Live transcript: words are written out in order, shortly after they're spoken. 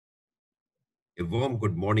A warm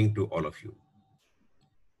good morning to all of you.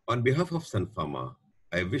 On behalf of Pharma,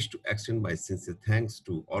 I wish to extend my sincere thanks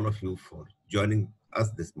to all of you for joining us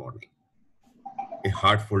this morning. A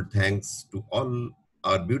heartfelt thanks to all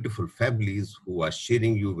our beautiful families who are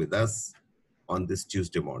sharing you with us on this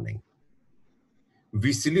Tuesday morning.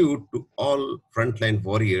 We salute to all frontline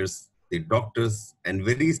warriors, the doctors, and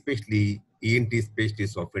very especially ENT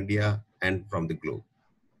specialists of India and from the globe.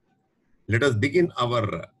 Let us begin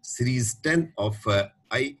our series 10 of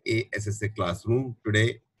IASSA classroom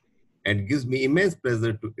today, and it gives me immense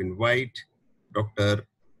pleasure to invite Dr.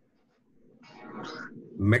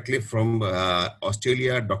 McLeod from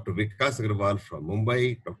Australia, Dr. Vikas Agarwal from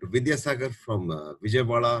Mumbai, Dr. Vidya Sagar from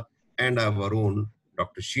Vijayawada, and our own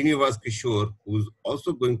Dr. Srinivas Kishore, who's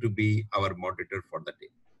also going to be our moderator for the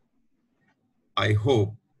day. I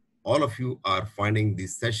hope all of you are finding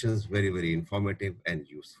these sessions very, very informative and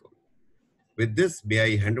useful. With this, may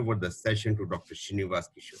I hand over the session to Dr. Srinivas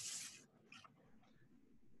Kishore.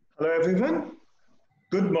 Hello, everyone.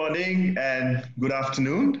 Good morning and good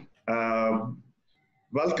afternoon.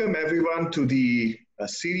 Welcome, everyone, to the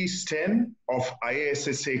Series 10 of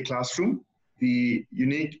IASSA Classroom, the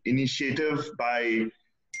unique initiative by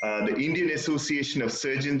the Indian Association of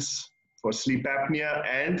Surgeons for Sleep Apnea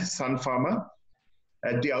and Sun Pharma.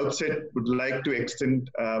 At the outset, would like to extend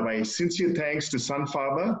my sincere thanks to Sun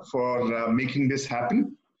Pharma for making this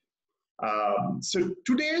happen. So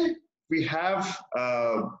today we have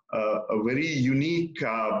a very unique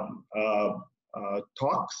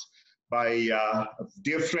talks by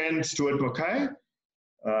dear friend Stuart Mackay,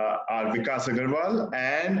 our Vikas Agarwal,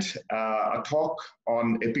 and a talk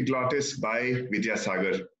on epiglottis by Vidya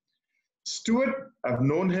Sagar. Stuart, I've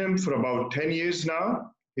known him for about 10 years now.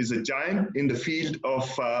 He's a giant in the field of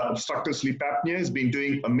obstructive sleep apnea. He's been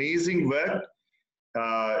doing amazing work.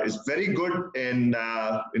 Is very good in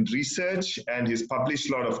research, and he's published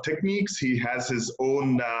a lot of techniques. He has his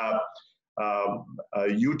own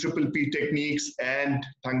UPPP techniques and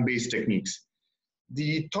tongue-based techniques.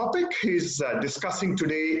 The topic he's discussing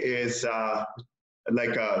today is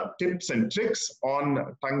like tips and tricks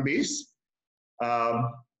on tongue-based.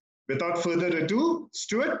 Without further ado,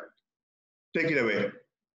 Stuart, take it away.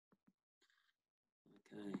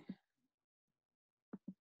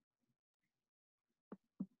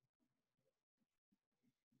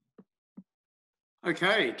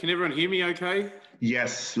 Okay, can everyone hear me okay?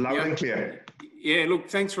 Yes, loud and clear. Yeah, look,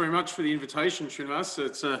 thanks very much for the invitation, Srinivas.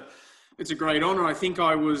 It's a great honour. I think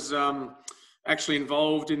I was actually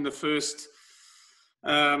involved in the first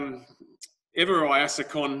ever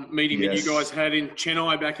IASSA meeting that you guys had in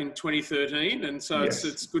Chennai back in 2013. And so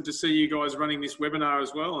it's good to see you guys running this webinar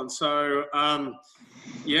as well. And so,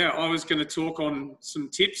 yeah, I was going to talk on some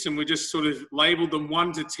tips, and we just sort of labelled them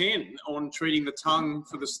 1 to 10 on treating the tongue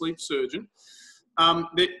for the sleep surgeon.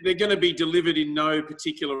 They're going to be delivered in no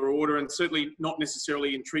particular order, and certainly not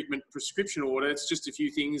necessarily in treatment prescription order. It's just a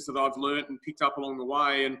few things that I've learnt and picked up along the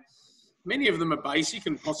way, and many of them are basic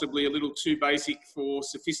and possibly a little too basic for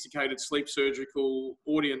sophisticated sleep surgical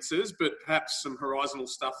audiences, but perhaps some horizontal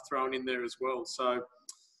stuff thrown in there as well. So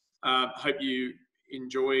hope you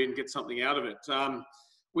enjoy and get something out of it.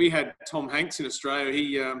 We had Tom Hanks in Australia.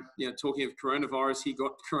 He, talking of coronavirus, he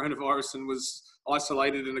got coronavirus and was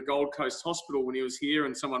isolated in a Gold Coast hospital when he was here,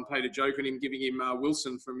 and someone played a joke on him, giving him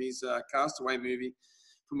Wilson from his Castaway movie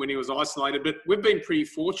from when he was isolated. But we've been pretty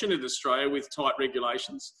fortunate in Australia with tight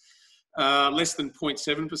regulations. Less than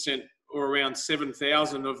 0.7% or around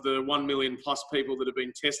 7,000 of the 1 million plus people that have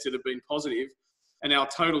been tested have been positive, and our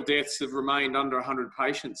total deaths have remained under 100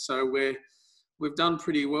 patients. So we've done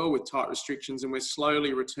pretty well with tight restrictions, and we're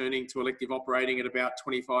slowly returning to elective operating at about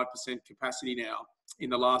 25% capacity now in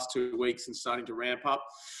the last 2 weeks and starting to ramp up.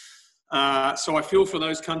 So I feel for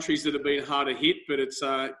those countries that have been harder hit, but it's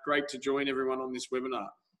great to join everyone on this webinar.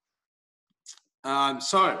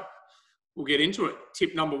 So we'll get into it.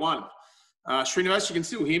 Tip number 1. Srinivas, you can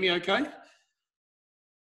still hear me okay?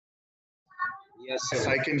 Yes, sir.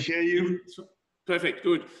 I can hear you. Perfect,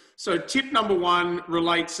 good. So tip number 1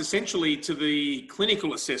 relates essentially to the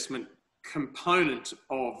clinical assessment component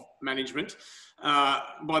of management.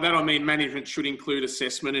 By that I mean management should include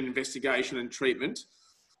assessment and investigation and treatment.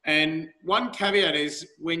 And one caveat is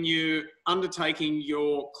when you're undertaking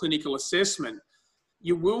your clinical assessment,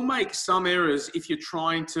 you will make some errors if you're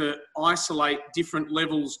trying to isolate different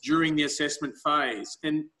levels during the assessment phase.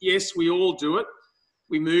 And yes, we all do it.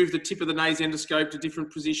 We move the tip of the nose endoscope to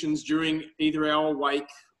different positions during either our awake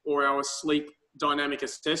or our sleep dynamic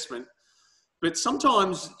assessment. But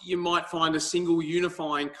sometimes you might find a single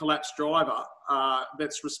unifying collapse driver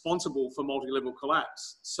that's responsible for multi-level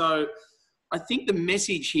collapse. So I think the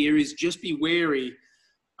message here is just be wary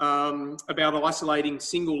about isolating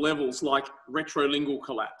single levels like retrolingual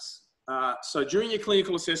collapse. So during your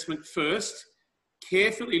clinical assessment first,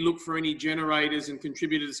 carefully look for any generators and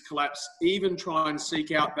contributors to collapse. Even try and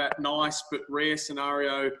seek out that nice but rare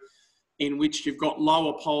scenario in which you've got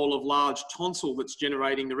lower pole of large tonsil that's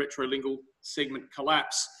generating the retrolingual segment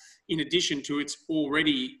collapse, in addition to its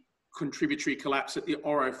already contributory collapse at the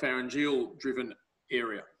oropharyngeal driven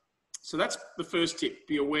area. So that's the first tip.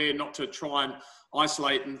 Be aware not to try and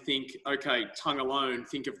isolate and think, okay, tongue alone,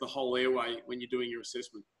 think of the whole airway when you're doing your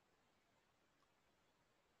assessment.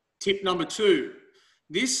 Tip number 2,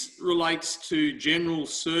 this relates to general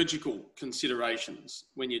surgical considerations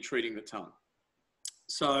when you're treating the tongue.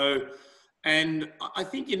 So, and I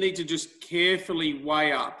think you need to just carefully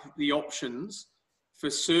weigh up the options for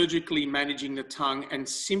surgically managing the tongue and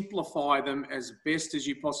simplify them as best as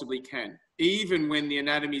you possibly can, even when the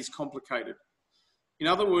anatomy is complicated. In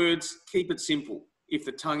other words, keep it simple. If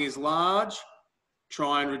the tongue is large,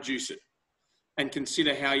 try and reduce it and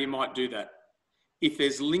consider how you might do that. If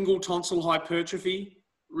there's lingual tonsil hypertrophy,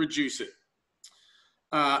 reduce it.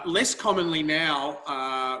 Less commonly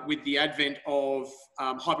now, with the advent of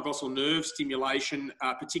hypoglossal nerve stimulation,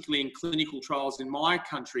 particularly in clinical trials in my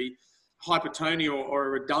country, hypertonia or a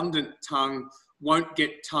redundant tongue won't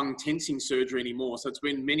get tongue tensing surgery anymore. So it's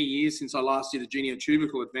been many years since I last did a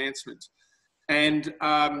geniotubercle advancement. And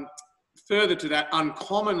further to that,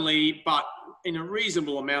 uncommonly, but in a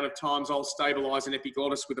reasonable amount of times, I'll stabilise an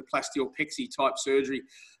epiglottis with a plastiopexy type surgery.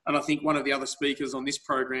 And I think one of the other speakers on this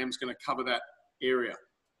program is going to cover that area.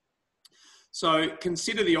 So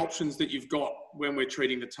consider the options that you've got when we're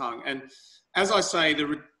treating the tongue. And as I say,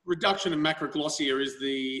 the reduction of macroglossia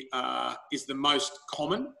is the most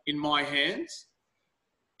common in my hands.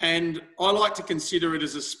 And I like to consider it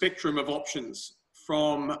as a spectrum of options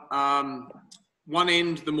from one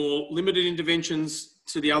end, the more limited interventions,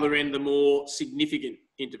 to the other end, the more significant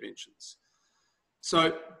interventions.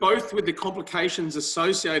 So both with the complications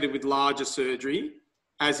associated with larger surgery,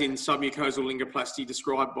 as in submucosal lingoplasty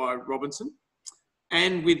described by Robinson,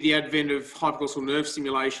 and with the advent of hypoglossal nerve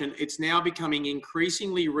stimulation, it's now becoming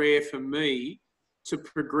increasingly rare for me to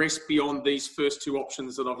progress beyond these first 2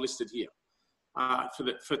 options that I've listed here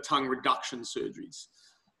for tongue reduction surgeries.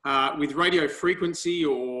 With radiofrequency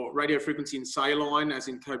or radiofrequency in saline, as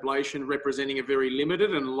in coblation, representing a very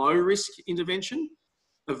limited and low risk intervention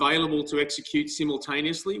available to execute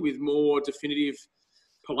simultaneously with more definitive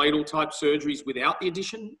palatal type surgeries without the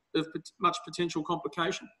addition of much potential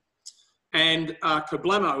complication. And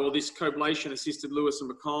Coblamo, or this coblation assisted Lewis and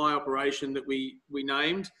Mackay operation that we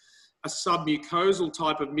named, a submucosal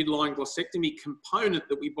type of midline glossectomy component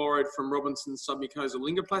that we borrowed from Robinson's submucosal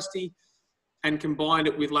lingoplasty and combined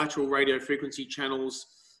it with lateral radiofrequency channels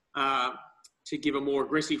to give a more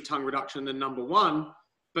aggressive tongue reduction than number 1,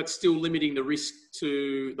 but still limiting the risk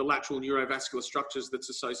to the lateral neurovascular structures that's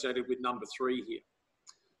associated with number 3 here.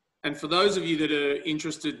 And for those of you that are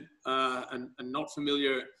interested and not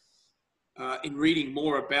familiar in reading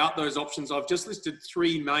more about those options, I've just listed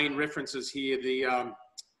 3 main references here.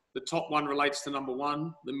 The top one relates to number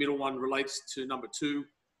 1, the middle one relates to number 2,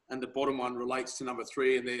 and the bottom one relates to number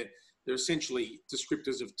 3, and they're essentially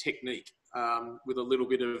descriptors of technique with a little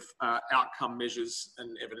bit of outcome measures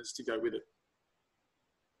and evidence to go with it.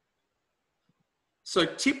 So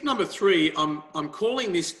tip number 3, I'm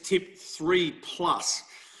calling this tip 3 plus,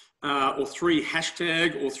 or 3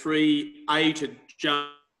 hashtag, or 3A to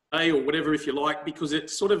J, or whatever if you like, because it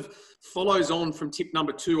sort of follows on from tip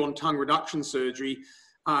number 2 on tongue reduction surgery,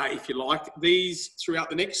 if you like. These, throughout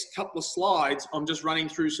the next couple of slides, I'm just running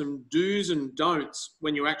through some do's and don'ts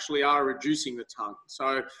when you actually are reducing the tongue.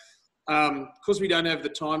 So because we don't have the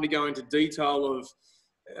time to go into detail of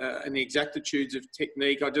and the exactitudes of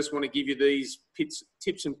technique, I just want to give you these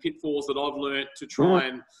tips and pitfalls that I've learnt to try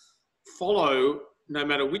and follow no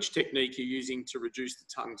matter which technique you're using to reduce the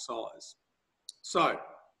tongue size. So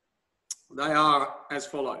they are as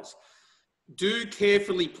follows. Do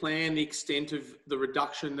carefully plan the extent of the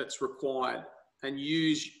reduction that's required and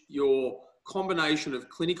use your combination of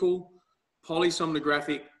clinical,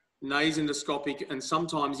 polysomnographic, nasendoscopic, and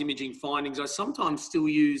sometimes imaging findings. I sometimes still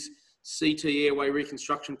use CT airway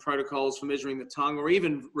reconstruction protocols for measuring the tongue, or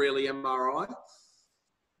even rarely MRI.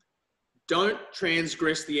 Don't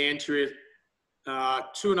transgress the anterior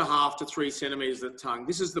 2.5 to 3 centimeters of the tongue.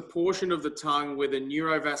 This is the portion of the tongue where the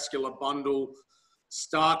neurovascular bundle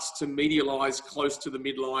starts to medialize close to the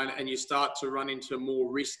midline, and you start to run into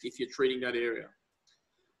more risk if you're treating that area.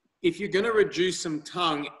 If you're going to reduce some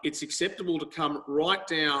tongue, it's acceptable to come right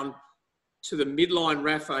down to the midline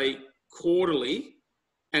raphe quarterly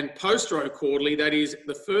And posterocordally, that is,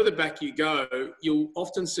 the further back you go, you'll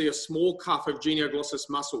often see a small cuff of genioglossus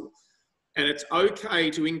muscle. And it's okay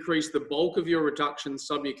to increase the bulk of your reduction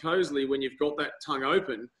submucosally when you've got that tongue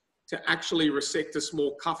open to actually resect a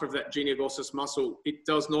small cuff of that genioglossus muscle. It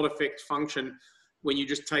does not affect function when you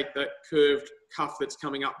just take that curved cuff that's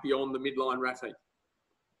coming up beyond the midline raphe.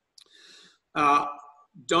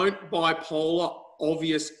 Don't bipolar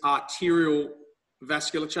obvious arterial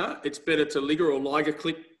vasculature. It's better to ligger or liga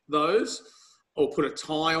clip those or put a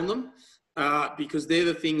tie on them because they're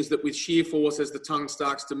the things that with shear force as the tongue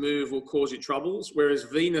starts to move will cause you troubles. Whereas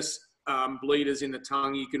venous bleeders in the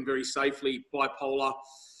tongue, you can very safely bipolar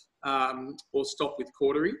or stop with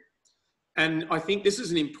cautery. And I think this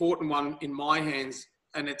is an important one in my hands.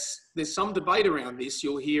 And there's some debate around this.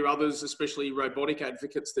 You'll hear others, especially robotic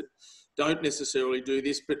advocates, that don't necessarily do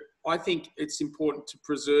this, but I think it's important to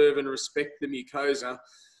preserve and respect the mucosa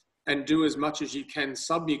and do as much as you can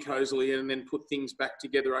submucosally and then put things back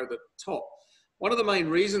together over the top. One of the main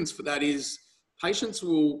reasons for that is patients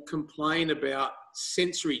will complain about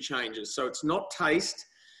sensory changes. So it's not taste,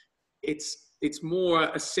 it's more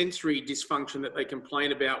a sensory dysfunction that they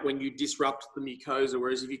complain about when you disrupt the mucosa,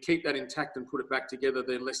 whereas if you keep that intact and put it back together,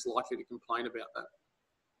 they're less likely to complain about that.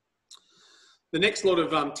 The next lot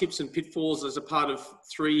of tips and pitfalls as a part of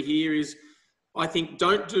 3 here is, I think,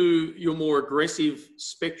 don't do your more aggressive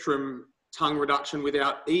spectrum tongue reduction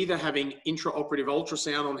without either having intraoperative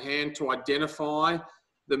ultrasound on hand to identify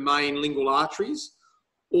the main lingual arteries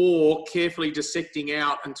or carefully dissecting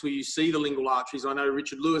out until you see the lingual arteries. I know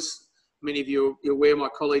Richard Lewis, many of you are aware, my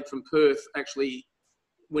colleague from Perth, actually,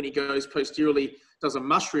 when he goes posteriorly, does a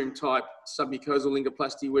mushroom type submucosal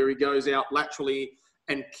lingoplasty where he goes out laterally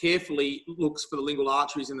and carefully looks for the lingual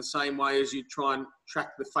arteries in the same way as you try and track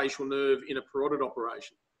the facial nerve in a parotid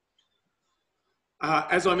operation.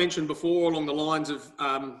 As I mentioned before, along the lines of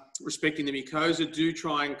respecting the mucosa, do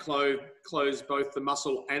try and close both the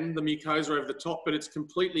muscle and the mucosa over the top, but it's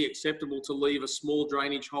completely acceptable to leave a small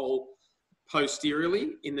drainage hole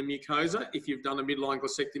posteriorly in the mucosa if you've done a midline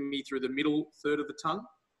glossectomy through the middle third of the tongue.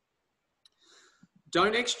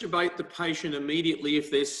 Don't extubate the patient immediately if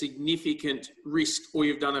there's significant risk or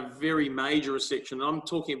you've done a very major resection. I'm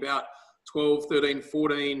talking about 12, 13,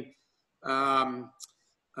 14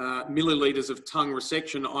 milliliters of tongue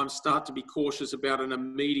resection. I start to be cautious about an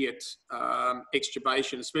immediate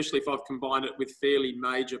extubation, especially if I've combined it with fairly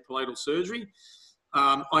major palatal surgery.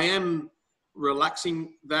 I am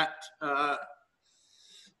relaxing that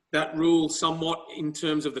rule somewhat in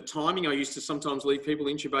terms of the timing. I used to sometimes leave people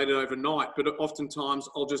intubated overnight, but oftentimes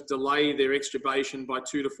I'll just delay their extubation by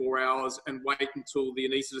 2 to 4 hours and wait until the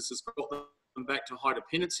anaesthetist has got them back to high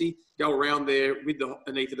dependency, go around there with the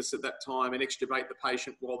anaesthetist at that time and extubate the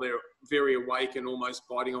patient while they're very awake and almost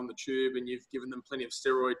biting on the tube, and you've given them plenty of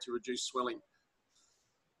steroid to reduce swelling.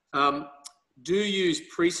 Do use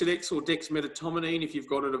Precedex or dexmedetomidine if you've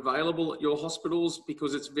got it available at your hospitals,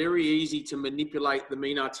 because it's very easy to manipulate the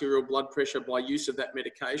mean arterial blood pressure by use of that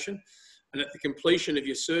medication. And at the completion of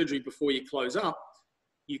your surgery, before you close up,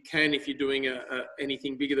 you can, if you're doing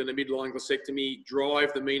anything bigger than a midline glossectomy,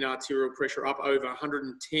 drive the mean arterial pressure up over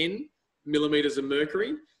 110 millimeters of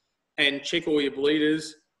mercury and check all your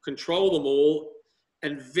bleeders, control them all.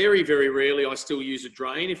 And very, very rarely I still use a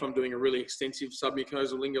drain if I'm doing a really extensive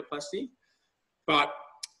submucosal lingoplasty. But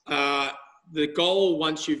the goal,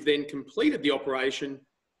 once you've then completed the operation,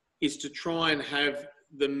 is to try and have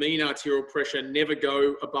the mean arterial pressure never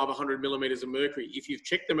go above 100 millimeters of mercury. If you've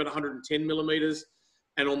checked them at 110 millimeters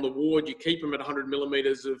and on the ward you keep them at 100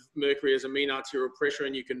 millimeters of mercury as a mean arterial pressure,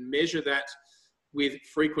 and you can measure that with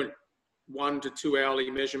frequent 1 to 2 hourly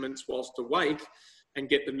measurements whilst awake and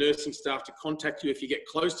get the nursing staff to contact you if you get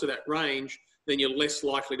close to that range, then you're less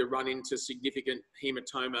likely to run into significant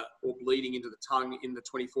hematoma or bleeding into the tongue in the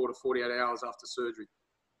 24 to 48 hours after surgery.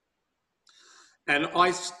 And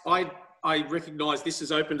I recognise this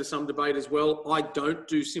is open to some debate as well. I don't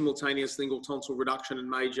do simultaneous lingual tonsil reduction and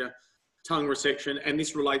major tongue resection, and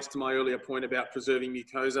this relates to my earlier point about preserving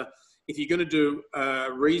mucosa. If you're going to do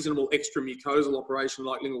a reasonable extramucosal operation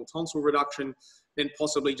like lingual tonsil reduction, then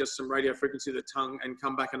possibly just some radiofrequency of the tongue and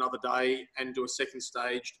come back another day and do a second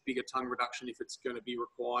staged bigger tongue reduction if it's going to be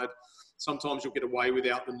required. Sometimes you'll get away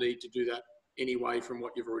without the need to do that anyway from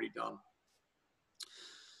what you've already done.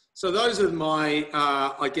 So those are my,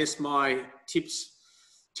 I guess, my tips,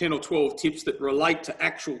 10 or 12 tips that relate to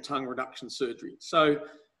actual tongue reduction surgery. So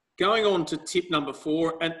going on to tip number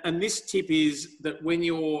 4, and this tip is that when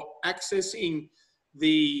you're accessing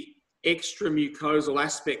the extramucosal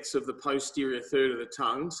aspects of the posterior third of the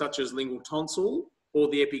tongue, such as lingual tonsil or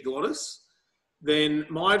the epiglottis, then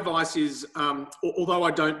my advice is, although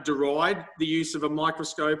I don't deride the use of a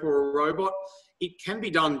microscope or a robot, it can be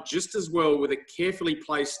done just as well with a carefully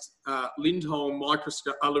placed Lindholm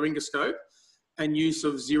laryngoscope and use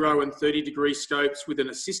of 0 and 30 degree scopes with an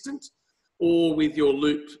assistant, or with your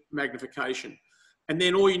looped magnification. And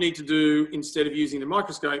then all you need to do instead of using the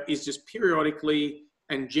microscope is just periodically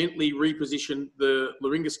and gently reposition the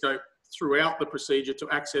laryngoscope throughout the procedure to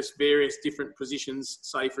access various different positions,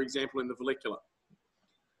 say, for example, in the vallecula.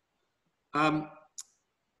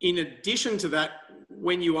 In addition to that,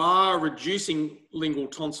 when you are reducing lingual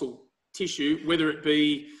tonsil tissue, whether it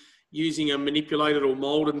be using a manipulated or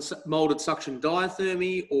molded suction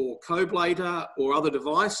diathermy or coblator or other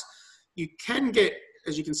device, you can get,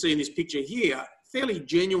 as you can see in this picture here, fairly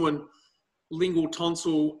genuine lingual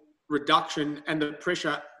tonsil reduction, and the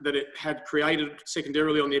pressure that it had created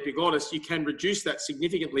secondarily on the epiglottis, you can reduce that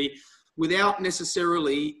significantly without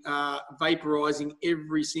necessarily vaporizing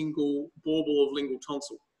every single bauble of lingual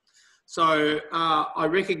tonsil. So I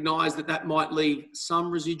recognise that that might leave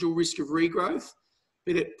some residual risk of regrowth,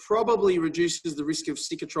 but it probably reduces the risk of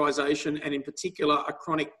cicatrization, and in particular a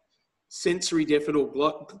chronic sensory deficit or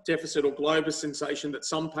globus sensation that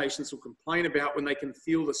some patients will complain about when they can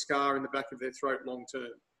feel the scar in the back of their throat long term,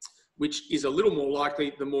 which is a little more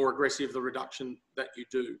likely the more aggressive the reduction that you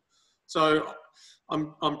do. So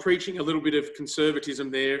I'm preaching a little bit of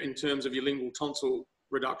conservatism there in terms of your lingual tonsil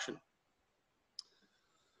reduction.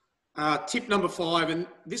 Tip number 5, and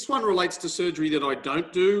this one relates to surgery that I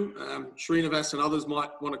don't do. Srinivas and others might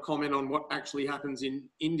want to comment on what actually happens in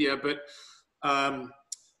India, but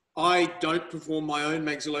I don't perform my own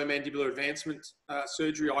maxillomandibular advancement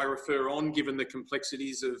surgery. I refer on, given the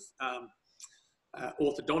complexities of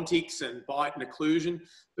orthodontics and bite and occlusion.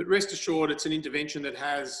 But rest assured, it's an intervention that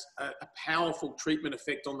has a powerful treatment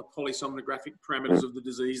effect on the polysomnographic parameters of the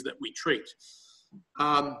disease that we treat.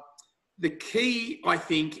 The key, I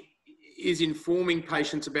think, is informing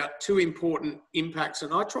patients about 2 important impacts.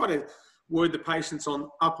 And I try to word the patients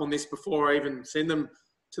up on this before I even send them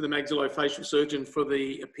to the maxillofacial surgeon for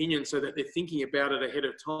the opinion, so that they're thinking about it ahead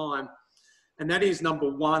of time. And that is, number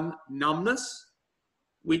 1, numbness,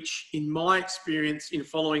 which in my experience in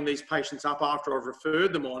following these patients up after I've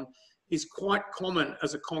referred them on, is quite common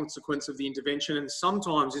as a consequence of the intervention, and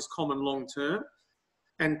sometimes is common long term.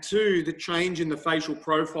 And 2, the change in the facial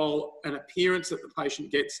profile and appearance that the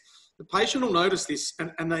patient gets. The patient will notice this,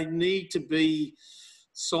 and they need to be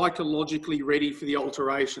psychologically ready for the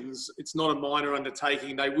alterations. It's not a minor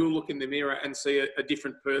undertaking. They will look in the mirror and see a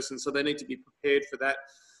different person, so they need to be prepared for that,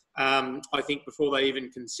 I think, before they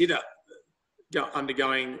even consider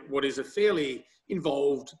undergoing what is a fairly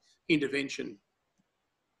involved intervention.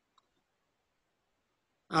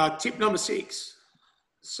 Tip number 6.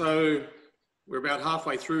 So we're about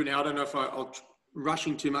halfway through now. I don't know if I'm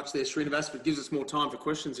rushing too much there, Srinivas, but it gives us more time for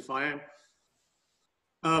questions if I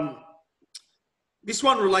am. This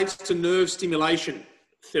one relates to nerve stimulation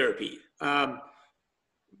therapy.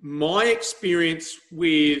 My experience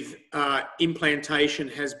with implantation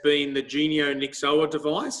has been the Genio Nixoa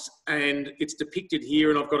device, and it's depicted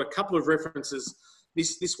here, and I've got a couple of references.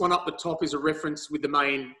 This one up the top is a reference with the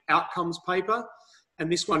main outcomes paper,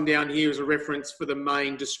 and this one down here is a reference for the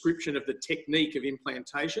main description of the technique of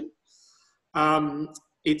implantation.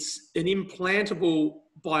 It's an implantable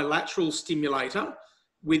bilateral stimulator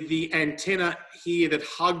with the antenna here that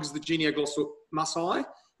hugs the genioglossal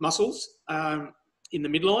muscles in the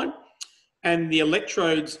midline, and the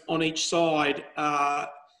electrodes on each side are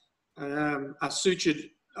sutured,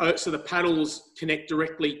 so the paddles connect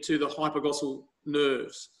directly to the hypoglossal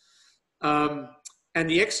nerves. And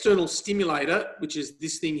the external stimulator, which is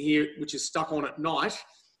this thing here, which is stuck on at night,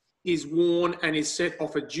 is worn and is set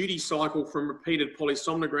off a duty cycle from repeated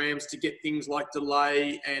polysomnograms to get things like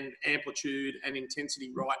delay and amplitude and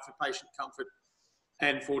intensity right for patient comfort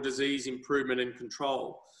and for disease improvement and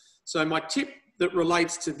control. So my tip that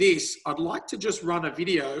relates to this, I'd like to just run a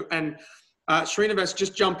video, and Srinivas,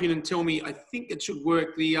 just jump in and tell me, I think it should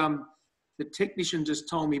work. The technician just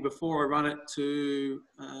told me before I run it to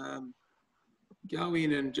go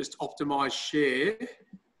in and just optimize share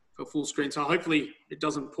for full screen. So hopefully it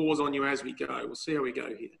doesn't pause on you as we go. We'll see how we go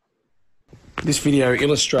here. This video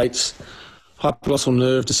illustrates hypoglossal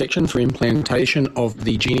nerve dissection for implantation of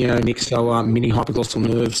the Genio Nixoa mini hypoglossal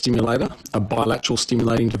nerve stimulator, a bilateral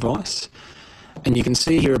stimulating device. And you can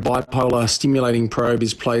see here a bipolar stimulating probe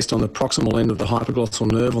is placed on the proximal end of the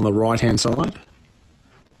hypoglossal nerve on the right-hand side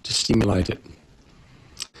to stimulate it.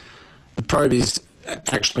 The probe is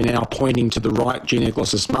actually now pointing to the right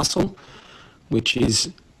genioglossus muscle, which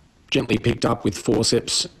is gently picked up with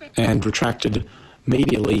forceps and retracted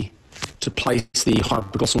medially to place the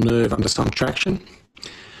hypoglossal nerve under some traction.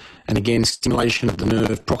 And again, stimulation of the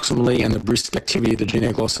nerve proximally and the brisk activity of the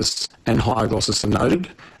genioglossus and hyoglossus are noted.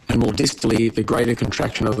 And more distally, the greater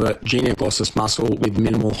contraction of the genioglossus muscle with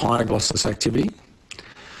minimal hyoglossus activity.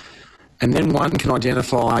 And then one can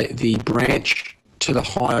identify the branch to the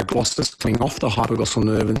hyoglossus coming off the hypoglossal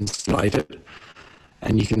nerve and stimulate it.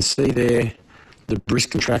 And you can see there the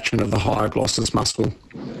brisk contraction of the hyoglossus muscle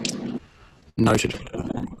noted.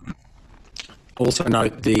 Also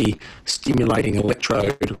note the stimulating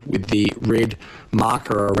electrode with the red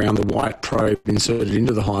marker around the white probe inserted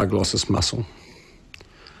into the hyoglossus muscle.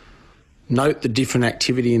 Note the different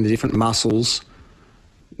activity in the different muscles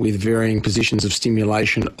with varying positions of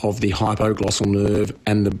stimulation of the hypoglossal nerve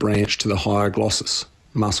and the branch to the hyoglossus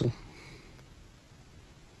muscle.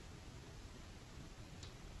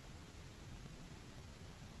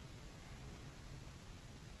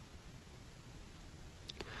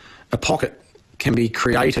 A pocket can be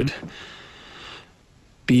created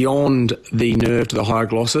beyond the nerve to the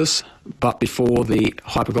hyoglossus, but before the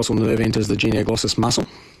hypoglossal nerve enters the genioglossus muscle.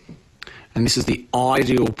 And this is the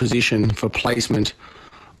ideal position for placement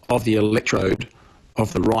of the electrode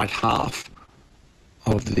of the right half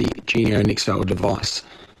of the genio-nixoid device.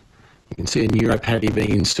 You can see a neuropatty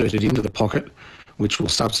being inserted into the pocket, which will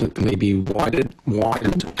subsequently be widened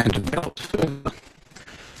and developed further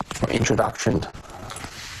for introduction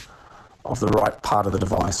of the right part of the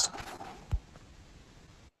device.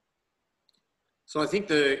 So I think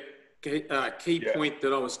the key point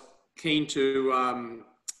that I was keen to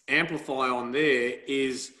amplify on there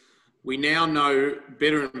is we now know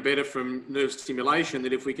better and better from nerve stimulation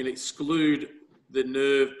that if we can exclude the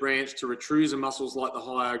nerve branch to retrusor muscles like the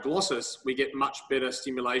hyoglossus, we get much better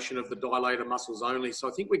stimulation of the dilator muscles only. So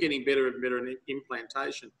I think we're getting better and better in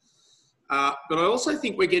implantation. But I also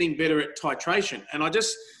think we're getting better at titration. And I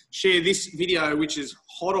just share this video, which is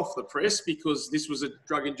hot off the press because this was a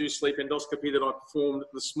drug-induced sleep endoscopy that I performed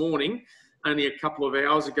this morning, only a couple of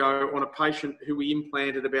hours ago, on a patient who we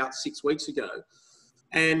implanted about 6 weeks ago.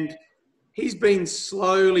 And he's been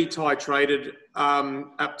slowly titrated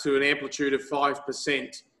up to an amplitude of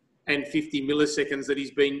 5% and 50 milliseconds that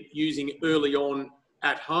he's been using early on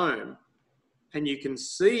at home. And you can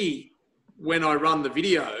see when I run the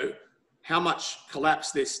video how much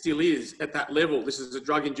collapse there still is at that level. This is a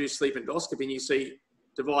drug-induced sleep endoscopy, and you see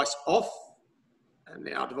device off, and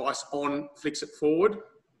now device on, flicks it forward,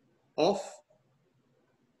 off,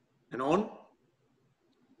 and on.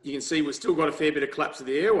 You can see we've still got a fair bit of collapse of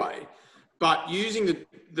the airway, but using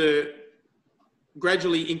the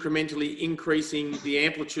gradually, incrementally increasing the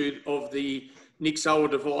amplitude of the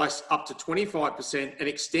nixoid device up to 25% and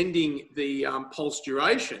extending the pulse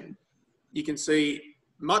duration, you can see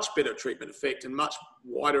much better treatment effect and much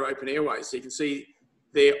wider open airways. So you can see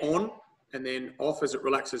they're on and then off as it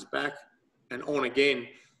relaxes back and on again.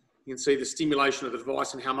 You can see the stimulation of the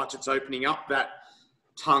device and how much it's opening up that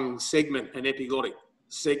tongue segment and epiglottic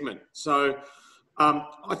segment. So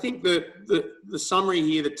I think the summary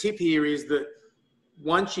here, the tip here is that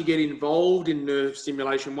once you get involved in nerve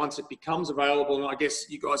stimulation, once it becomes available, and I guess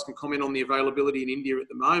you guys can comment on the availability in India at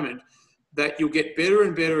the moment, that you'll get better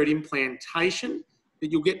and better at implantation,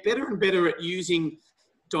 that you'll get better and better at using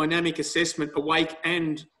dynamic assessment, awake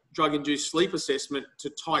and drug-induced sleep assessment to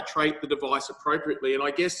titrate the device appropriately. And I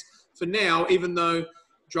guess for now, even though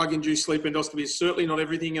drug-induced sleep endoscopy is certainly not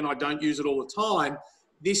everything and I don't use it all the time,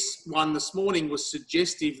 this one this morning was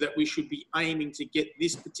suggestive that we should be aiming to get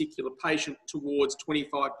this particular patient towards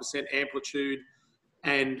 25% amplitude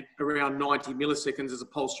and around 90 milliseconds as a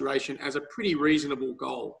pulse duration as a pretty reasonable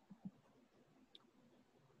goal.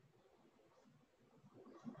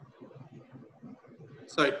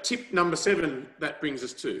 So tip number 7, that brings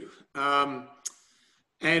us to.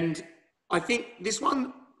 And I think this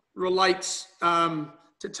one relates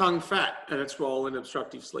to tongue fat and its role in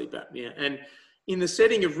obstructive sleep apnea. And in the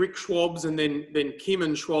setting of Rick Schwab's and then Kim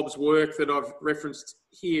and Schwab's work that I've referenced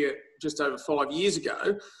here just over 5 years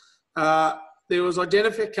ago, there was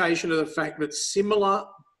identification of the fact that similar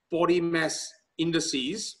body mass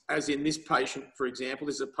indices, as in this patient, for example,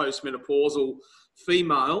 this is a postmenopausal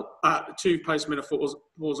female, 2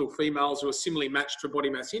 postmenopausal females who are similarly matched to a body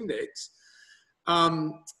mass index,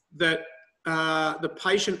 that the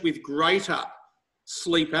patient with greater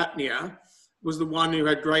sleep apnea was the one who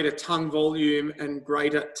had greater tongue volume and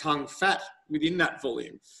greater tongue fat within that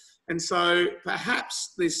volume. And so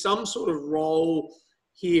perhaps there's some sort of role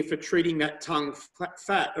here for treating that tongue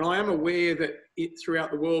fat. And I am aware that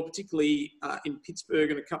throughout the world, particularly in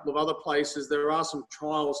Pittsburgh and a couple of other places, there are some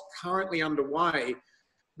trials currently underway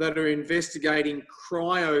that are investigating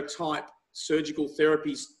cryo-type surgical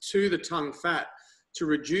therapies to the tongue fat to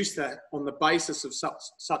reduce that on the basis of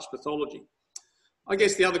such pathology. I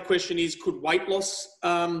guess the other question is, could weight loss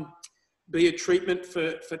be a treatment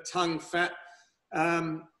for tongue fat?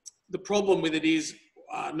 The problem with it is,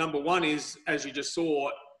 number one is, as you just saw,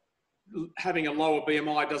 having a lower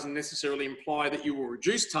BMI doesn't necessarily imply that you will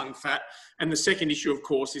reduce tongue fat. And the second issue, of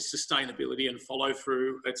course, is sustainability and follow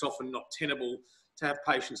through. It's often not tenable to have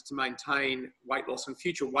patients to maintain weight loss, and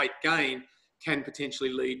future weight gain can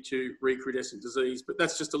potentially lead to recrudescent disease. But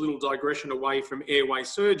that's just a little digression away from airway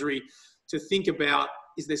surgery to think about,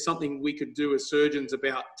 is there something we could do as surgeons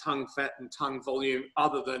about tongue fat and tongue volume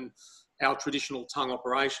other than our traditional tongue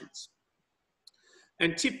operations?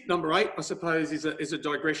 And tip number 8, I suppose, is a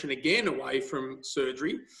digression again away from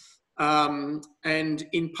surgery. And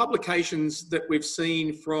in publications that we've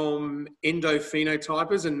seen from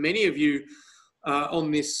endophenotypers, and many of you on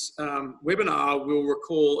this webinar will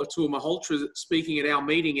recall Atul Malhotra speaking at our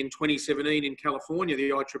meeting in 2017 in California,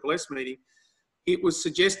 the ISSS meeting. It was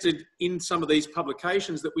suggested in some of these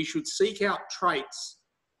publications that we should seek out traits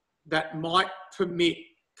that might permit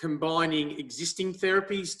combining existing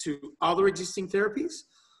therapies to other existing therapies,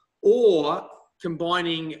 or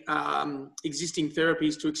combining existing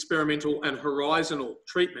therapies to experimental and horizontal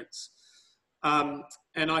treatments. And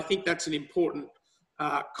I think that's an important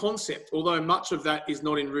concept. Although much of that is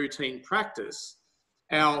not in routine practice,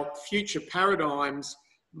 our future paradigms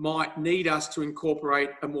might need us to incorporate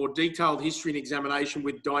a more detailed history and examination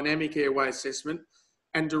with dynamic airway assessment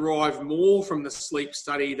and derive more from the sleep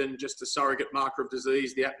study than just a surrogate marker of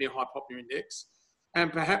disease, the apnea-hypopnea index,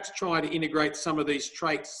 and perhaps try to integrate some of these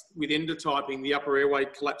traits with endotyping, the upper airway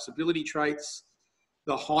collapsibility traits,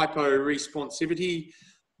 the hypo-responsivity,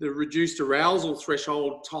 the reduced arousal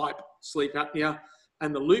threshold type sleep apnea,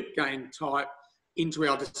 and the loop gain type into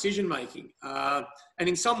our decision-making. And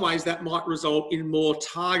in some ways that might result in more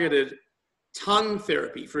targeted tongue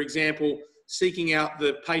therapy. For example, seeking out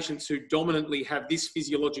the patients who dominantly have this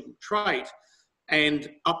physiological trait and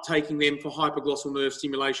uptaking them for hypoglossal nerve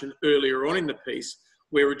stimulation earlier on in the piece,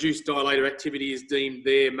 where reduced dilator activity is deemed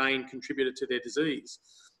their main contributor to their disease.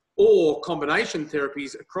 Or combination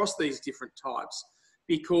therapies across these different types,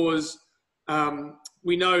 because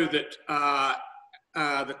we know that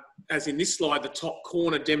as in this slide, the top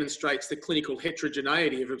corner demonstrates the clinical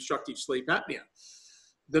heterogeneity of obstructive sleep apnea.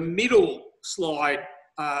 The middle slide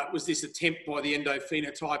was this attempt by the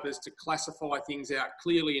endophenotypers to classify things out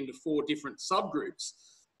clearly into 4 different subgroups.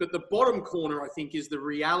 But the bottom corner, I think, is the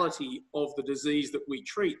reality of the disease that we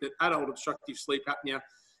treat, that adult obstructive sleep apnea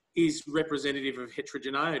is representative of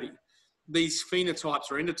heterogeneity. These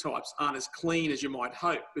phenotypes or endotypes aren't as clean as you might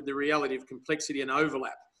hope, but the reality of complexity and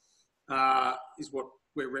overlap is what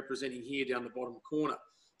we're representing here down the bottom corner.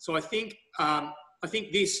 So I think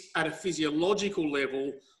this, at a physiological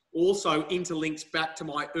level, also interlinks back to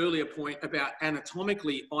my earlier point about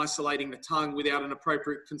anatomically isolating the tongue without an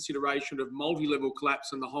appropriate consideration of multi-level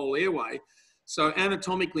collapse in the whole airway. So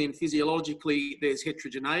anatomically and physiologically, there's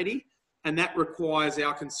heterogeneity, and that requires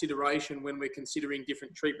our consideration when we're considering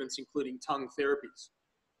different treatments, including tongue therapies.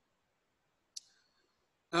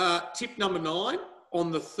 Tip number 9,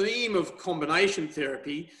 on the theme of combination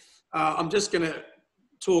therapy, I'm just going to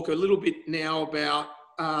talk a little bit now about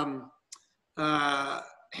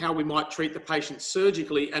how we might treat the patient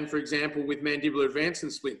surgically and, for example, with mandibular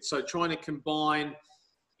advancement splint. So trying to combine,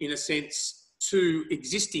 in a sense, 2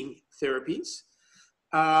 existing therapies.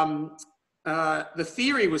 The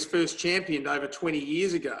theory was first championed over 20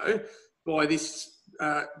 years ago by this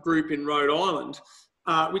group in Rhode Island,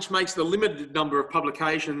 which makes the limited number of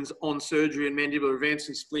publications on surgery and mandibular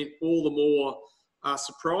advancement splint all the more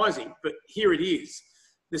surprising. But here it is.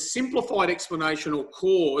 The simplified explanation or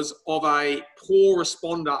cause of a poor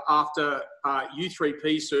responder after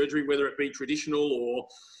U3P surgery, whether it be traditional or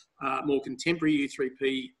more contemporary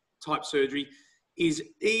U3P type surgery, is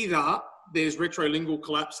either there's retrolingual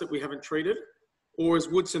collapse that we haven't treated, or as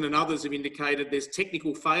Woodson and others have indicated, there's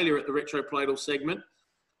technical failure at the retroplatal segment,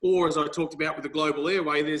 or as I talked about with the global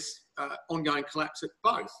airway, there's ongoing collapse at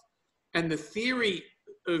both. And the theory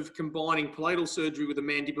of combining palatal surgery with a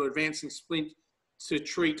mandibular advancement splint to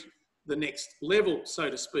treat the next level, so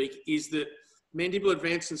to speak, is that mandibular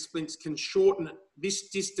advancement splints can shorten this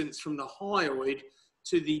distance from the hyoid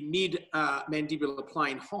to the mid-mandibular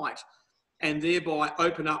plane height, and thereby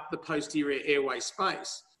open up the posterior airway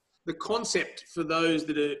space. The concept for those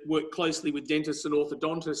that work closely with dentists and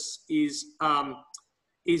orthodontists is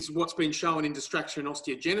what's been shown in distraction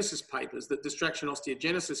osteogenesis papers, that distraction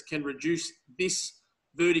osteogenesis can reduce this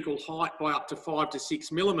vertical height by up to 5 to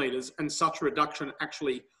 6 millimeters, and such a reduction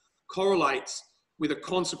actually correlates with a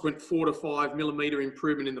consequent 4 to 5 millimetre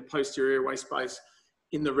improvement in the posterior airway space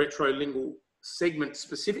in the retrolingual segment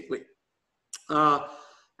specifically.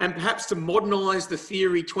 And perhaps to modernise the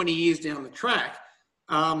theory 20 years down the track,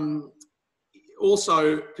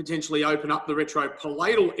 also potentially open up the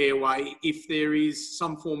retropalatal airway if there is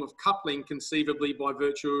some form of coupling, conceivably by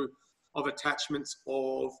virtue of attachments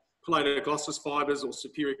of palatoglossus fibres or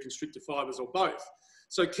superior constrictor fibres or both.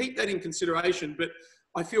 So keep that in consideration. But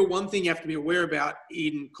I feel one thing you have to be aware about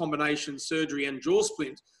in combination surgery and jaw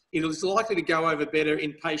splint, it is likely to go over better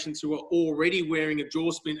in patients who are already wearing a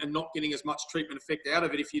jaw splint and not getting as much treatment effect out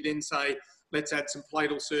of it if you then say, let's add some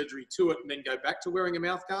palatal surgery to it and then go back to wearing a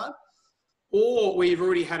mouth guard. Or we've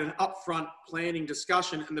already had an upfront planning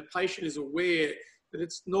discussion and the patient is aware that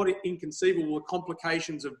it's not inconceivable the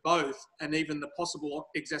complications of both and even the possible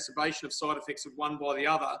exacerbation of side effects of one by the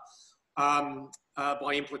other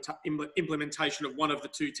by implementation of one of the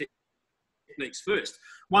two techniques first.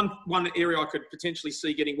 One area I could potentially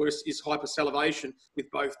see getting worse is hypersalivation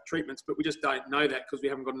with both treatments, but we just don't know that because we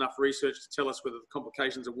haven't got enough research to tell us whether the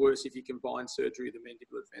complications are worse if you combine surgery with the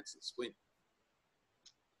mandibular advance and splint.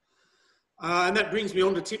 And that brings me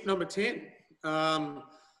on to tip number 10.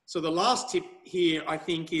 So the last tip here, I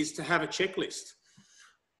think, is to have a checklist.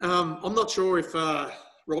 I'm not sure if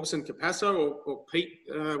Robson Capasso or Pete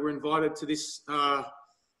were invited to this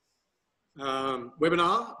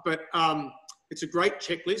webinar, but it's a great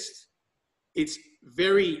checklist. It's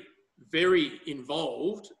very, very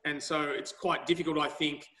involved. And so it's quite difficult, I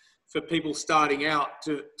think, for people starting out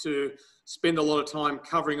to spend a lot of time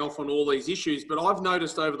covering off on all these issues. But I've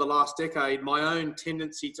noticed over the last decade, my own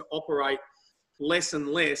tendency to operate less and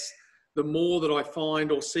less the more that I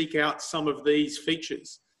find or seek out some of these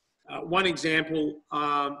features. One example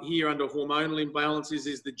here under hormonal imbalances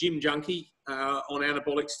is the gym junkie on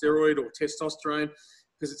anabolic steroid or testosterone,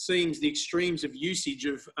 because it seems the extremes of usage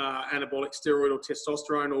of anabolic steroid or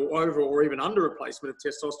testosterone or over or even under replacement of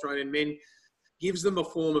testosterone in men gives them a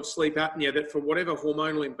form of sleep apnea that for whatever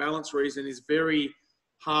hormonal imbalance reason is very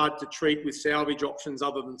hard to treat with salvage options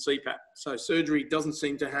other than CPAP. So surgery doesn't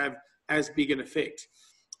seem to have as big an effect.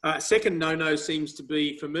 Second no-no seems to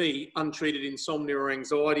be, for me, untreated insomnia or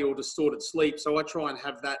anxiety or distorted sleep. So I try and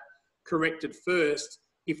have that corrected first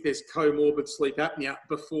if there's comorbid sleep apnea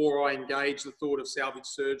before I engage the thought of salvage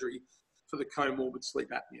surgery for the comorbid sleep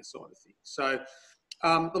apnea side of things. So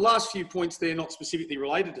the last few points there, not specifically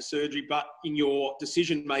related to surgery, but in your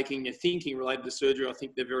decision-making, your thinking related to surgery, I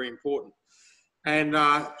think they're very important. And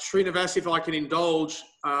Srinivas, if I can indulge,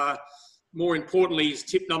 more importantly is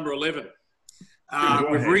tip number 11.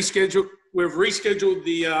 We've rescheduled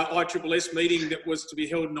the ISSS meeting that was to be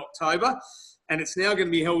held in October, and it's now going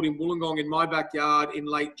to be held in Wollongong in my backyard in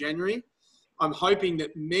late January. I'm hoping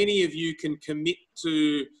that many of you can commit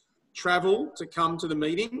to travel to come to the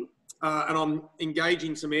meeting, and I'm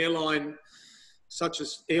engaging some airlines such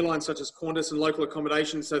as Qantas and local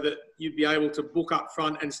accommodation so that you'd be able to book up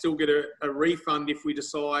front and still get a refund if we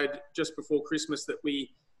decide just before Christmas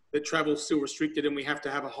that travel's still restricted and we have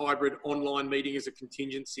to have a hybrid online meeting as a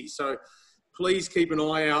contingency. So please keep an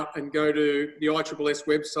eye out and go to the ISSS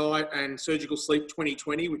website and Surgical Sleep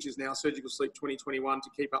 2020, which is now Surgical Sleep 2021, to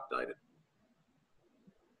keep updated.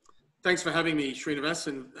 Thanks for having me, Srinivas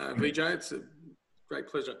and Vijay. It's a great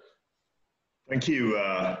pleasure. Thank you,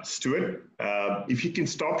 Stuart. If you can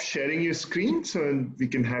stop sharing your screen so we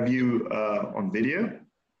can have you on video.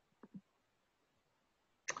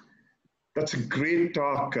 That's a great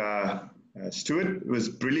talk, Stuart. It was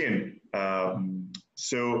brilliant.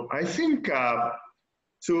 So I think, how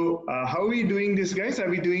are we doing this, guys? Are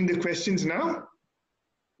we doing the questions now?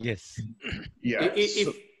 Yes. Yeah.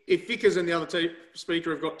 If Vickers and the other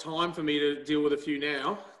speaker have got time for me to deal with a few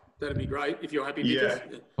now, that'd be great, if you're happy, Vickers.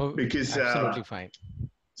 Yeah, because absolutely fine.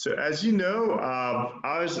 So as you know,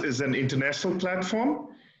 ours is an international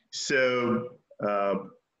platform. So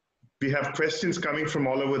we have questions coming from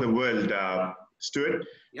all over the world, Stuart.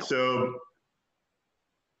 Yep. So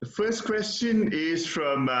the first question is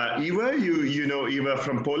from Eva. You know Eva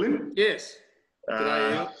from Poland? Yes.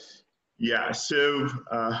 Yeah, so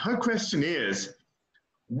her question is,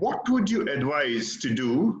 what would you advise to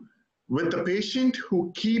do with a patient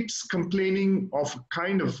who keeps complaining of a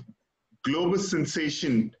kind of globus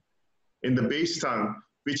sensation in the base tongue,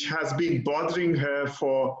 which has been bothering her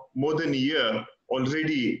for more than a year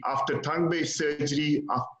already after tongue-based surgery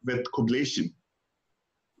with coblation?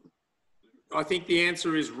 I think the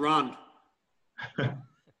answer is run. Yeah,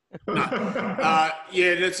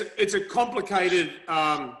 it's a complicated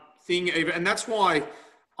thing, Eva, and that's why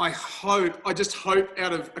I just hope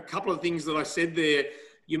out of a couple of things that I said there,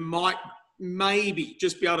 you might maybe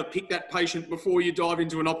just be able to pick that patient before you dive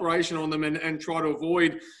into an operation on them and try to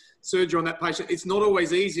avoid surgery on that patient. It's not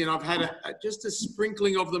always easy, and I've had just a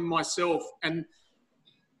sprinkling of them myself. And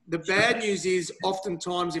the bad news is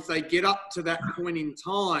oftentimes if they get up to that point in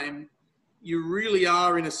time, you really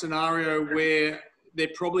are in a scenario where they're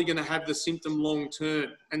probably going to have the symptom long term.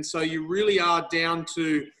 And so you really are down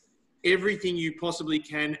to everything you possibly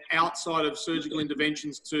can outside of surgical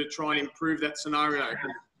interventions to try and improve that scenario.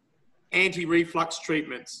 Anti-reflux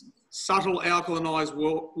treatments, subtle alkalinized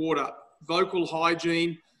water, vocal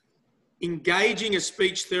hygiene, engaging a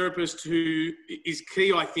speech therapist who is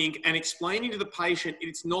key, I think, and explaining to the patient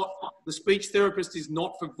the speech therapist is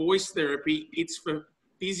not for voice therapy, it's for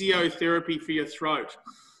physiotherapy for your throat.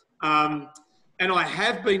 And I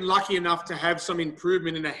have been lucky enough to have some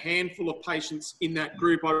improvement in a handful of patients in that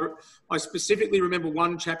group. I specifically remember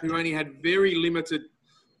one chap who only had very limited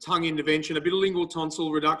tongue intervention, a bit of lingual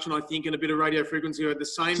tonsil reduction, I think, and a bit of radiofrequency, who had the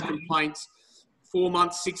same complaints 4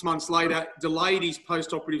 months, 6 months later, delayed his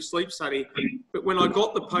post-operative sleep study. But when I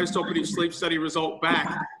got the post-operative sleep study result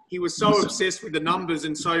back, he was so obsessed with the numbers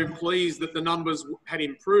and so pleased that the numbers had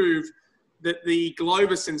improved that the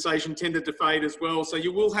globus sensation tended to fade as well. So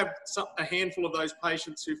you will have a handful of those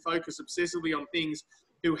patients who focus obsessively on things,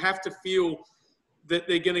 who have to feel that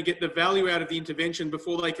they're going to get the value out of the intervention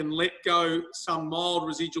before they can let go some mild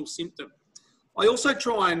residual symptom. I also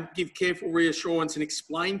try and give careful reassurance and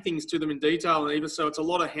explain things to them in detail, and even so it's a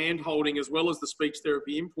lot of hand-holding as well as the speech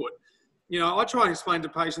therapy input. You know, I try and explain to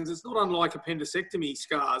patients it's not unlike appendectomy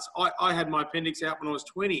scars. I had my appendix out when I was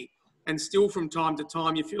 20, and still from time to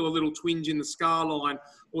time you feel a little twinge in the scar line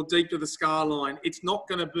or deep to the scar line. It's not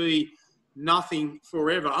going to be nothing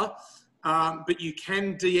forever, but you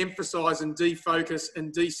can de-emphasize and defocus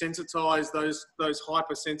and desensitize those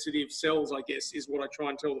hypersensitive cells, I guess, is what I try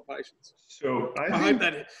and tell the patients. So I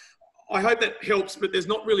hope that helps, but there's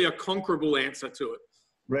not really a conquerable answer to it.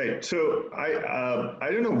 Right. So I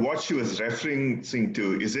don't know what she was referencing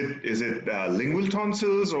to. Is it lingual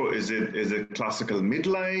tonsils, or is it classical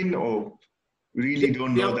midline, or really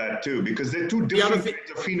don't know that too, because they're two different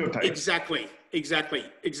phenotypes.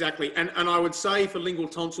 Exactly. And I would say for lingual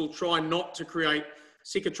tonsil, try not to create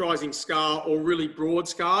cicatrizing scar or really broad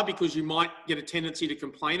scar, because you might get a tendency to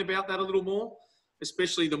complain about that a little more,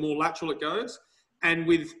 especially the more lateral it goes. And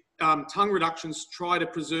with tongue reductions, try to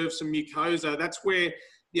preserve some mucosa. That's where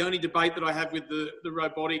the only debate that I have with the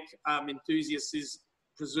robotic enthusiasts is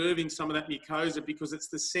preserving some of that mucosa, because it's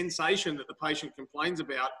the sensation that the patient complains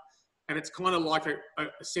about. And it's kind of like a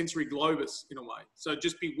sensory globus in a way. So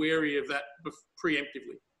just be wary of that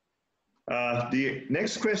preemptively. The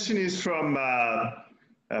next question is from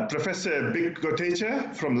Professor Bic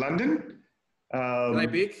Gotecha from London. Hi,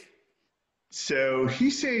 Bic. So he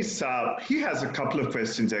says, he has a couple of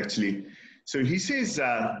questions actually. So he says,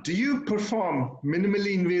 do you perform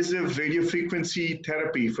minimally invasive radiofrequency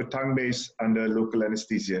therapy for tongue base under local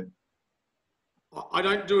anesthesia? I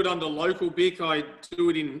don't do it under local, Bic. I do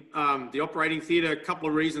it in the operating theatre. A couple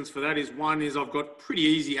of reasons for that is, one is I've got pretty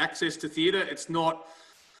easy access to theatre. It's not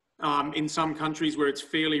in some countries where it's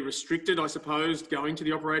fairly restricted, I suppose, going to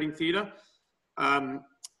the operating theatre.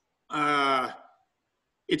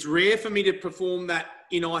 It's rare for me to perform that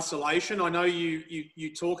in isolation. I know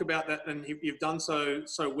you talk about that, and you've done so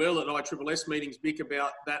well at ISSS meetings, Bic,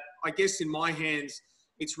 about that. I guess in my hands,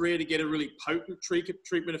 it's rare to get a really potent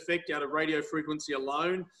treatment effect out of radio frequency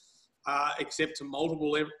alone, except to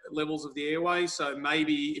multiple levels of the airway. So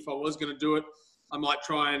maybe if I was going to do it, I might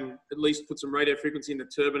try and at least put some radio frequency in the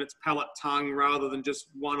turbinates, palate, tongue, rather than just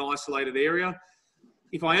one isolated area.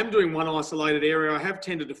 If I am doing one isolated area, I have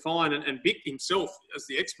tended to find, and Bic himself, as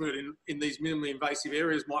the expert in these minimally invasive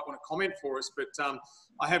areas, might want to comment for us, but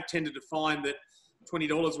I have tended to find that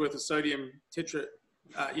 $20 worth of sodium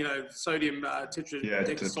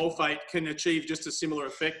tetrasulfate can achieve just a similar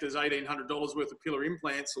effect as $1,800 worth of pillar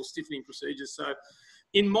implants or stiffening procedures. So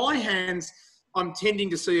in my hands, I'm tending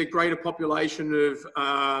to see a greater population of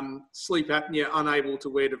sleep apnea unable to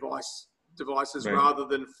wear devices, right, rather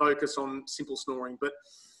than focus on simple snoring. But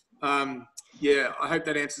yeah, I hope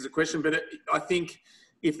that answers the question. But I think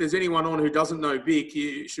if there's anyone on who doesn't know Bic,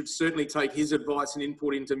 you should certainly take his advice and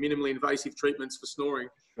input into minimally invasive treatments for snoring.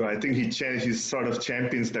 I think he sort of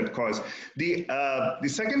champions that cause. The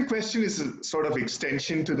second question is a sort of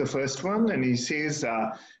extension to the first one, and he says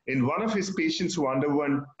in one of his patients who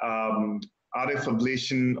underwent RF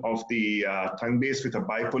ablation of the tongue base with a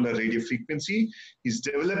bipolar radiofrequency, he's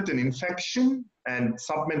developed an infection and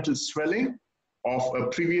submental swelling of a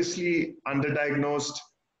previously underdiagnosed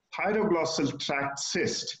thyroglossal tract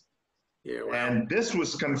cyst. Yeah, wow. And this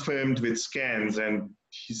was confirmed with scans, and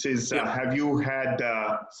He says, Yeah. have you had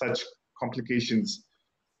such complications?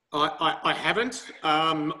 I haven't.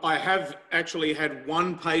 I have actually had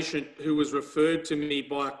one patient who was referred to me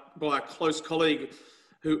by a close colleague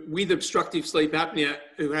who, with obstructive sleep apnea,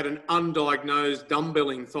 who had an undiagnosed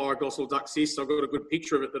dumbbelling thyroglossal duct cyst. I've got a good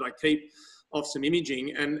picture of it that I keep of some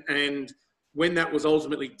imaging. And when that was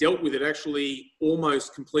ultimately dealt with, it actually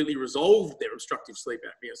almost completely resolved their obstructive sleep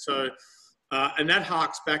apnea. So, and that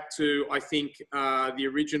harks back to, I think, the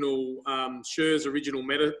original, Scher's original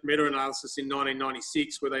meta-analysis in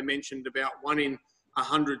 1996, where they mentioned about 1 in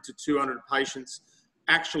 100 to 200 patients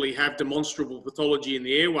actually have demonstrable pathology in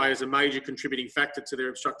the airway as a major contributing factor to their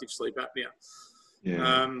obstructive sleep apnea.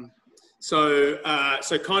 Yeah. So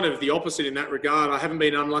kind of the opposite in that regard. I haven't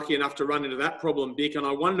been unlucky enough to run into that problem, Dick, and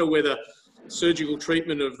I wonder whether surgical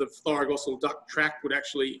treatment of the thyroglossal duct tract would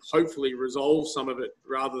actually hopefully resolve some of it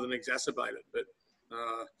rather than exacerbate it. But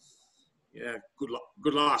yeah, good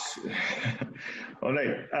luck. All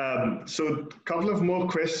right. So a couple of more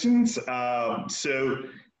questions. So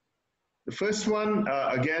the first one,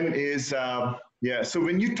 again, is, so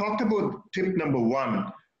when you talked about tip number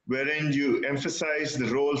 1, wherein you emphasize the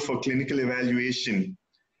role for clinical evaluation,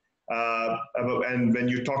 and when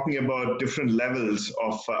you're talking about different levels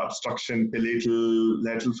of obstruction, palatal,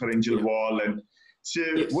 lateral pharyngeal wall, and so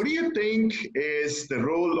what do you think is the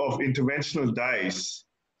role of interventional dyes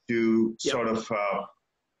to sort of,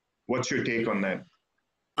 what's your take on that?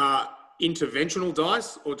 Interventional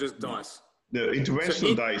DICE or just DICE? The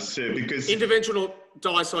interventional DICE, because... Interventional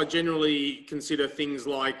DICE, I generally consider things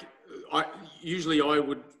like, usually I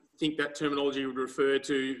would think that terminology would refer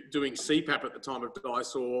to doing CPAP at the time of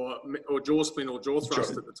DICE or jaw splint or jaw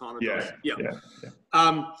thrust at the time of DICE.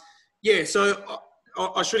 So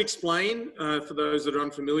I should explain, for those that are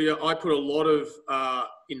unfamiliar, I put a lot of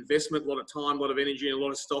investment, a lot of time, a lot of energy, and a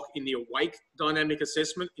lot of stock in the awake dynamic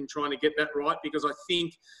assessment in trying to get that right, because I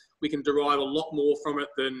think we can derive a lot more from it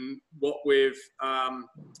than what we've,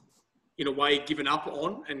 in a way, given up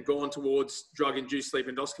on and gone towards drug-induced sleep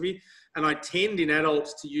endoscopy. And I tend in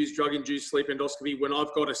adults to use drug-induced sleep endoscopy when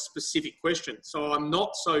I've got a specific question. So I'm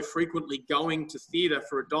not so frequently going to theatre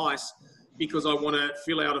for a DICE because I want to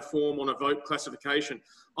fill out a form on a vote classification.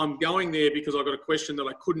 I'm going there because I've got a question that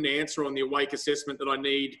I couldn't answer on the awake assessment that I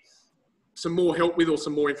need some more help with or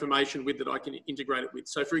some more information with that I can integrate it with.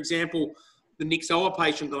 So for example, the Nyxoah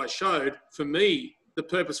patient that I showed, for me, the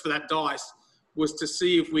purpose for that DICE was to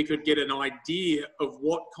see if we could get an idea of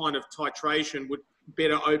what kind of titration would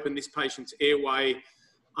better open this patient's airway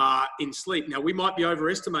in sleep. Now, we might be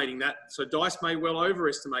overestimating that. So DICE may well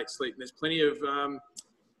overestimate sleep. And there's plenty of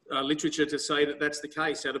literature to say that that's the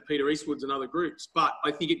case out of Peter Eastwood's and other groups. But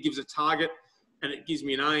I think it gives a target and it gives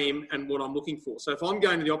me an aim and what I'm looking for. So if I'm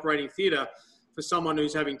going to the operating theatre for someone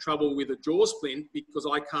who's having trouble with a jaw splint because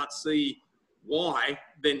I can't see why,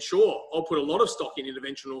 then sure, I'll put a lot of stock in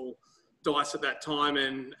interventional DICE at that time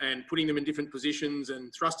and putting them in different positions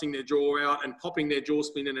and thrusting their jaw out and popping their jaw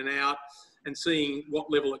splint in and out and seeing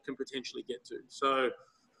what level it can potentially get to. So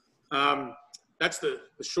that's the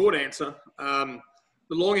short answer.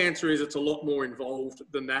 The long answer is it's a lot more involved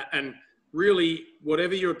than that. And really,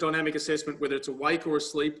 whatever your dynamic assessment, whether it's awake or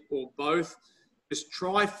asleep or both, just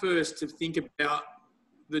try first to think about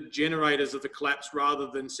the generators of the collapse rather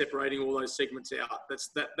than separating all those segments out.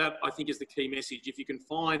 That I think is the key message. If you can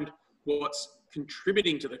find what's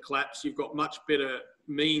contributing to the collapse, you've got much better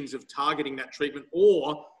means of targeting that treatment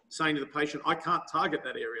or saying to the patient, I can't target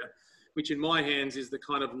that area, which in my hands is the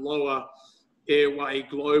kind of lower airway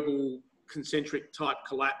global concentric type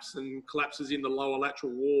collapse and collapses in the lower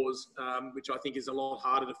lateral walls, which I think is a lot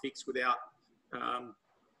harder to fix without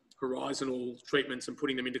horizontal treatments and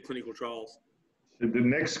putting them into clinical trials. So the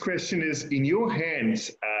next question is, in your hands,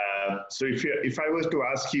 so if I was to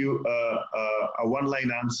ask you a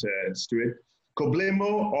one-line answer to it,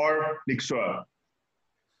 Coblemo or Nyxoah?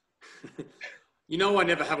 You know, I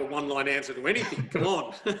never have a one-line answer to anything. Come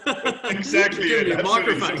on. Exactly. Give me a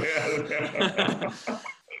microphone.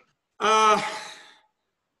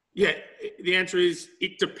 Yeah, the answer is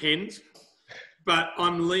it depends, but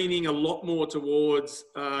I'm leaning a lot more towards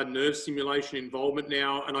nerve stimulation involvement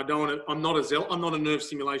now, and I'm not a nerve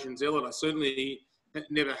stimulation zealot. I certainly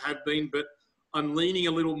never have been, but I'm leaning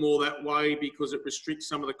a little more that way because it restricts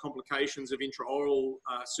some of the complications of intraoral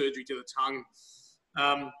surgery to the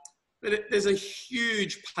tongue. But there's a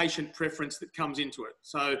huge patient preference that comes into it.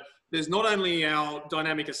 So there's not only our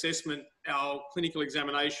dynamic assessment, our clinical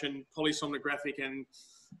examination, polysomnographic and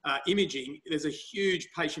imaging, there's a huge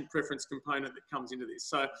patient preference component that comes into this.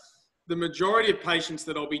 So the majority of patients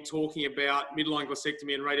that I'll be talking about midline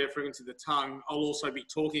glossectomy and radiofrequency of the tongue, I'll also be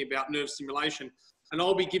talking about nerve stimulation. and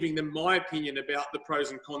I'll be giving them my opinion about the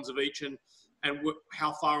pros and cons of each and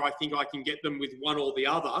how far I think I can get them with one or the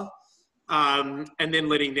other, and then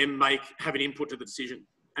letting them have an input to the decision.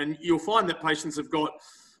 And you'll find that patients have got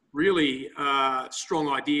really strong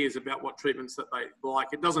ideas about what treatments that they like.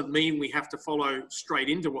 It doesn't mean we have to follow straight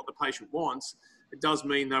into what the patient wants. It does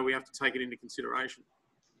mean, though, we have to take it into consideration.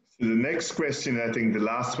 So the next question, I think the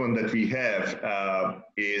last one that we have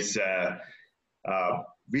is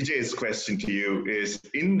Vijay's question to you is,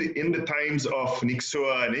 in the times of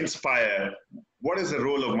Nyxoah and Inspire, what is the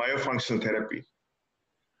role of myofunctional therapy?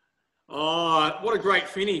 Oh, what a great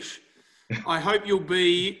finish. I hope you'll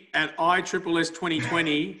be at ISSS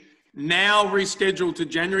 2020, now rescheduled to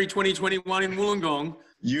January 2021 in Wollongong.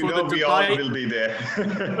 You know we all will be there.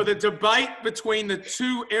 For the debate between the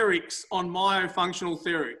two Erics on myofunctional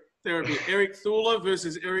therapy, Eric Thula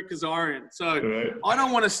versus Eric Kazarian. So right. I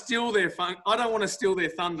don't want to steal their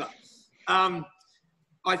thunder.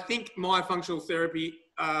 I think myofunctional therapy,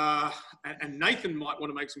 and Nathan might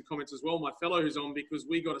want to make some comments as well, my fellow who's on, because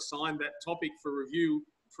we got assigned that topic for review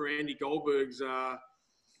for Andy Goldberg's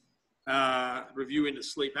review into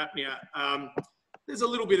sleep apnea. There's a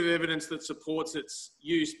little bit of evidence that supports its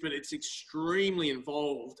use, but it's extremely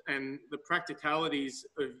involved, and the practicalities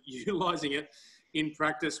of utilizing it in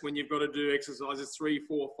practice when you've got to do exercises 3,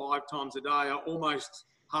 4, 5 times a day are almost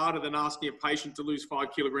harder than asking a patient to lose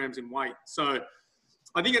 5 kilograms in weight. So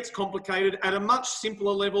I think it's complicated. At a much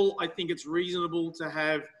simpler level, I think it's reasonable to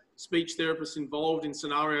have speech therapists involved in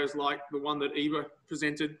scenarios like the one that Eva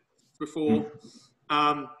presented before.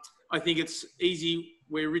 I think it's easy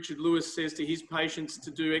where Richard Lewis says to his patients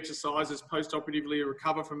to do exercises post-operatively to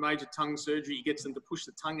recover from major tongue surgery. He gets them to push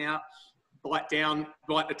the tongue out, bite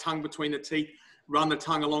the tongue between the teeth, run the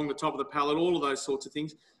tongue along the top of the palate, all of those sorts of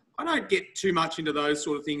things. I don't get too much into those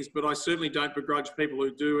sort of things, but I certainly don't begrudge people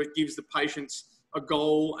who do. It gives the patients a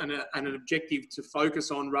goal and an objective to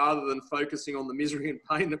focus on rather than focusing on the misery and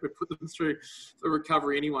pain that we put them through for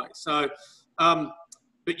recovery anyway. So,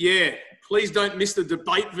 but yeah, please don't miss the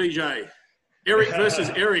debate, Vijay. Eric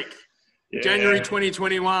versus Eric, yeah. January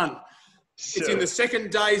 2021. It's in the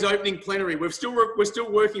second day's opening plenary. We're still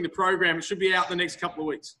working the program. It should be out in the next couple of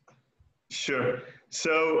weeks. Sure.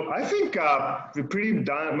 So I think we're pretty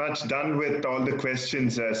much done with all the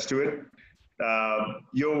questions, Stuart.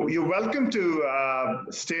 You're welcome to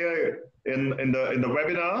stay in the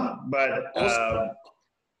webinar, but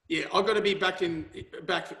yeah, I've got to be back.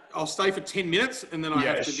 I'll stay for 10 minutes, and then I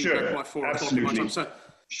have to be back by 4 o'clock my time. So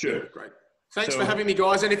sure, yeah, great. Thanks for having me,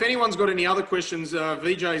 guys. And if anyone's got any other questions,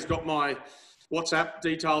 Vijay's got my WhatsApp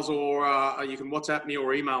details, or you can WhatsApp me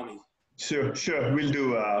or email me. Sure, we'll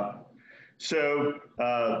do. So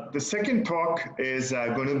the second talk is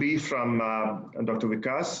going to be from Dr.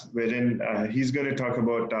 Vikas, wherein he's going to talk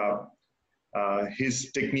about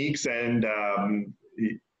his techniques, and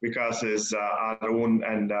Vikas is our own.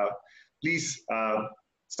 And please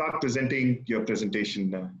start presenting your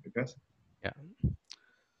presentation, Vikas. Yeah.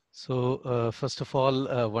 So first of all,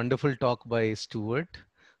 a wonderful talk by Stuart.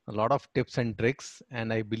 A lot of tips and tricks,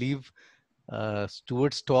 and I believe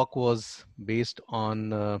Stuart's talk was based on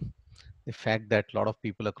the fact that a lot of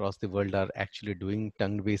people across the world are actually doing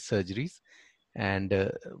tongue-based surgeries,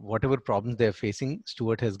 and whatever problems they're facing,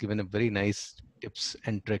 Stuart has given a very nice tips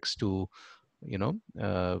and tricks to,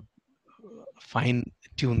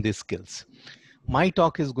 fine-tune these skills. My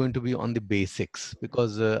talk is going to be on the basics,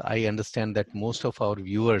 because I understand that most of our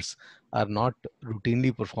viewers are not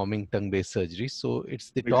routinely performing tongue-based surgery. So it's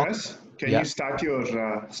the talk. Can you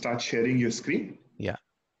start sharing your screen? Yeah.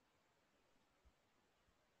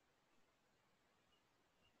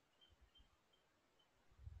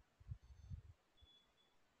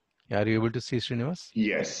 Are you able to see, Srinivas?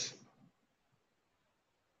 Yes.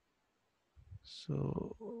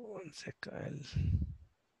 So one sec, I'll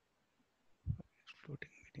floating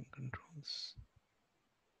meeting controls.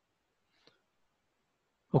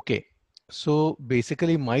 Okay, so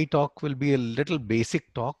basically my talk will be a little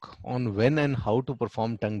basic talk on when and how to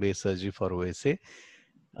perform tongue-based surgery for OSA,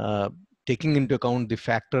 taking into account the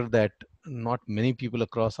factor that not many people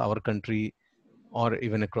across our country or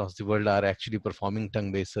even across the world are actually performing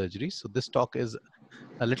tongue-based surgery. So this talk is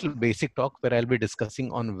a little basic talk where I'll be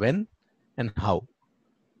discussing on when and how.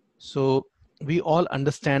 So we all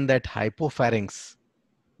understand that hypopharynx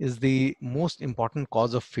is the most important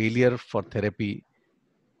cause of failure for therapy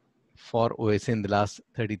for OSA in the last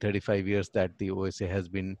 30-35 years that the OSA has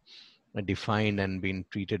been defined and been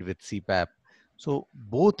treated with CPAP. So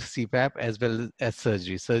both CPAP as well as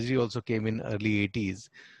surgery. Surgery also came in early 80s.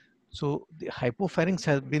 So the hypopharynx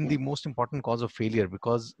has been the most important cause of failure,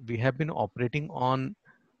 because we have been operating on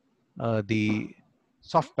the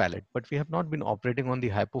soft palate, but we have not been operating on the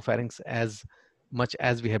hypopharynx as much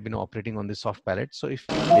as we have been operating on the soft palate. So if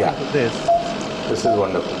we look into this is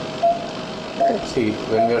wonderful. See,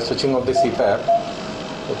 when we are switching off the CPAP,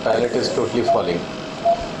 the palate is totally falling.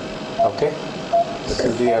 Okay, this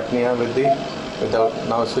is the apnea without.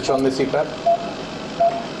 Now switch on the CPAP.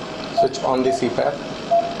 Switch on the CPAP.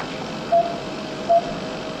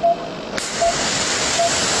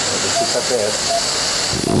 The CPAP air.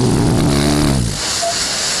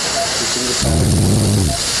 Switching the palate.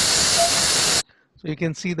 So you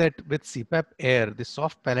can see that with CPAP air, the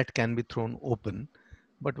soft palate can be thrown open.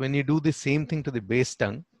 But when you do the same thing to the base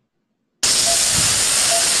tongue,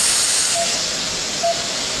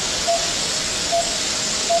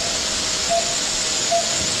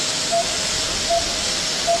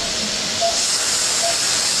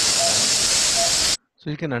 so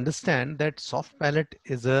you can understand that soft palate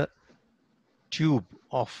is a tube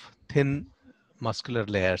of thin muscular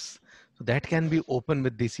layers. So that can be open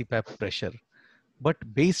with the CPAP pressure. But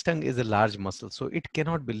base tongue is a large muscle, so it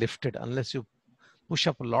cannot be lifted unless you push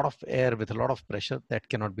up a lot of air with a lot of pressure. That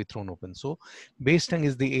cannot be thrown open. So base tongue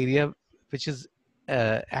is the area which is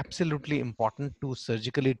absolutely important to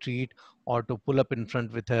surgically treat or to pull up in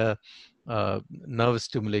front with a nerve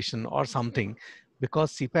stimulation or something,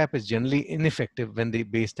 because CPAP is generally ineffective when the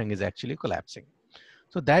base tongue is actually collapsing.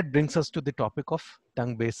 So that brings us to the topic of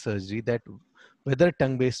tongue-based surgery, that whether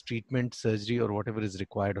tongue-based treatment, surgery, or whatever is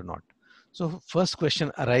required or not. So first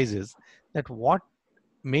question arises that what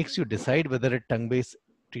makes you decide whether a tongue-based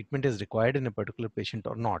treatment is required in a particular patient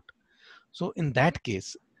or not. So in that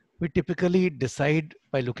case, we typically decide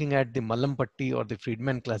by looking at the Mallampatti or the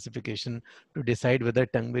Friedman classification to decide whether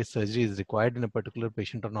tongue-based surgery is required in a particular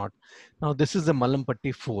patient or not. Now this is the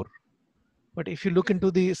Mallampatti 4. But if you look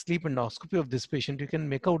into the sleep endoscopy of this patient, you can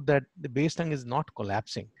make out that the base tongue is not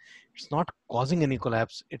collapsing. It's not causing any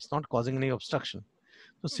collapse. It's not causing any obstruction.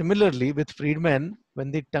 So similarly with Friedman,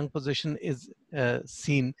 when the tongue position is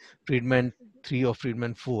seen, Friedman 3 or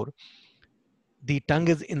Friedman 4, the tongue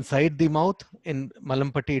is inside the mouth. In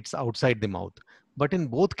Mallampatti, it's outside the mouth. But in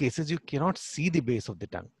both cases, you cannot see the base of the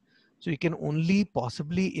tongue. So you can only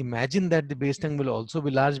possibly imagine that the base tongue will also be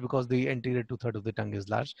large because the anterior 2/3 of the tongue is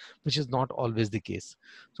large, which is not always the case.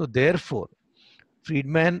 So therefore,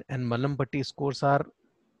 Friedman and Mallampatti scores are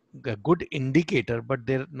a good indicator, but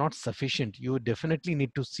they're not sufficient. You definitely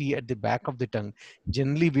need to see at the back of the tongue.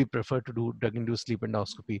 Generally, we prefer to do drug-induced sleep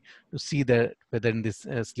endoscopy to see that whether in this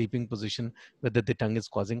sleeping position, whether the tongue is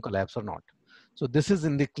causing collapse or not. So this is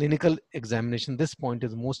in the clinical examination. This point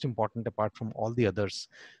is most important apart from all the others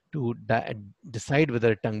to decide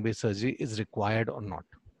whether tongue-based surgery is required or not.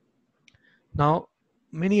 Now,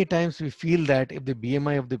 many times we feel that if the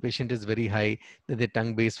BMI of the patient is very high, then the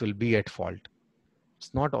tongue base will be at fault.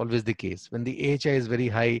 It's not always the case. When the AHI is very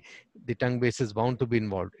high, the tongue base is bound to be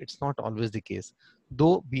involved. It's not always the case.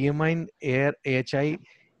 Though BMI and AHI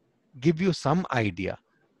give you some idea,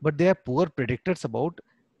 but they are poor predictors about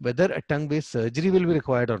whether a tongue-based surgery will be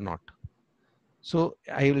required or not. So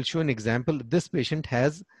I will show an example. This patient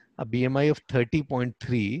has a BMI of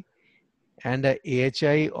 30.3 and a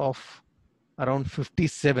AHI of around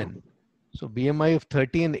 57. So BMI of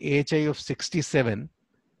 30 and AHI of 67,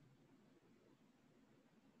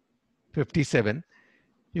 57,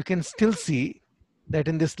 you can still see that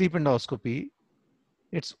in the sleep endoscopy,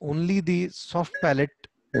 it's only the soft palate.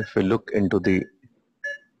 If we look into the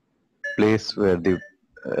place where the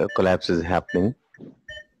collapse is happening,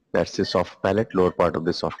 that's the soft palate, lower part of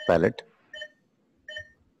the soft palate.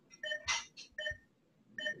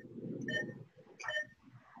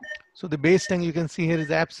 So the base tongue you can see here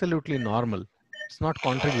is absolutely normal. It's not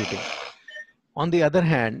contributing. On the other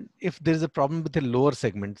hand, if there is a problem with the lower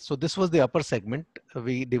segment, so this was the upper segment,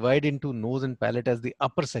 we divide into nose and palate as the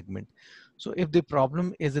upper segment. So if the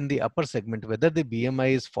problem is in the upper segment, whether the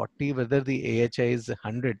BMI is 40, whether the AHI is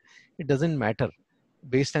 100, it doesn't matter.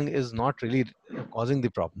 Base tongue is not really causing the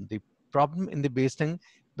problem. The problem in the base tongue,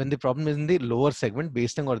 when the problem is in the lower segment,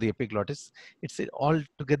 base tongue or the epiglottis, it's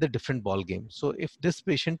altogether different ball game. So if this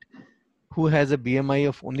patient who has a BMI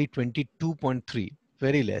of only 22.3,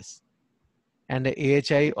 very less, and an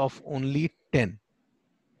AHI of only 10.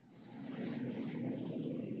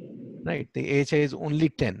 Right, the AHI is only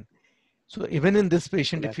 10. So even in this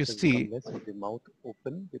patient, if you see, with the mouth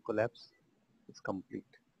open, the collapse is complete.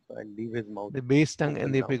 So I'll leave his mouth. The base tongue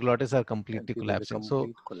and the epiglottis are completely collapsing. So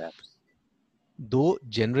collapse. Though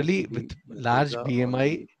generally with large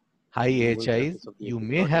BMI, high AHIs, you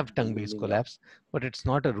may have tongue-based collapse, but it's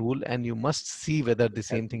not a rule, and you must see whether the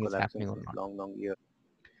same thing is happening or not. Long ear.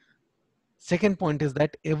 Second point is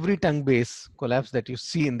that every tongue base collapse that you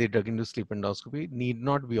see in the drug-induced sleep endoscopy need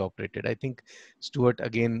not be operated. I think Stuart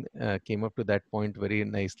again came up to that point very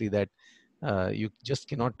nicely, that you just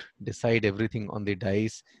cannot decide everything on the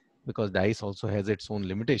DICE, because DICE also has its own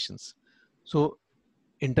limitations. So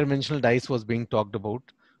interventional DICE was being talked about.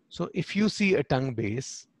 So if you see a tongue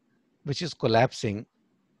base which is collapsing,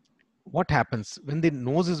 what happens when the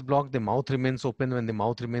nose is blocked? The mouth remains open. When the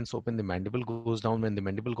mouth remains open, the mandible goes down. When the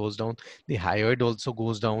mandible goes down, the hyoid also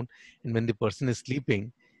goes down. And when the person is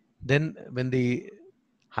sleeping, then when the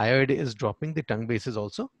hyoid is dropping, the tongue base is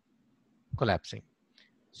also collapsing.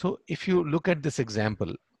 So if you look at this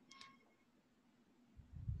example,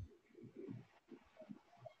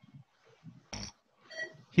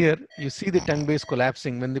 here you see the tongue base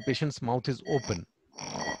collapsing when the patient's mouth is open.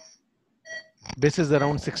 Base is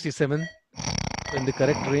around 67, so in the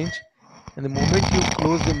correct range. And the moment you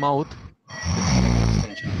close the mouth,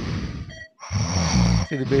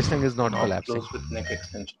 see, the base tongue is not collapsing. Close with neck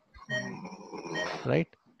extension. Right?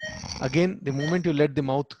 Again, the moment you let the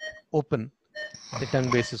mouth open, the tongue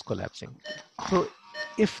base is collapsing. So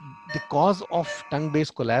if the cause of tongue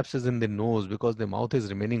base collapse is in the nose because the mouth is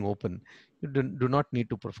remaining open, you do not need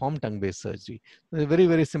to perform tongue base surgery. It's a very,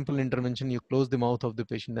 very simple intervention. You close the mouth of the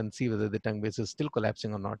patient and see whether the tongue base is still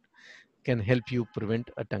collapsing or not, can help you prevent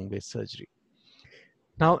a tongue base surgery.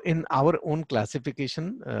 Now, in our own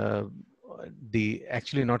classification,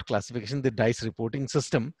 actually not classification, the DICE reporting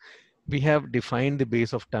system, we have defined the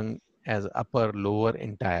base of tongue as upper, lower,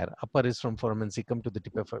 entire. Upper is from foramen cecum to the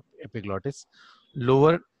tip of epiglottis.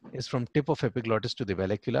 Lower is from tip of epiglottis to the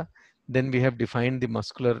vallecula. Then we have defined the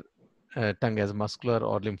muscular tongue as muscular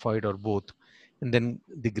or lymphoid or both, and then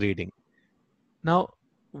the grading. Now,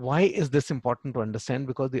 why is this important to understand?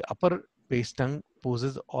 Because the upper base tongue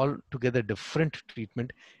poses altogether different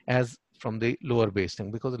treatment as from the lower base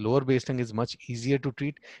tongue, because the lower base tongue is much easier to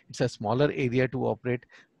treat. It's a smaller area to operate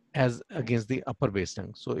as against the upper base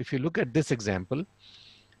tongue. So if you look at this example,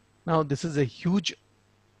 now this is a huge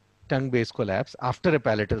tongue base collapse after a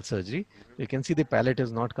palatal surgery. You can see the palate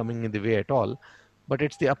is not coming in the way at all, but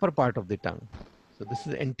it's the upper part of the tongue. So this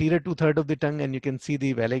is anterior 2/3 of the tongue, and you can see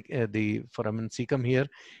the foramen cecum here,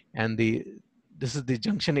 and this is the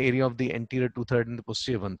junction area of the anterior 2/3 and the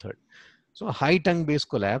posterior 1/3. So a high tongue base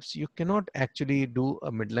collapse, you cannot actually do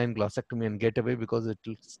a midline glossectomy and get away, because it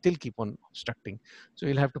will still keep on obstructing. So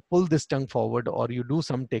you'll have to pull this tongue forward, or you do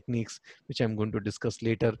some techniques which I'm going to discuss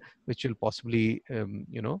later, which will possibly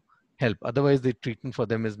help. Otherwise, the treatment for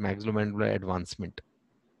them is maxillomandibular advancement.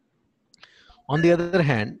 On the other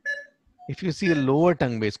hand, if you see a lower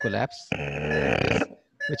tongue base collapse,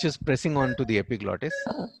 which is pressing onto the epiglottis,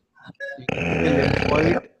 you can see the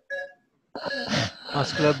lymphoid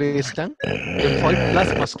muscular base tongue, lymphoid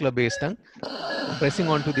plus muscular base tongue pressing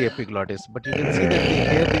onto the epiglottis. But you can see that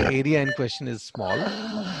here the area in question is small.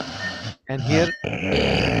 And here,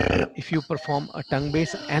 if you perform a tongue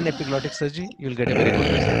base and epiglottic surgery, you'll get a very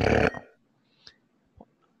good result.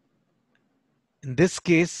 In this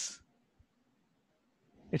case,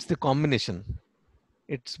 it's the combination.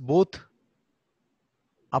 It's both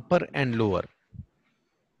upper and lower.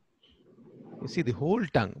 You see the whole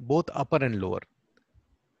tongue, both upper and lower.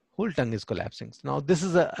 Whole tongue is collapsing. Now this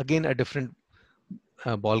is again a different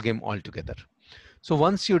ball game altogether. So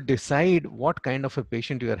once you decide what kind of a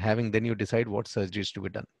patient you are having, then you decide what surgery is to be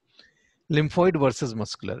done. Lymphoid versus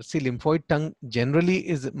muscular. See, lymphoid tongue generally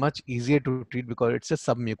is much easier to treat because it's a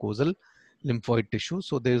submucosal lymphoid tissue.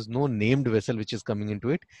 So there is no named vessel which is coming into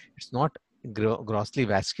it. It's not grossly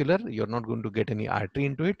vascular. You're not going to get any artery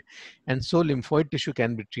into it. And so lymphoid tissue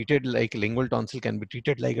can be treated like lingual tonsil, can be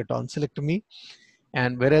treated like a tonsillectomy.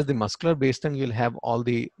 And whereas the muscular base tongue, you'll have all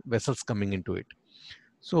the vessels coming into it.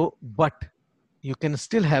 So, but you can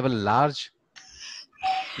still have a large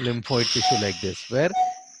lymphoid tissue like this, where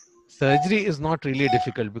surgery is not really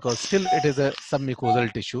difficult because still it is a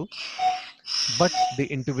submucosal tissue, but the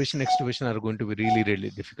intubation, extubation are going to be really, really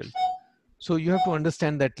difficult. So you have to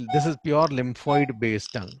understand that this is pure lymphoid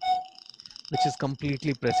based tongue, which is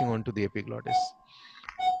completely pressing onto the epiglottis,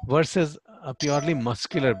 versus a purely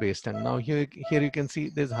muscular based tongue. Now here you can see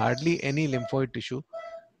there's hardly any lymphoid tissue,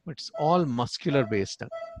 but it's all muscular based tongue.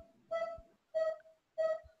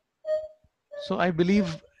 So I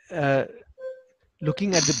believe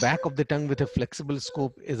looking at the back of the tongue with a flexible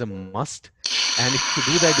scope is a must. And if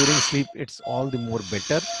you do that during sleep, it's all the more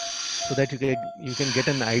better, so that you can get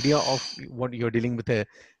an idea of what you're dealing with: a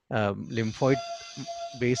lymphoid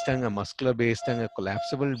based tongue, a muscular based tongue, a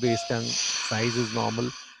collapsible based tongue, size is normal,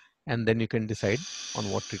 and then you can decide on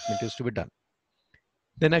what treatment is to be done.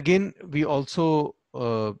 Then again, we also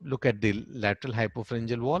look at the lateral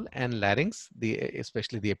hypopharyngeal wall and larynx,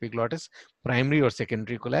 especially the epiglottis, primary or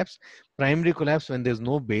secondary collapse. Primary collapse when there's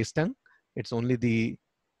no base tongue, it's only the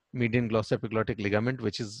median glossoepiglottic ligament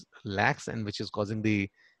which is lax and which is causing the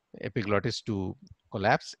epiglottis to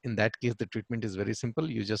collapse. In that case, the treatment is very simple.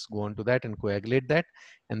 You just go on to that and coagulate that,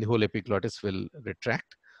 and the whole epiglottis will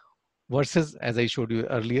retract. Versus, as I showed you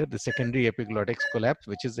earlier, the secondary epiglottic collapse,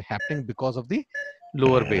 which is happening because of the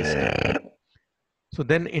lower base tongue. So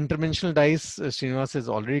then interventional dyes, Srinivas has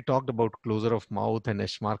already talked about closure of mouth and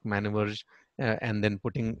Eschmark maneuvers, and then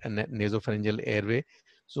putting a nasopharyngeal airway.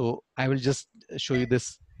 So I will just show you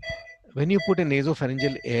this. When you put a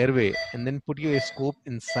nasopharyngeal airway and then put your scope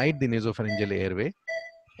inside the nasopharyngeal airway,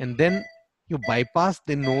 and then you bypass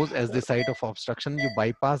the nose as the site of obstruction, you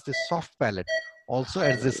bypass the soft palate also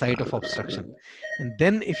as the site of obstruction. And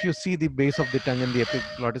then if you see the base of the tongue and the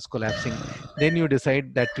epiglottis collapsing, then you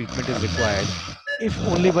decide that treatment is required. If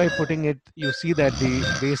only by putting it, you see that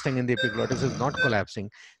the base tongue and the epiglottis is not collapsing,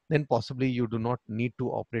 then possibly you do not need to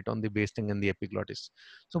operate on the base tongue and the epiglottis.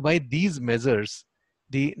 So by these measures,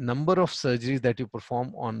 the number of surgeries that you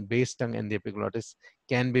perform on base tongue and the epiglottis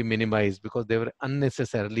can be minimized because they were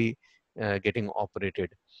unnecessarily getting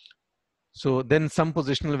operated. So then some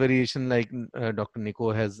positional variation, like Dr.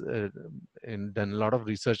 Nico has done a lot of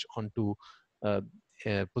research onto uh,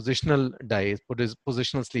 positional dyes,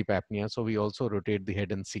 positional sleep apnea. So we also rotate the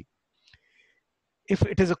head and see. If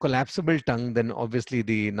it is a collapsible tongue, then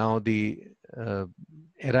obviously now the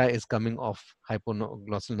era is coming of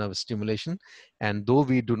hypoglossal nerve stimulation. And though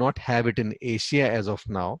we do not have it in Asia as of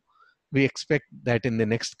now, we expect that in the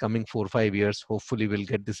next coming 4 or 5 years, hopefully we'll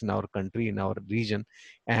get this in our country, in our region.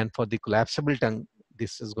 And for the collapsible tongue,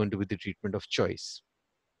 this is going to be the treatment of choice.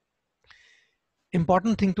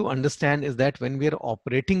 Important thing to understand is that when we are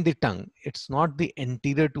operating the tongue, it's not the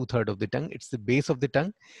anterior 2/3 of the tongue, it's the base of the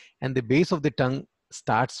tongue. And the base of the tongue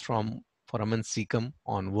starts from foramen cecum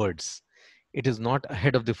onwards. It is not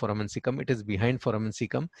ahead of the foramen cecum, it is behind foramen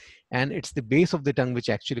cecum. And it's the base of the tongue which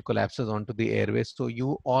actually collapses onto the airway. So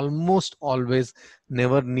you almost always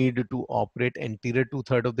never need to operate anterior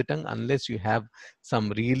 2/3 of the tongue unless you have some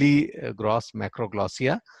really gross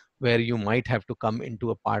macroglossia, where you might have to come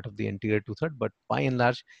into a part of the anterior 2/3, but by and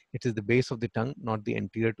large, it is the base of the tongue, not the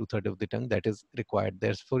anterior 2/3 of the tongue that is required.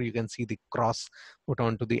 Therefore, you can see the cross put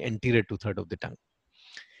onto the anterior 2/3 of the tongue.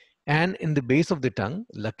 And in the base of the tongue,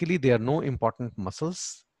 luckily, there are no important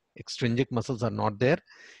muscles. Extrinsic muscles are not there.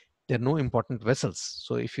 There are no important vessels.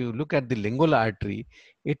 So if you look at the lingual artery,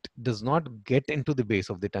 it does not get into the base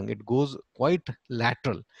of the tongue. It goes quite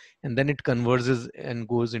lateral, and then it converges and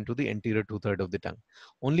goes into the anterior 2/3 of the tongue.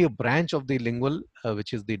 Only a branch of the lingual,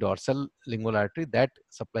 which is the dorsal lingual artery, that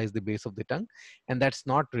supplies the base of the tongue. And that's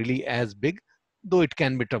not really as big, though it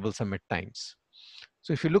can be troublesome at times.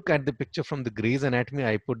 So if you look at the picture from the Gray's Anatomy,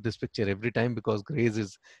 I put this picture every time because Gray's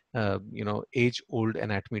is, age-old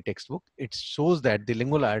anatomy textbook. It shows that the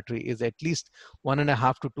lingual artery is at least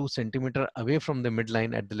 1.5 to 2 centimeter away from the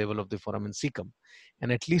midline at the level of the foramen cecum,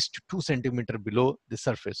 and at least 2 centimeter below the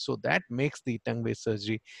surface. So that makes the tongue-based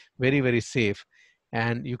surgery very, very safe.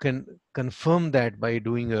 And you can confirm that by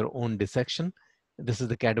doing your own dissection. This is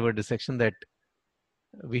the cadaver dissection that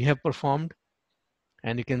we have performed,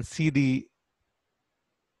 and you can see the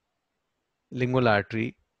lingual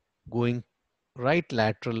artery going right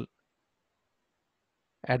lateral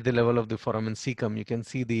at the level of the foramen cecum. You can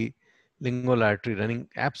see the lingual artery running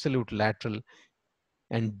absolute lateral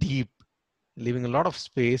and deep, leaving a lot of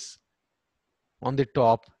space on the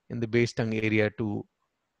top in the base tongue area to,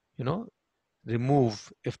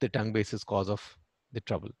 remove if the tongue base is cause of the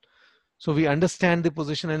trouble. So we understand the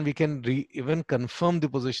position, and we can even confirm the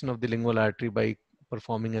position of the lingual artery by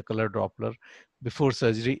performing a color Doppler before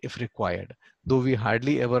surgery if required, though we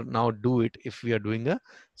hardly ever now do it if we are doing a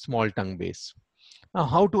small tongue base. Now,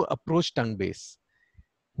 how to approach tongue base?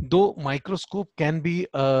 Though microscope can be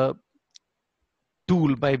a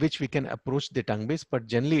tool by which we can approach the tongue base, but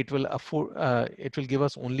generally it will give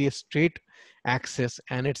us only a straight axis,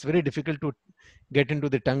 and it's very difficult to get into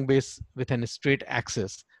the tongue base with a straight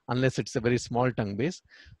axis unless it's a very small tongue base.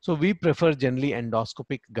 So we prefer generally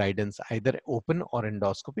endoscopic guidance, either open or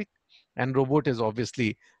endoscopic. And robot is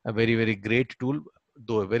obviously a very, very great tool,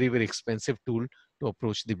 though a very, very expensive tool to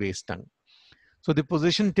approach the base tongue. So the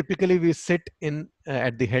position typically we sit in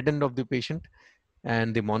at the head end of the patient,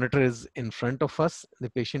 and the monitor is in front of us. The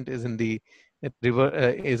patient is in the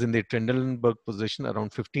Trendelenburg position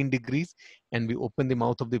around 15 degrees, and we open the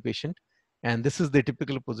mouth of the patient. And this is the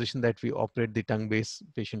typical position that we operate the tongue base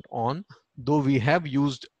patient on, though we have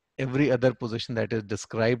used every other position that is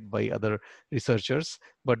described by other researchers,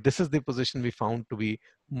 but this is the position we found to be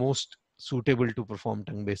most suitable to perform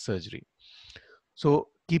tongue-based surgery. So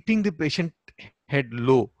keeping the patient head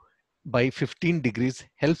low by 15 degrees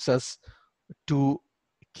helps us to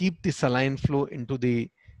keep the saline flow into the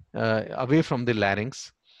away from the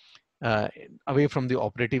larynx, uh, away from the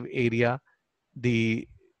operative area. The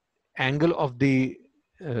angle of the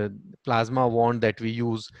uh, plasma wand that we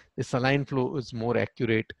use, the saline flow is more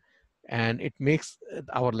accurate, and it makes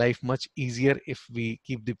our life much easier if we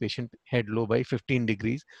keep the patient head low by 15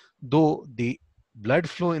 degrees, though the blood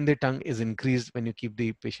flow in the tongue is increased when you keep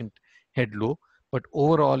the patient head low, but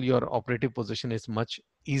overall your operative position is much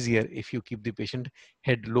easier if you keep the patient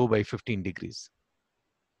head low by 15 degrees.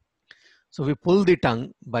 So we pull the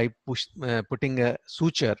tongue by putting a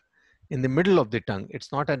suture in the middle of the tongue.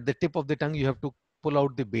 It's not at the tip of the tongue. You have to pull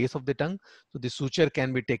out the base of the tongue. So the suture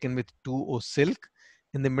can be taken with 2O silk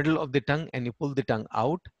in the middle of the tongue, and you pull the tongue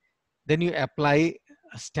out. Then you apply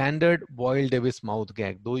a standard Boyle Davis mouth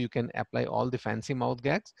gag, though you can apply all the fancy mouth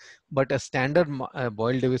gags, but a standard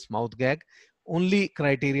Boyle Davis mouth gag, only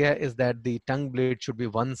criteria is that the tongue blade should be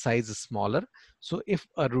one size smaller. So if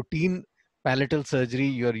a routine palatal surgery,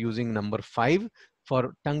 you are using number 5.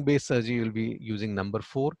 For tongue-based surgery, you'll be using number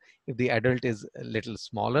 4. If the adult is a little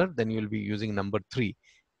smaller, then you'll be using number 3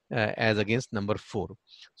 as against number 4.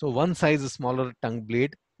 So one size smaller tongue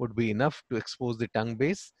blade would be enough to expose the tongue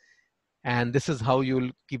base. And this is how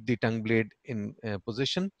you'll keep the tongue blade in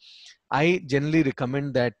position. I generally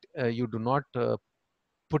recommend that you do not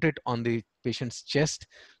put it on the patient's chest.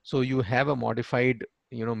 So you have a modified,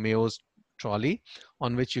 Mayo's trolley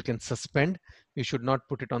on which you can suspend. You should not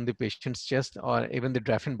put it on the patient's chest, or even the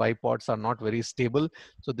Drafen bipods are not very stable.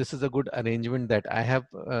 So this is a good arrangement that I have,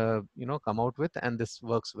 come out with, and this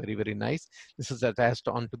works very, very nice. This is attached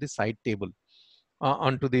onto the side table,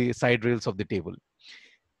 onto the side rails of the table.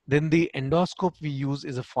 Then the endoscope we use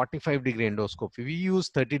is a 45-degree endoscope. We use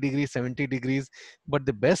 30 degrees, 70 degrees, but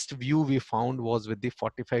the best view we found was with the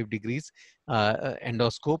 45 degrees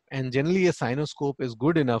endoscope. And generally a sinoscope is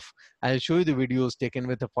good enough. I'll show you the videos taken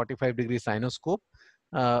with a 45-degree sinoscope.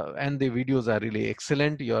 And the videos are really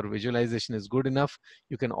excellent. Your visualization is good enough.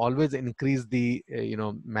 You can always increase the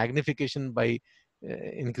magnification by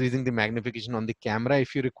increasing the magnification on the camera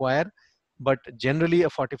if you require. But generally a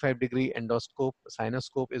 45-degree endoscope,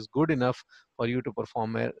 sinoscope is good enough for you to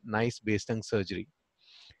perform a nice base tongue surgery.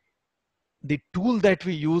 The tool that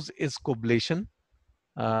we use is coblation.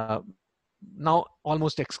 Now,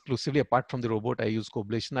 almost exclusively, apart from the robot, I use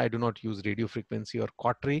coblation. I do not use radio frequency or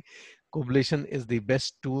cautery. Coblation is the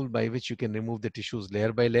best tool by which you can remove the tissues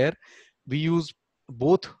layer by layer. We use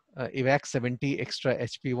both EVAC 70 extra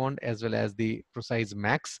HP wand as well as the Precise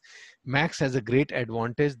Max. Max has a great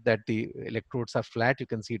advantage that the electrodes are flat. You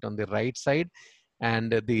can see it on the right side,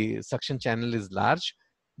 and the suction channel is large.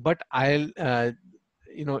 But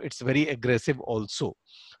it's very aggressive also.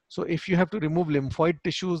 So if you have to remove lymphoid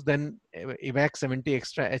tissues, then EVAC 70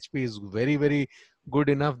 extra HP is very, very good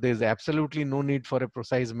enough. There's absolutely no need for a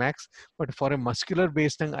Precise Max. But for a muscular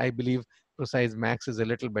base tongue, I believe Precise Max is a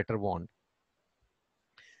little better wand.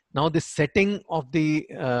 Now the setting of the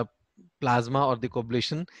plasma or the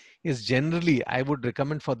coblation is generally, I would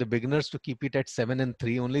recommend for the beginners to keep it at 7 and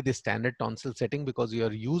 3, only the standard tonsil setting, because you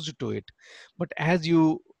are used to it. But as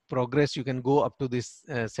you progress, you can go up to this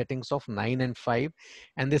settings of 9 and 5,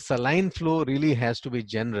 and the saline flow really has to be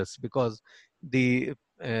generous, because the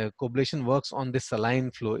coblation works on the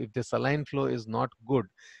saline flow. If the saline flow is not good,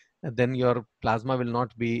 then your plasma will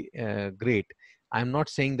not be great. I'm not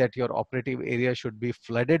saying that your operative area should be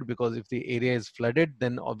flooded, because if the area is flooded,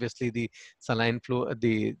 then obviously the saline flow,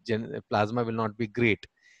 the plasma will not be great.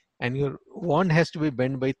 And your wand has to be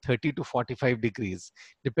bent by 30 to 45 degrees.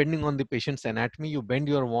 Depending on the patient's anatomy, you bend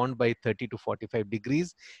your wand by 30 to 45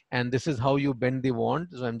 degrees. And this is how you bend the wand.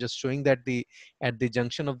 So I'm just showing that at the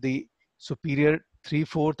junction of the superior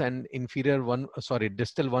 3/4 and inferior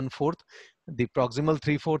distal 1/4, the proximal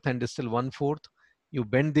 3/4 and distal 1/4, you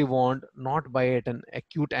bend the wand not by at an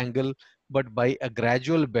acute angle, but by a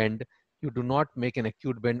gradual bend. You do not make an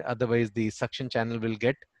acute bend, otherwise the suction channel will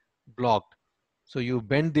get blocked. So you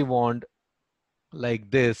bend the wand like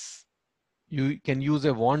this. You can use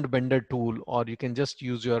a wand bender tool, or you can just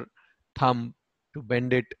use your thumb to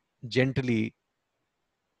bend it gently,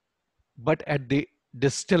 but at the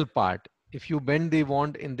distal part. If you bend the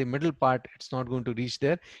wand in the middle part, it's not going to reach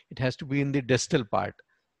there. It has to be in the distal part.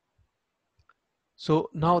 So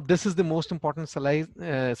now this is the most important slide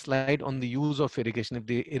on the use of irrigation. If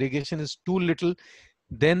the irrigation is too little,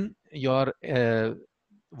 then your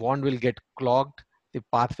wand will get clogged, the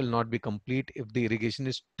path will not be complete. If the irrigation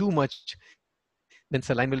is too much, then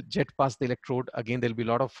saline will jet past the electrode. Again, there'll be a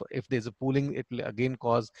lot of, if there's a pooling, it will again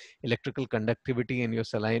cause electrical conductivity in your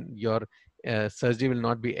saline. Your surgery will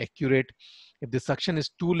not be accurate. If the suction is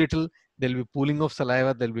too little, there'll be pooling of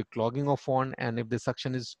saliva, there'll be clogging of wand, and if the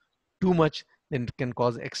suction is too much, then it can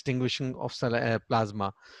cause extinguishing of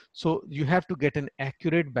plasma. So you have to get an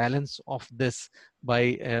accurate balance of this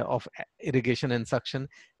by irrigation and suction.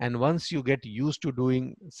 And once you get used to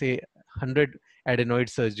doing, say, 100 adenoid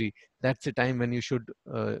surgery, that's the time when you should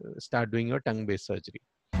start doing your tongue-based surgery.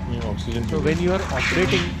 Oxygen So when you are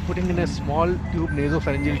operating, putting in a small tube,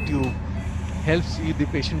 nasopharyngeal tube, helps you, the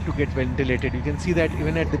patient, to get ventilated. You can see that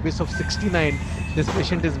even at the base of 69, this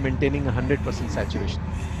patient is maintaining 100% saturation.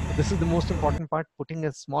 So this is the most important part. Putting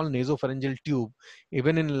a small nasopharyngeal tube,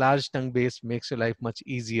 even in large tongue base, makes your life much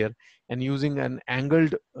easier. And using an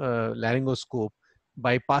angled laryngoscope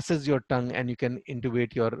bypasses your tongue, and you can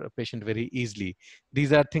intubate your patient very easily.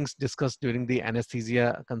 These are things discussed during the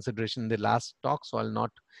anesthesia consideration in the last talk, so I'll not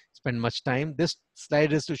spend much time. This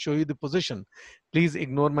slide is to show you the position. Please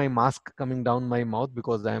ignore my mask coming down my mouth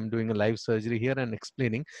because I am doing a live surgery here and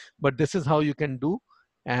explaining. But this is how you can do,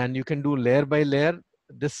 and you can do layer by layer.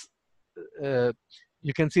 This uh,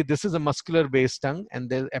 you can see this is a muscular base tongue, and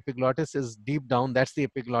the epiglottis is deep down. That's the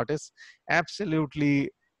epiglottis, absolutely,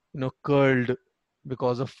 curled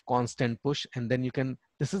because of constant push. And then you can,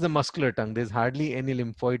 this is a muscular tongue. There's hardly any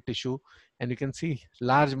lymphoid tissue, and you can see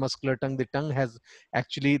large muscular tongue. The tongue has,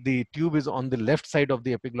 actually, the tube is on the left side of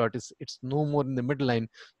the epiglottis. It's no more in the midline.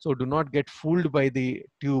 So do not get fooled by the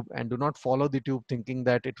tube, and do not follow the tube thinking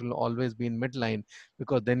that it will always be in midline,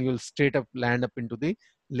 because then you'll straight up land up into the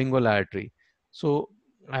lingual artery. So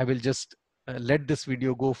I will just let this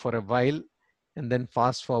video go for a while and then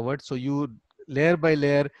fast forward. So you, layer by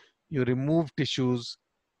layer, you remove tissues.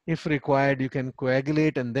 If required, you can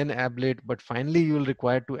coagulate and then ablate, but finally you will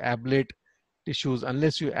require to ablate tissues.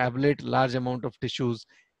 Unless you ablate large amount of tissues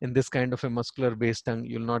in this kind of a muscular based tongue,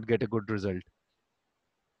 you'll not get a good result.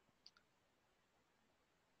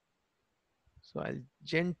 So I'll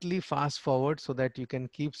gently fast forward so that you can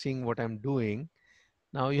keep seeing what I'm doing.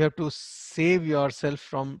 Now you have to save yourself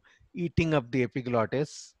from eating up the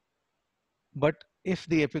epiglottis. But if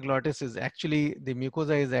the epiglottis is actually, the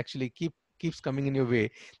mucosa is actually keeps coming in your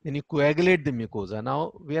way, then you coagulate the mucosa.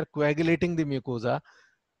 Now we are coagulating the mucosa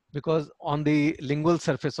because on the lingual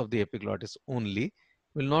surface of the epiglottis only,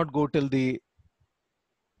 will not go till the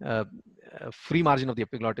uh, free margin of the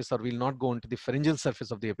epiglottis, or will not go into the pharyngeal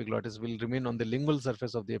surface of the epiglottis, will remain on the lingual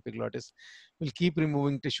surface of the epiglottis. We'll keep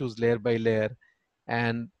removing tissues layer by layer,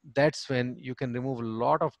 and that's when you can remove a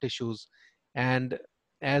lot of tissues. And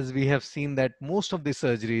as we have seen that most of the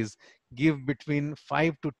surgeries give between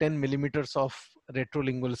 5 to 10 millimeters of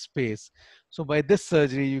retrolingual space. So by this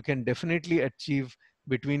surgery, you can definitely achieve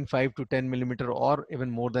between 5 to 10 millimeter, or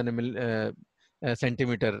even more than a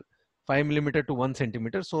centimeter, 5 millimeter to 1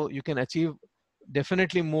 centimeter. So you can achieve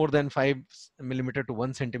definitely more than 5 millimeter to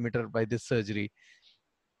 1 centimeter by this surgery.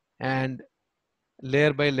 And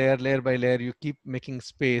layer by layer, you keep making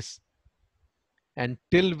space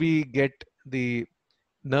until we get the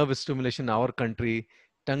nerve stimulation in our country.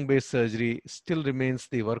 Tongue-based surgery still remains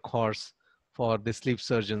the workhorse for the sleep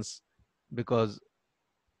surgeons, because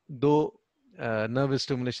though nerve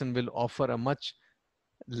stimulation will offer a much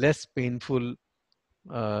less painful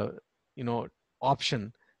uh, you know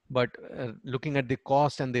option, but looking at the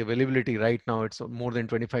cost and the availability right now, it's more than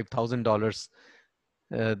 $25,000.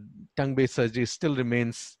 Tongue-based surgery still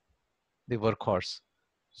remains the workhorse.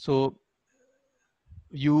 So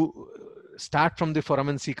you start from the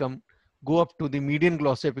foramen cecum, go up to the median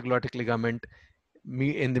glossoepiglottic ligament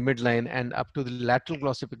in the midline, and up to the lateral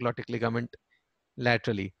glossoepiglottic ligament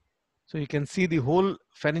laterally. So you can see the whole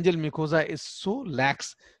pharyngeal mucosa is so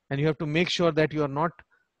lax, and you have to make sure that you are not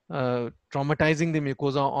traumatizing the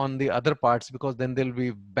mucosa on the other parts, because then there will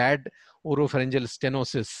be bad oropharyngeal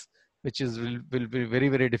stenosis, which will be very,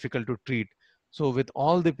 very difficult to treat. So with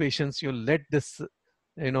all the patients, you let this,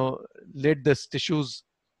 let this tissues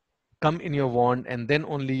come in your wand, and then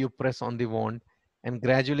only you press on the wand, and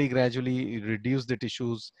gradually you reduce the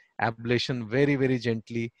tissues, ablation very, very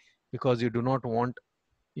gently, because you do not want,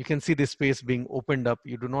 you can see the space being opened up,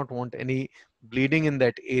 you do not want any bleeding in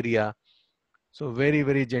that area. So very,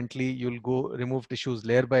 very gently you'll go remove tissues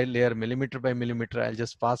layer by layer, millimeter by millimeter. I'll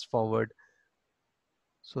just fast forward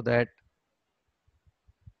so that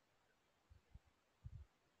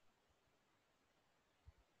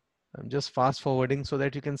I'm just fast forwarding so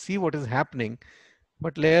that you can see what is happening.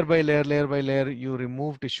 But layer by layer, you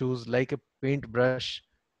remove tissues like a paintbrush.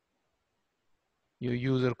 You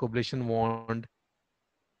use your coblation wand,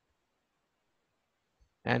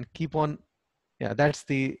 and keep on. Yeah, that's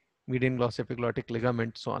the median gloss epiglottic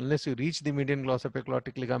ligament. So unless you reach the median gloss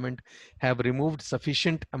epiglottic ligament, have removed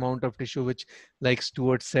sufficient amount of tissue, which, like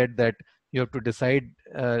Stuart said, that you have to decide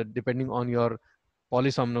depending on your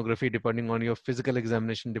polysomnography, depending on your physical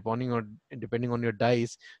examination, depending on your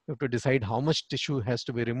dyes, you have to decide how much tissue has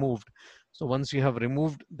to be removed. So once you have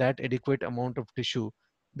removed that adequate amount of tissue,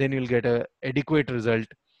 then you'll get a adequate result.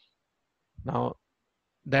 Now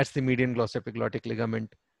that's the median gloss epiglottic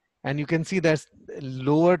ligament. And you can see that's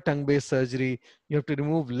lower tongue base surgery. You have to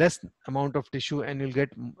remove less amount of tissue and you'll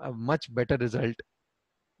get a much better result.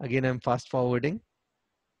 Again, I'm fast forwarding.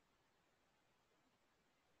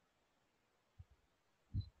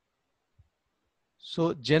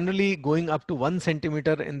 So generally going up to 1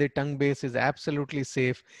 centimeter in the tongue base is absolutely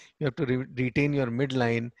safe. You have to retain your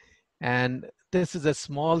midline. And this is a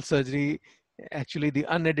small surgery. Actually, the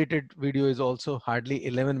unedited video is also hardly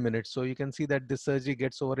 11 minutes. So you can see that this surgery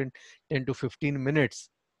gets over in 10 to 15 minutes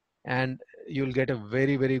and you'll get a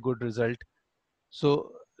very, very good result.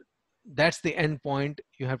 So that's the end point.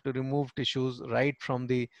 You have to remove tissues right from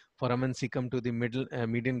the foramen cecum to the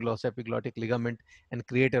median gloss epiglottic ligament and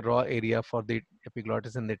create a raw area for the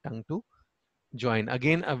epiglottis and the tongue to join.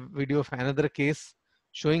 Again, a video of another case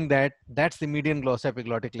showing that that's the median gloss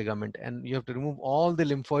epiglottic ligament, and you have to remove all the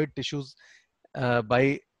lymphoid tissues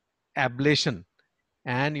by ablation,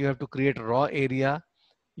 and you have to create a raw area.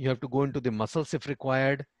 You have to go into the muscles if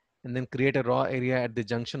required, and then create a raw area at the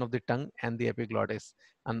junction of the tongue and the epiglottis.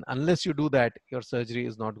 And unless you do that, your surgery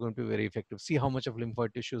is not going to be very effective. See how much of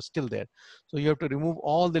lymphoid tissue is still there. So you have to remove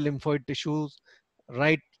all the lymphoid tissues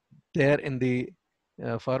right there in the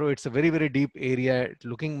furrow. It's a very, very deep area,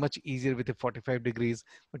 looking much easier with a 45 degrees,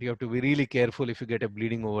 but you have to be really careful if you get a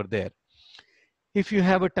bleeding over there. If you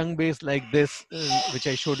have a tongue base like this, which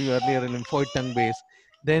I showed you earlier, a lymphoid tongue base,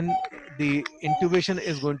 then the intubation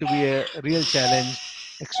is going to be a real challenge.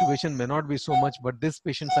 Extubation may not be so much, but these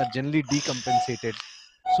patients are generally decompensated.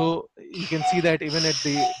 So you can see that even at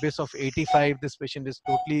the base of 85, this patient is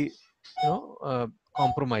totally,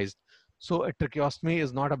 compromised. So a tracheostomy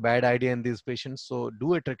is not a bad idea in these patients. So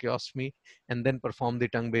do a tracheostomy and then perform the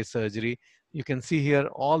tongue base surgery. You can see here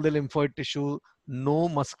all the lymphoid tissue, no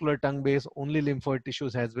muscular tongue base, only lymphoid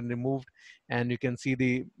tissues has been removed, and you can see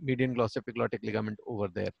the median gloss epiglottic ligament over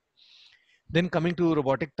there. Then coming to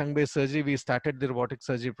robotic tongue base surgery, we started the robotic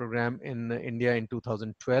surgery program in India in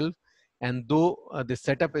 2012. And though the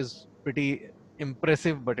setup is pretty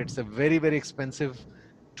impressive, but it's a very, very expensive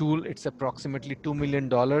tool. It's approximately $2 million,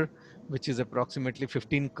 which is approximately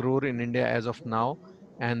 15 crore in India as of now.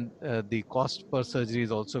 And the cost per surgery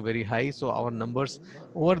is also very high. So our numbers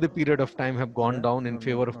over the period of time have gone down in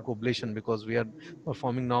favor of coblation, because we are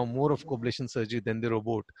performing now more of coblation surgery than the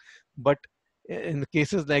robot. But in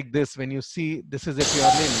cases like this, when you see this is a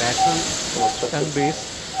purely lateral tongue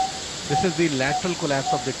base, this is the lateral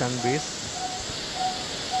collapse of the tongue base.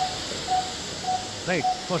 Right.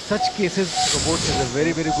 For such cases, robot is a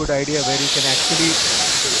very, very good idea, where you can actually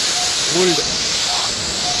hold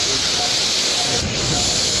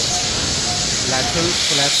lateral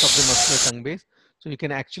collapse of the muscular tongue base. So you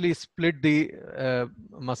can actually split the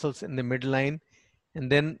muscles in the midline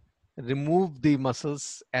and then remove the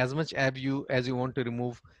muscles as much as you want to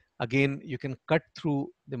remove. Again, you can cut through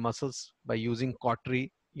the muscles by using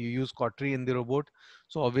cautery. You use cautery in the robot.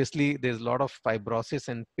 So obviously there's a lot of fibrosis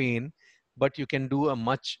and pain, but you can do a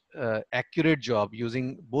much accurate job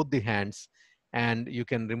using both the hands, and you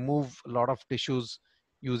can remove a lot of tissues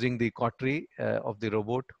using the cautery of the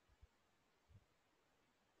robot.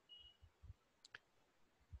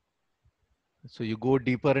 So you go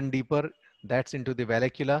deeper and deeper, that's into the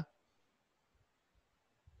vallecula,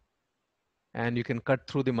 and you can cut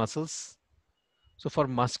through the muscles. So for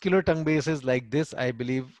muscular tongue bases like this, I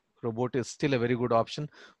believe robot is still a very good option.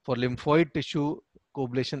 For lymphoid tissue,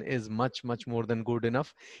 coblation is much, much more than good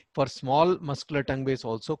enough. For small muscular tongue base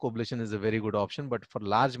also, coblation is a very good option, but for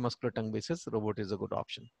large muscular tongue bases, robot is a good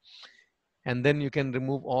option. And then you can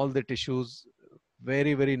remove all the tissues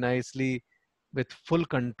very, very nicely with full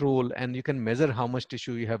control, and you can measure how much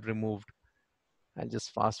tissue you have removed. I'll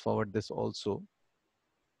just fast forward this also.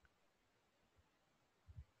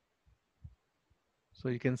 So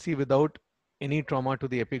you can see without any trauma to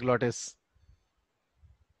the epiglottis,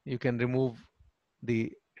 you can remove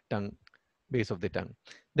the tongue, base of the tongue.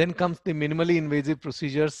 Then comes the minimally invasive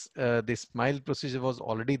procedures. The smile procedure was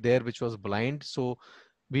already there, which was blind. So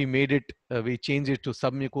we made it, we changed it to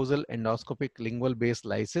submucosal endoscopic lingual base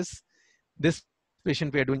lysis. This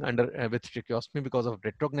patient we are doing under with tracheostomy because of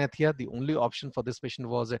retrognathia. The only option for this patient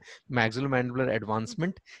was a maxillomandibular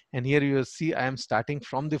advancement. And here you see I am starting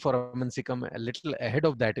from the foramen cecum, a little ahead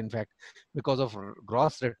of that, in fact, because of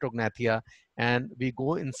gross retrognathia. And we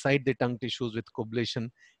go inside the tongue tissues with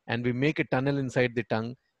coblation, and we make a tunnel inside the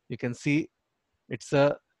tongue. You can see it's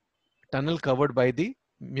a tunnel covered by the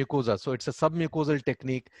mucosa. So it's a submucosal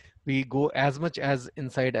technique. We go as much as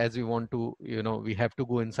inside as we want to, we have to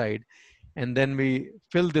go inside. And then we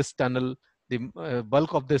fill this tunnel. The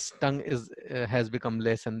bulk of this tongue has become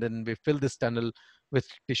less, and then we fill this tunnel with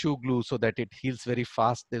tissue glue so that it heals very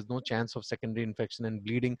fast. There's no chance of secondary infection and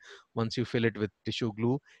bleeding once you fill it with tissue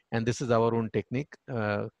glue. And this is our own technique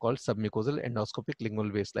called submucosal endoscopic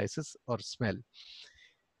lingual vein slices, or SMEL.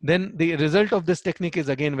 Then the result of this technique is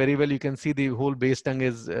again very well. You can see the whole base tongue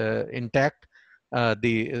is intact.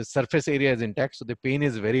 The surface area is intact, so the pain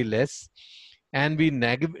is very less. And we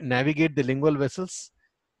navigate the lingual vessels.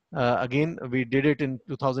 Again, we did it in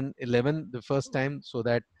 2011 the first time, so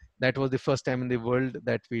that was the first time in the world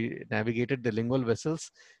that we navigated the lingual vessels.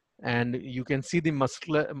 And you can see the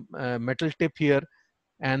muscular metal tip here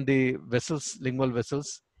and the vessels, lingual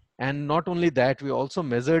vessels. And not only that, we also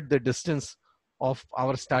measured the distance of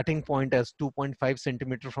our starting point as 2.5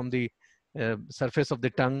 centimeter from the surface of the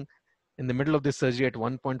tongue, in the middle of the surgery at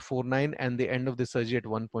 1.49, and the end of the surgery at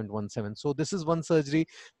 1.17. So this is one surgery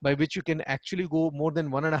by which you can actually go more than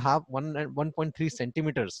 1.3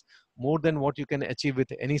 centimeters more than what you can achieve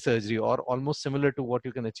with any surgery, or almost similar to what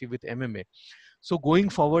you can achieve with MMA. So going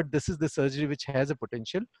forward, this is the surgery which has a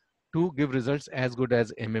potential to give results as good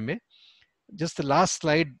as MMA. Just the last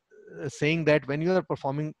slide saying that when you are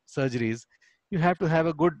performing surgeries, you have to have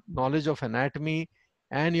a good knowledge of anatomy,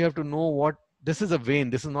 and you have to know what this is. A vein,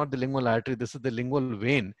 this is not the lingual artery, this is the lingual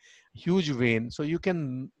vein, huge vein. So you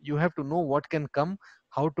have to know what can come,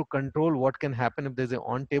 how to control what can happen if there's an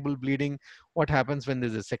on-table bleeding, what happens when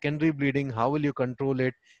there's a secondary bleeding, how will you control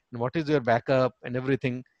it, and what is your backup and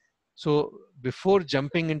everything. So before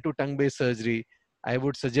jumping into tongue-based surgery, I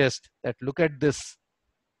would suggest that look at this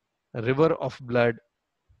river of blood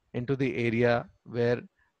into the area where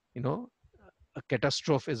a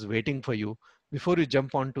catastrophe is waiting for you. Before you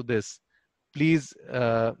jump onto this, please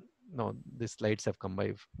no, the slides have come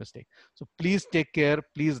by mistake. So please take care,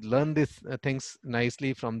 please learn these things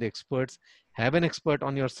nicely from the experts. Have an expert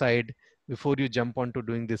on your side before you jump onto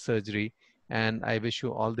doing this surgery. And I wish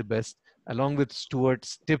you all the best. Along with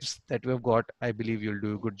Stuart's tips that we've got, I believe you'll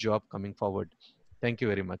do a good job coming forward. Thank you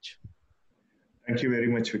very much. Thank you very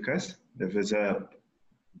much, Vikas. That was a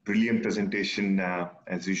brilliant presentation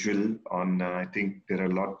as usual on, I think there are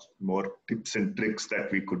a lot more tips and tricks that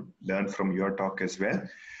we could learn from your talk as well.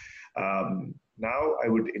 Now I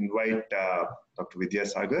would invite Dr. Vijaya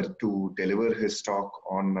Sagar to deliver his talk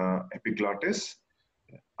on epiglottis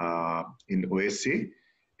in OSA.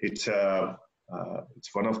 It's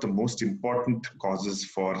one of the most important causes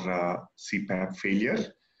for CPAP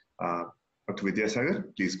failure. Dr. Vijaya Sagar,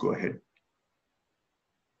 please go ahead.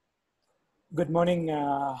 Good morning,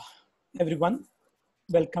 everyone.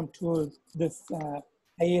 Welcome to this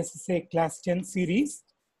IASSA Class 10 series.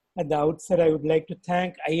 At the outset, I would like to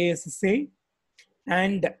thank IASSA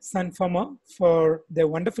and Sun Pharma for their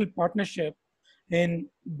wonderful partnership in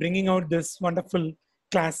bringing out this wonderful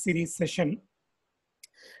class series session.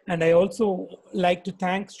 And I also like to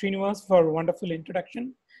thank Srinivas for a wonderful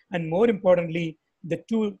introduction, and more importantly, the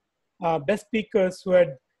two best speakers who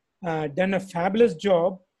had done a fabulous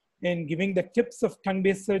job in giving the tips of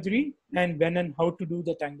tongue-based surgery and when and how to do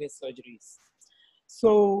the tongue-based surgeries.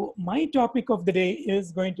 So my topic of the day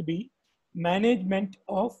is going to be management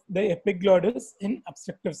of the epiglottis in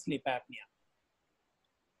obstructive sleep apnea.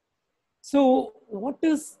 So what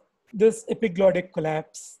is this epiglottic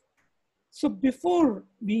collapse? So before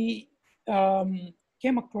we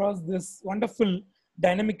came across this wonderful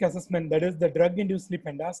dynamic assessment, that is the drug-induced sleep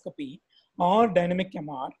endoscopy or dynamic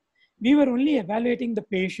MR, we were only evaluating the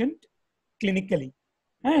patient clinically.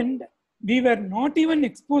 And we were not even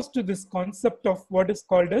exposed to this concept of what is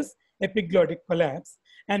called as epiglottic collapse.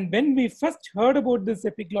 And when we first heard about this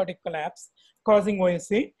epiglottic collapse causing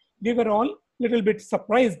OSA, we were all a little bit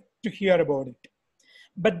surprised to hear about it.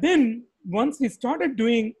 But then once we started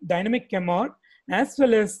doing dynamic MR as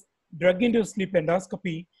well as drug-induced sleep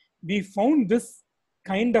endoscopy, we found this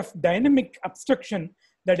kind of dynamic obstruction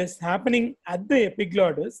that is happening at the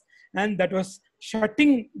epiglottis, and that was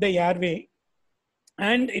shutting the airway,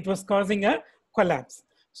 and it was causing a collapse.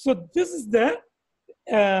 So this is the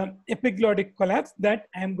epiglottic collapse that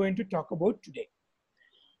I am going to talk about today.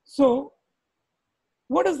 So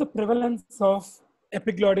what is the prevalence of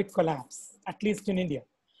epiglottic collapse, at least in India?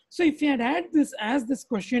 So if you had asked this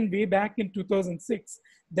question way back in 2006,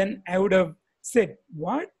 then I would have said,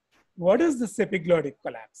 what is this epiglottic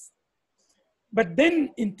collapse? But then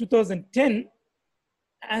in 2010,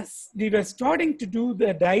 as we were starting to do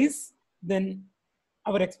the dice, then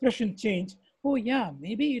our expression changed. Oh yeah,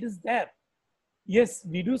 maybe it is there. Yes,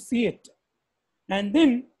 we do see it. And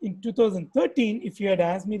then in 2013, if you had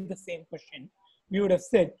asked me the same question, we would have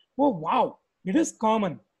said, oh wow, it is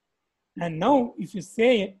common. And now if you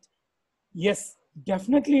say it, yes,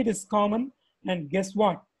 definitely it is common. And guess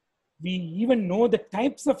what? We even know the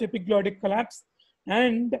types of epiglottic collapse,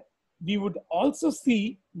 and we would also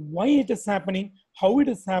see why it is happening, how it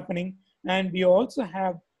is happening, and we also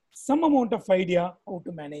have some amount of idea how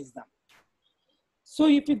to manage them. So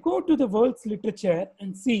if you go to the world's literature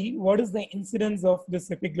and see what is the incidence of this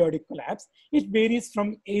epiglottic collapse, it varies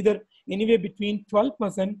from either anywhere between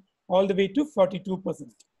 12% all the way to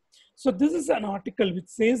 42%. So this is an article which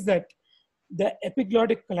says that the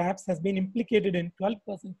epiglottic collapse has been implicated in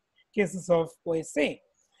 12% cases of OSA.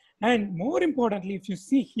 And more importantly, if you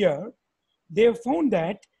see here, they have found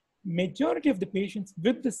that majority of the patients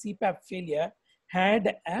with the CPAP failure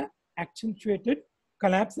had an accentuated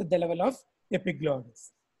collapse at the level of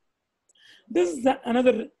epiglottis. This is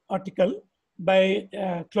another article by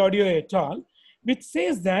Claudio et al., which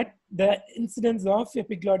says that the incidence of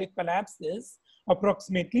epiglottic collapse is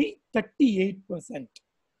approximately 38%.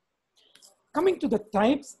 Coming to the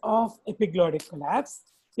types of epiglottic collapse,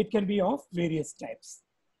 it can be of various types.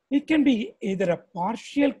 It can be either a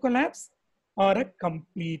partial collapse or a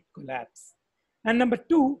complete collapse. And number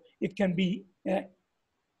two, it can be a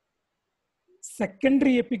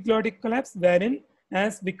secondary epiglottic collapse, wherein,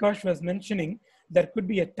 as Vikash was mentioning, there could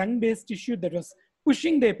be a tongue-based tissue that was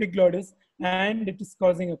pushing the epiglottis and it is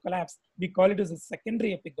causing a collapse. We call it as a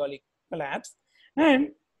secondary epiglottic collapse. And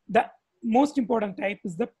the most important type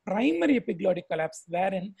is the primary epiglottic collapse,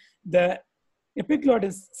 wherein the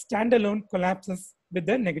epiglottis standalone collapses with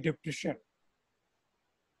the negative pressure.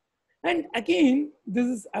 And again, this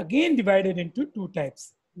is again divided into two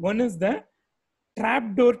types. One is the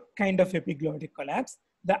trapdoor kind of epiglottic collapse.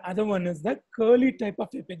 The other one is the curly type of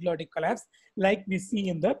epiglottic collapse, like we see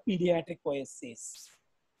in the pediatric OSAs.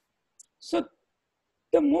 So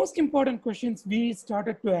the most important questions we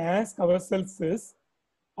started to ask ourselves is,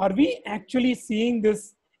 are we actually seeing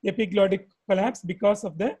this epiglottic collapse because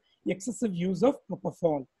of the excessive use of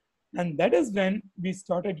propofol? And that is when we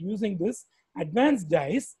started using this advanced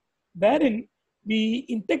dice, wherein we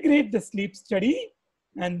integrate the sleep study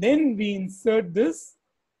and then we insert this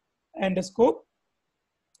endoscope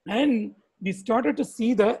and we started to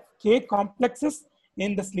see the K complexes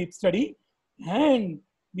in the sleep study, and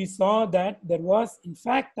we saw that there was in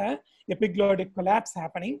fact a epiglottic collapse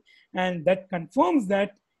happening, and that confirms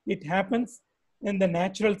that it happens in the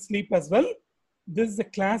natural sleep as well. This is a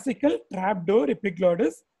classical trapdoor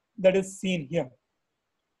epiglottis that is seen here.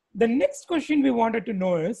 The next question we wanted to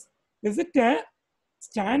know is it a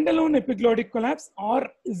standalone epiglottic collapse, or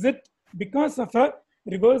is it because of a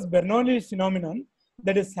reverse Bernoulli phenomenon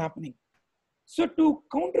that is happening? So to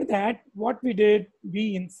counter that, what we did,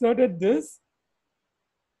 we inserted this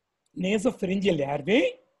nasopharyngeal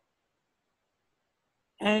airway,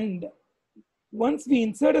 and once we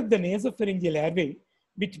inserted the nasopharyngeal airway,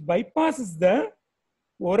 which bypasses the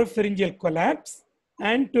oropharyngeal collapse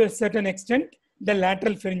and to a certain extent the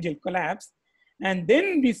lateral pharyngeal collapse, and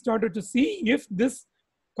then we started to see if this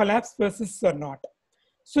collapse persists or not.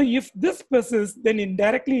 So if this persists, then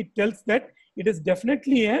indirectly it tells that it is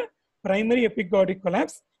definitely a primary epiglottic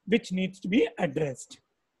collapse which needs to be addressed.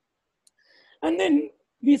 And then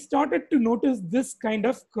we started to notice this kind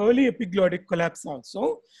of curly epiglottic collapse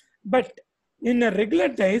also, but in a regular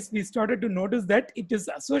dice, we started to notice that it is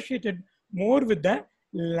associated more with the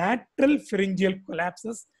lateral pharyngeal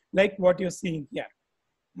collapses like what you're seeing here.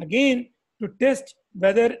 Again, to test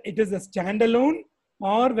whether it is a standalone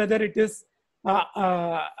or whether it is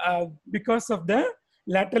because of the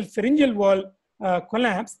lateral pharyngeal wall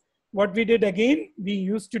collapse, what we did again, we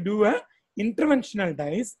used to do a interventional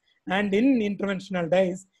dice, and in interventional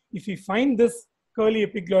dice, if we find this curly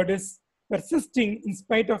epiglottis persisting in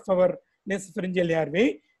spite of our nasopharyngeal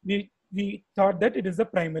airway, we thought that it is a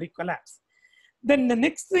primary collapse. Then the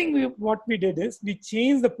next thing what we did is we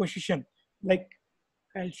changed the position. Like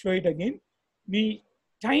I'll show it again. We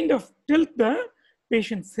kind of tilt the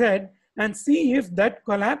patient's head and see if that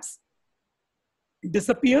collapse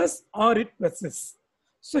disappears or it persists.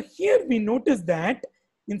 So here we notice that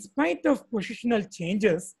in spite of positional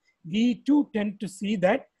changes, we too tend to see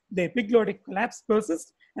that the epiglottic collapse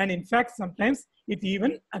persists, and in fact sometimes it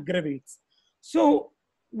even aggravates. So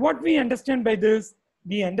what we understand by this,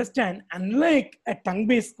 we understand, unlike a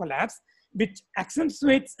tongue-based collapse, which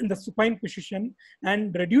accentuates in the supine position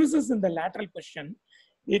and reduces in the lateral position,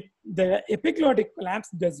 the epiglottic collapse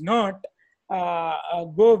does not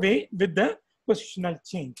go away with the positional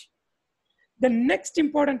change. The next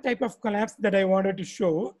important type of collapse that I wanted to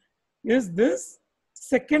show is this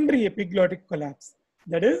secondary epiglottic collapse.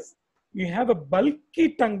 That is, you have a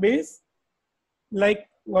bulky tongue base like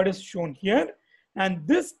what is shown here, and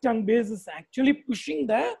this tongue base is actually pushing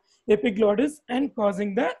the epiglottis and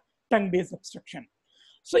causing the tongue base obstruction.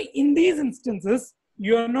 So in these instances,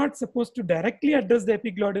 you are not supposed to directly address the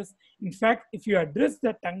epiglottis. In fact, if you address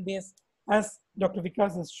the tongue base as Dr.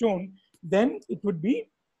 Vikas has shown, then it would be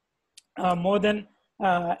more than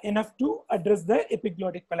enough to address the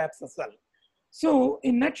epiglottic collapse as well. So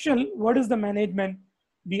in nutshell, what is the management?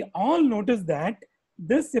 We all notice that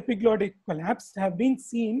this epiglottic collapse have been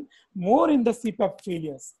seen more in the CPAP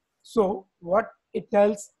failures. So what it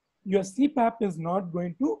tells, your CPAP is not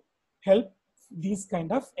going to help these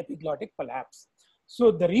kind of epiglottic collapse.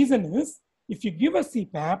 So the reason is, if you give a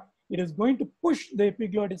CPAP, it is going to push the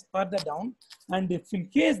epiglottis further down. And if in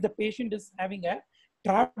case the patient is having a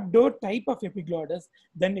trapdoor type of epiglottis,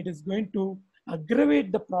 then it is going to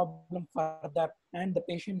aggravate the problem further and the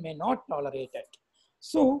patient may not tolerate it.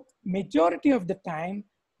 So majority of the time,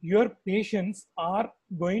 your patients are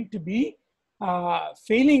going to be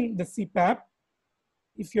failing the CPAP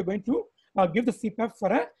if you're going to give the CPAP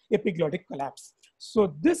for a epiglottic collapse.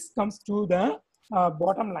 So this comes to the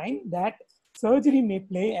bottom line that surgery may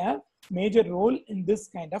play a major role in this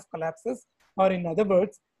kind of collapses, or in other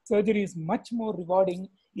words, surgery is much more rewarding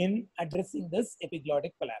in addressing this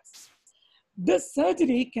epiglottic collapse. This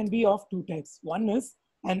surgery can be of two types. One is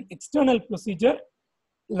an external procedure,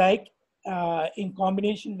 like in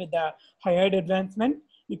combination with the hyoid advancement,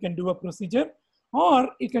 you can do a procedure, or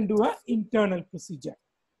you can do an internal procedure.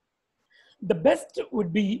 The best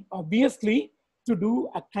would be obviously to do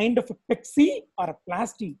a kind of a PEXI or a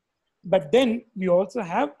plasty, but then we also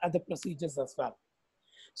have other procedures as well.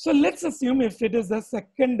 So let's assume if it is a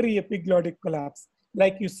secondary epiglottic collapse,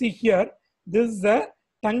 like you see here, this is a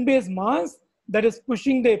tongue-based mass that is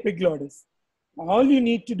pushing the epiglottis. All you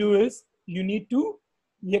need to do is you need to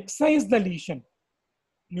excise the lesion.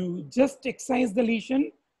 You just excise the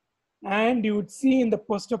lesion and you would see in the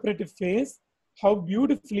postoperative phase how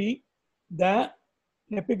beautifully the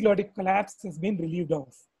epiglottic collapse has been relieved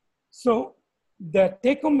of. So the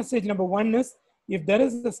take-home message number one is, if there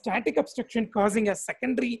is a static obstruction causing a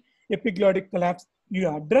secondary epiglottic collapse, you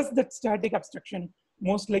address that static obstruction,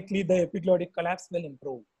 most likely the epiglottic collapse will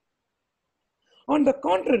improve. On the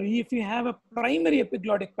contrary, if you have a primary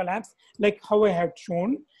epiglottic collapse, like how I had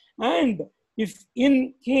shown, and if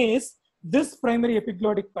in case this primary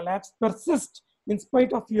epiglottic collapse persists in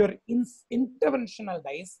spite of your interventional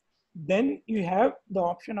DISE, then you have the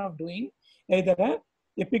option of doing either a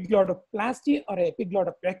epiglotoplasty or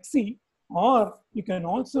epiglotopexy, or you can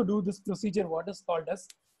also do this procedure what is called as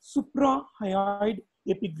suprahyoid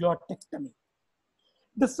epiglotectomy.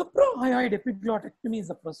 The suprahyoid epiglotectomy is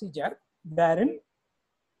a procedure wherein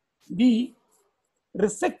we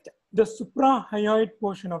resect the suprahyoid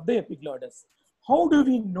portion of the epiglottis. How do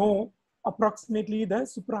we know approximately the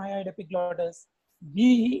suprahyoid epiglottis?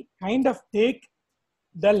 We kind of take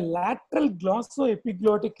the lateral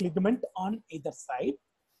glossoepiglottic ligament on either side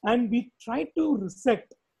and we try to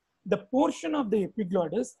resect the portion of the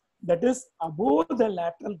epiglottis that is above the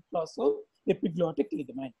lateral glossoepiglottic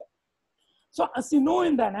ligament. So as you know,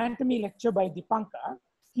 in the anatomy lecture by Dipankar,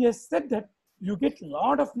 he has said that you get a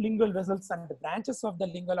lot of lingual vessels and the branches of the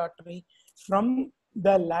lingual artery from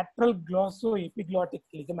the lateral glossoepiglottic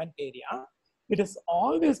ligament area. It is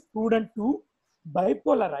always prudent to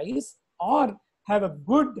bipolarize or have a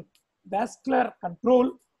good vascular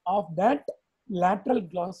control of that lateral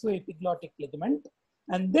glossoepiglottic ligament.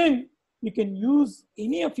 And then you can use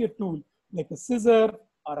any of your tool, like a scissor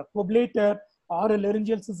or a coblator or a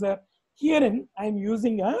laryngeal scissor. Herein, I'm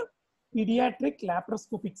using a pediatric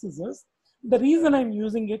laparoscopic scissors. The reason I'm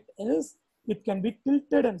using it is it can be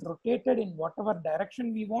tilted and rotated in whatever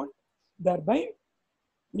direction we want. Thereby,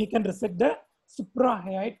 we can resect the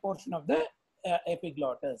suprahyoid portion of the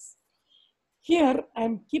epiglottis. Here,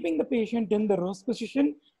 I'm keeping the patient in the rose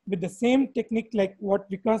position with the same technique like what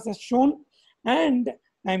Vikas has shown, and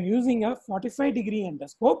I'm using a 45-degree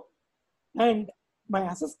endoscope, and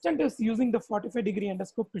my assistant is using the 45-degree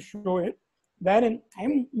endoscope to show it, wherein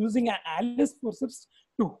I'm using an Alice forceps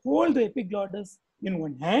to hold the epiglottis in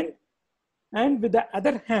one hand, and with the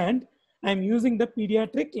other hand, I'm using the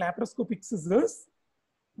pediatric laparoscopic scissors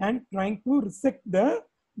and trying to resect the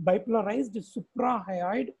bipolarized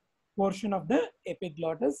suprahyoid portion of the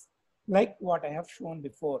epiglottis, like what I have shown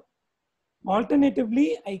before. Alternatively,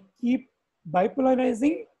 I keep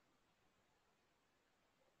bipolarizing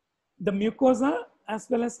the mucosa as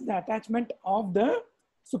well as the attachment of the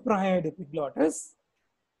suprahyoid epiglottis.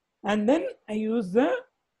 And then I use the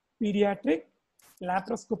pediatric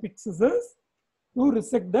laparoscopic scissors to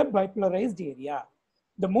resect the bipolarized area.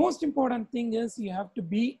 The most important thing is you have to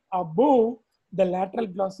be above the lateral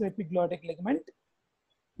glossoepiglottic ligament,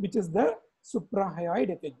 which is the suprahyoid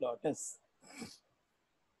epiglottis.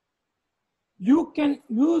 You can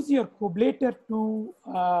use your coblator to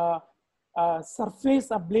surface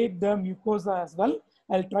ablate the mucosa as well.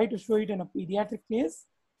 I'll try to show it in a pediatric case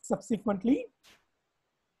subsequently.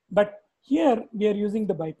 But here we are using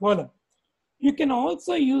the bipolar. You can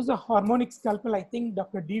also use a harmonic scalpel. I think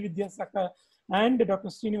Dr. D. Vidyasaka and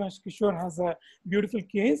Dr. Srinivas Kishore has a beautiful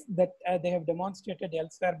case that they have demonstrated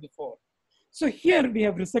elsewhere before. So here we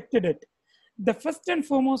have resected it. The first and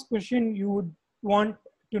foremost question you would want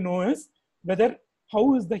to know is whether how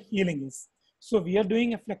is the healing is. So we are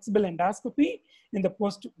doing a flexible endoscopy in the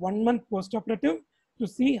 1 month postoperative to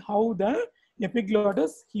see how the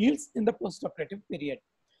epiglottis heals in the postoperative period.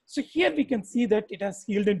 So here we can see that it has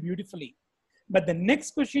healed in beautifully. But the next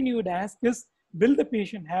question you would ask is, will the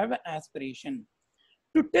patient have aspiration?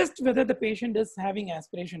 To test whether the patient is having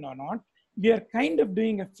aspiration or not, we are kind of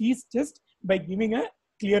doing a fees test by giving a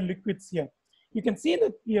clear liquids here. You can see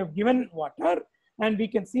that we have given water and we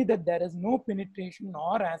can see that there is no penetration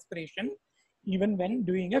or aspiration even when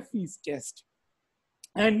doing a fees test.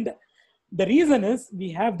 And the reason is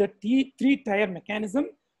we have the three-tier mechanism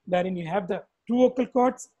wherein you have the two vocal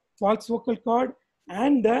cords, false vocal cord,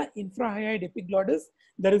 and the infrahyoid epiglottis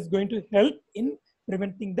that is going to help in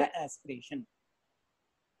preventing the aspiration.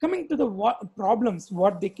 Coming to the problems,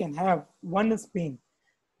 what they can have, one is pain.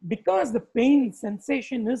 Because the pain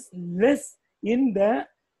sensation is less in the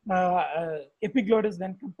epiglottis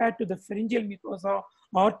when compared to the pharyngeal mucosa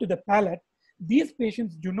or to the palate, these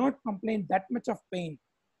patients do not complain that much of pain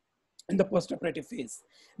in the postoperative phase.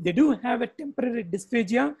 They do have a temporary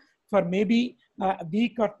dysphagia for maybe a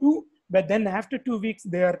week or two, but then after 2 weeks,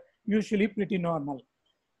 they are usually pretty normal.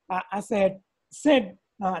 As I had said,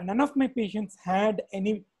 none of my patients had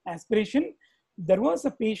any aspiration. There was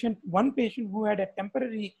a patient, one patient who had a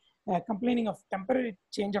temporary, complaining of temporary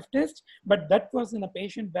change of taste, but that was in a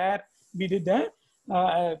patient where we did a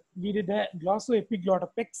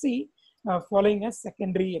glossoepiglottopexy following a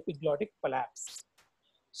secondary epiglottic collapse.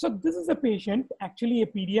 So this is a patient, actually a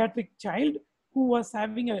pediatric child who was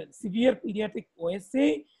having a severe pediatric OSA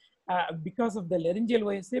because of the laryngeal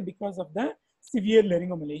OSA, because of the severe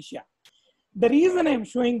laryngomalacia. The reason I'm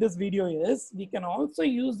showing this video is we can also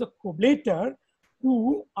use the coblator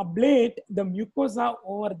to ablate the mucosa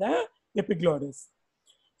over the epiglottis.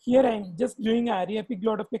 Here I'm just doing a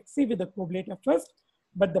epiglotopexy with the coblator first,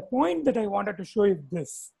 but the point that I wanted to show is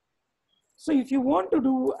this. So if you want to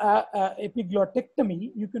do a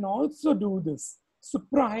epiglottectomy, you can also do this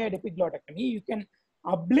suprahyoid epiglottomy. You can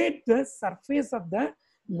ablate the surface of the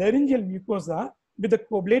laryngeal mucosa with the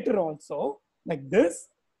coblator also, like this.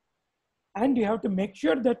 And you have to make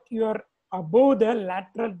sure that you are above the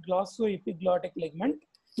lateral glossoepiglottic ligament,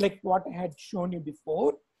 like what I had shown you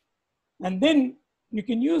before. And then you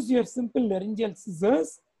can use your simple laryngeal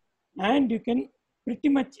scissors and you can pretty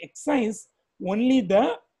much excise only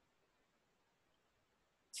the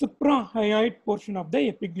suprahyoid portion of the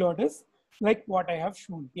epiglottis, like what I have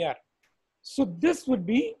shown here. So this would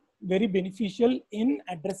be very beneficial in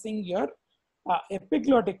addressing your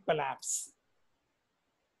epiglottic collapse.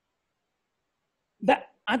 The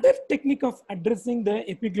other technique of addressing the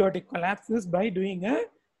epiglottic collapse is by doing a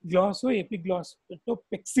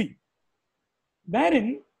glossoepiglottopexy,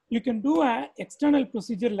 wherein you can do an external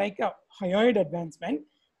procedure like a hyoid advancement,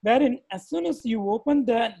 wherein as soon as you open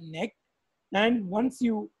the neck and once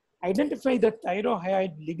you identify the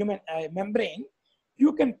thyrohyoid ligament membrane,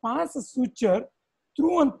 you can pass a suture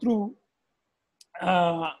through and through.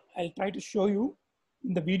 I'll try to show you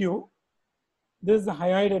in the video. This is the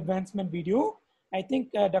hyoid advancement video. I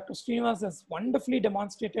think Dr. Srinivas has wonderfully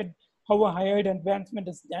demonstrated how a hyoid advancement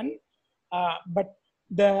is done. But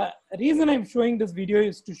the reason I'm showing this video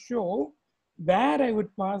is to show where I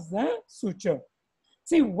would pass the suture.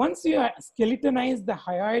 See, once you skeletonize the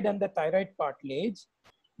hyoid and the thyroid cartilage,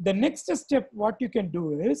 the next step, what you can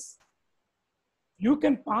do is, you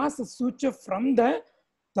can pass a suture from the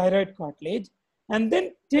thyroid cartilage and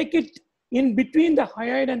then take it in between the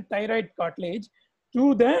hyoid and thyroid cartilage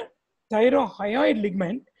to the thyrohyoid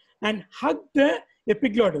ligament and hug the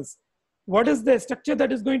epiglottis. What is the structure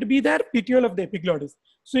that is going to be there? Petiole of the epiglottis.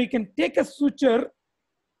 So you can take a suture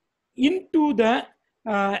into the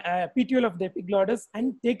petiole of the epiglottis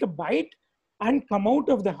and take a bite and come out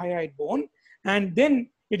of the hyoid bone, and then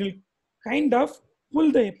it will kind of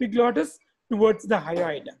pull the epiglottis towards the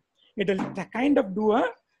hyoid. It will kind of do a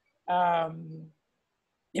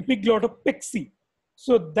epiglottopexy.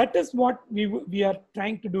 So that is what we are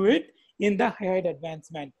trying to do it in the hyoid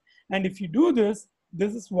advancement. And if you do this,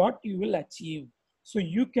 this is what you will achieve. So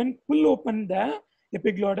you can pull open the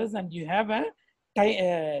epiglottis and you have a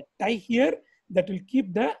tie here that will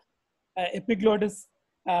keep the epiglottis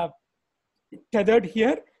tethered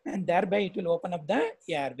here, and thereby it will open up the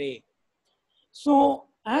airway. So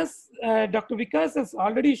as Dr. Vikas has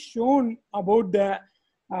already shown about the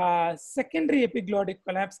secondary epiglottic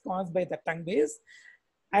collapse caused by the tongue base,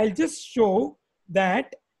 I'll just show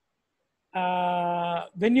that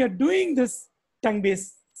when you're doing this tongue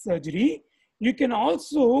base surgery, you can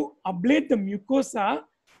also ablate the mucosa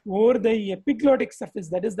over the epiglottic surface,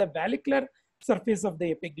 that is the valvular surface of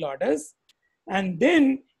the epiglottis, and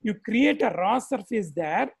then you create a raw surface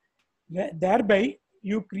there, thereby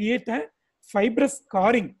you create a fibrous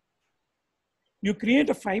scarring. You create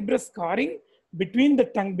a fibrous scarring between the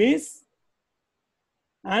tongue base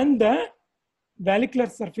and the valvular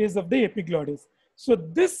surface of the epiglottis. So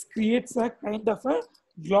this creates a kind of a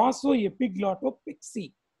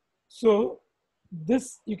glossoepiglottopexy. So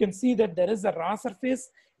this, you can see that there is a raw surface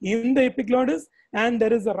in the epiglottis and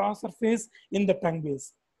there is a raw surface in the tongue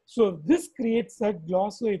base. So this creates a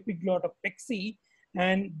glossoepiglottopexy,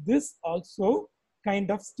 and this also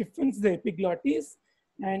kind of stiffens the epiglottis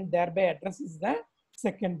and thereby addresses the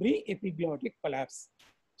secondary epiglottic collapse.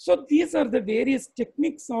 So these are the various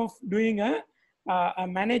techniques of doing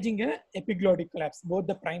managing a epiglottic collapse, both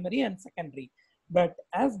the primary and secondary. But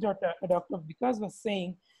as Dr. Vikas was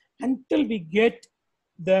saying, until we get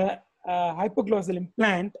the hypoglossal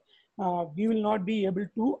implant, we will not be able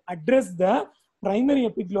to address the primary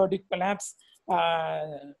epiglottic collapse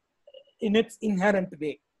in its inherent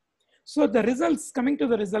way. So the results, coming to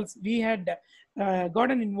the results, we had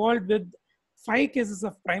gotten involved with 5 cases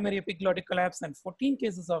of primary epiglottic collapse and 14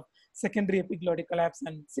 cases of secondary epiglottic collapse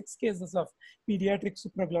and 6 cases of pediatric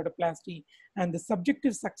supraglottoplasty. And the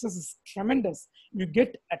subjective success is tremendous. You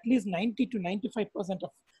get at least 90 to 95% of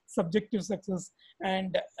subjective success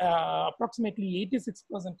and approximately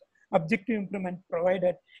 86% objective improvement,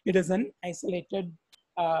 provided it is an isolated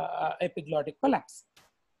epiglottic collapse.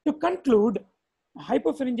 To conclude,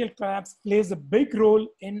 hypopharyngeal collapse plays a big role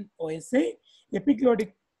in OSA.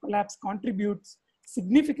 Epiglottic collapse contributes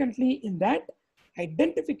significantly in that.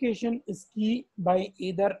 Identification is key by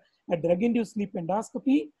either a drug-induced sleep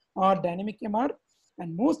endoscopy or dynamic MR.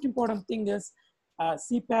 And most important thing is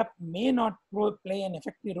CPAP may not play an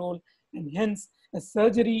effective role, and hence a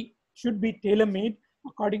surgery should be tailor-made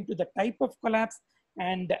according to the type of collapse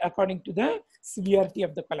and according to the severity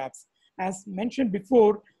of the collapse. As mentioned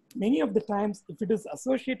before, many of the times, if it is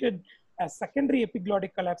associated as secondary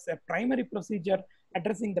epiglottic collapse, a primary procedure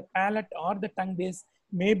addressing the palate or the tongue base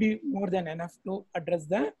may be more than enough to address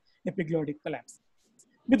the epiglottic collapse.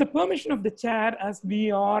 With the permission of the chair, as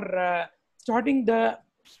we are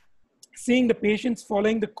seeing the patients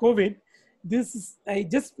following the COVID, I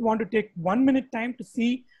just want to take 1 minute time to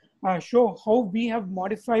show how we have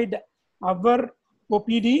modified our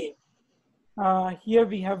OPD. Here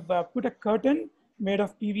we have put a curtain made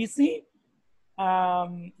of PVC.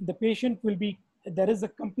 The patient will be, there is a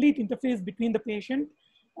complete interface between the patient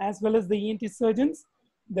as well as the ENT surgeons.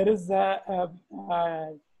 There is a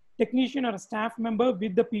technician or a staff member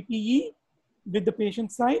with the PPE with the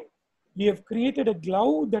patient side. We have created a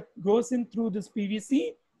glove that goes in through this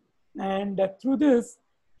PVC, and through this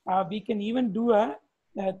we can even do a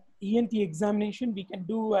ENT examination. We can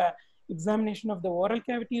do a examination of the oral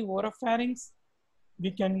cavity, oropharynx.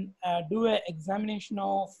 We can do an examination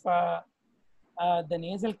of the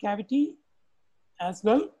nasal cavity as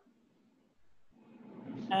well,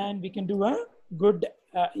 and we can do a good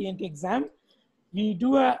ENT exam. We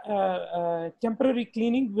do a temporary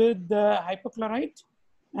cleaning with the hypochlorite,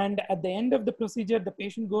 and at the end of the procedure, the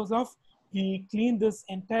patient goes off. We clean this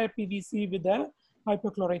entire PVC with a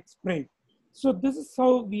hypochlorite spray. So this is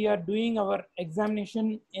how we are doing our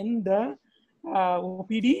examination in the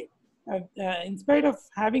OPD. In spite of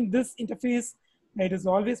having this interface, it is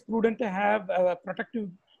always prudent to have protective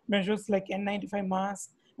measures like N95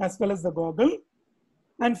 mask as well as the goggle.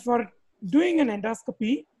 And for doing an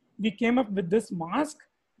endoscopy, we came up with this mask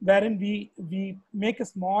wherein we make a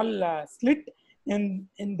small slit in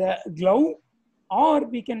the glove, or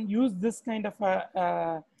we can use this kind of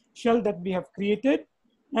a shell that we have created.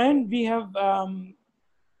 And we have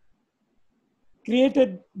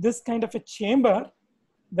created this kind of a chamber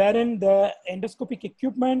wherein the endoscopic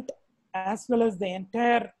equipment as well as the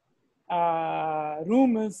entire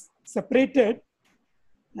room is separated,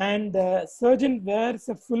 and the surgeon wears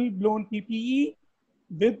a full-blown PPE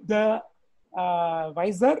with the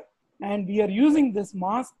visor, and we are using this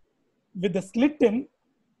mask with the slit in,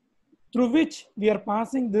 through which we are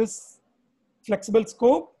passing this flexible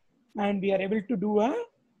scope, and we are able to do a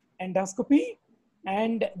endoscopy.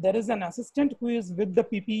 And there is an assistant who is with the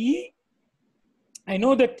PPE. I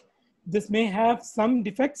know that this may have some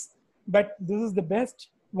defects, but this is the best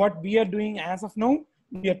what we are doing as of now.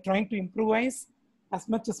 We are trying to improvise as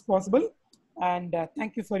much as possible. And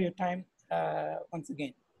thank you for your time once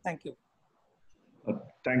again. Thank you.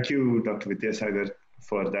 Thank you, Dr. Vidyasagar,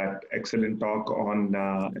 for that excellent talk on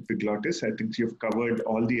epiglottis. I think you've covered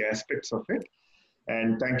all the aspects of it.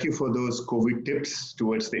 And thank you for those COVID tips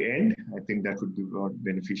towards the end. I think that would be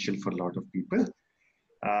beneficial for a lot of people.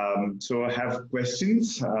 So I have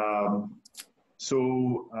questions. I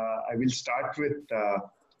will start with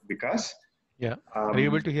Vikas. Yeah. Are you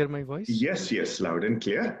able to hear my voice? Yes, yes, loud and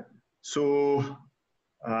clear. So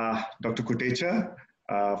Dr. Kotecha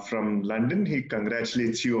from London, he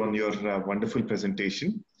congratulates you on your wonderful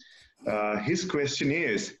presentation. His question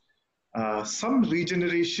is, some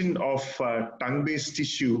regeneration of tongue-based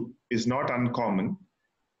tissue is not uncommon,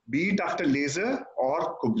 be it after laser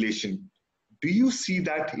or coblation. Do you see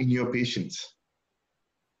that in your patients?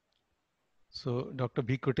 So Dr.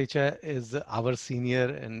 B. Kotecha is our senior,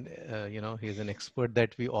 and he's an expert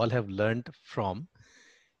that we all have learned from.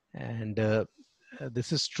 And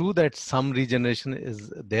this is true that some regeneration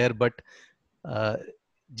is there, but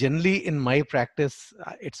generally in my practice,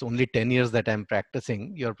 it's only 10 years that I'm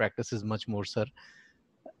practicing. Your practice is much more, sir.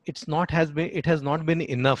 It has not been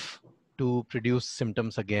enough to produce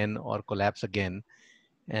symptoms again or collapse again.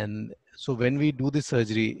 And so when we do the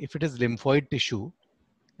surgery, if it is lymphoid tissue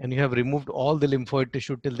and you have removed all the lymphoid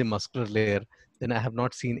tissue till the muscular layer, then I have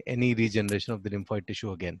not seen any regeneration of the lymphoid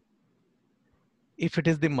tissue again. If it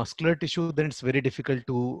is the muscular tissue, then it's very difficult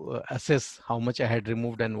to assess how much I had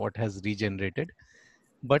removed and what has regenerated.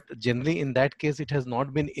 But generally in that case, it has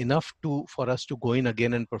not been enough for us to go in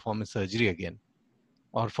again and perform a surgery again,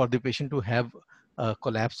 or for the patient to have a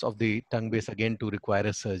collapse of the tongue base again to require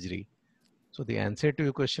a surgery. So the answer to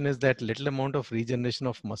your question is that little amount of regeneration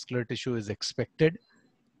of muscular tissue is expected,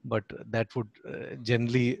 but that would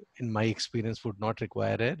generally, in my experience, would not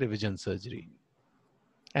require a revision surgery.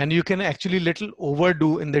 And you can actually little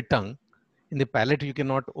overdo in the tongue. In the palate, you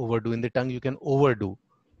cannot overdo. In the tongue, you can overdo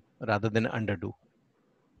rather than underdo.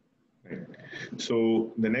 Right.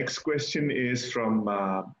 So the next question is from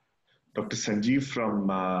Dr. Sanjeev from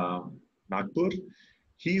Nagpur.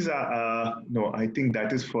 He's no, I think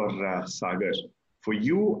that is for Sagar. For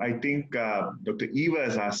you, I think Dr. Eva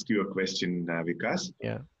has asked you a question, Vikas.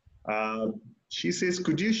 Yeah. She says,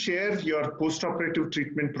 could you share your post-operative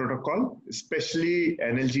treatment protocol, especially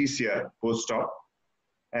analgesia post-op,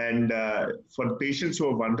 and for patients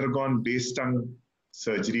who have undergone base tongue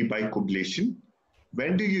surgery by coblation?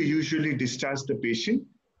 When do you usually discharge the patient?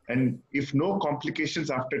 And if no complications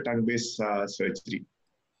after tongue-based surgery?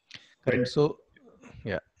 Correct. So,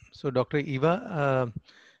 yeah. So, Dr. Eva,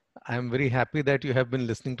 I'm very happy that you have been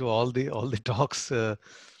listening to all the talks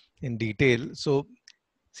in detail. So,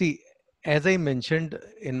 see, as I mentioned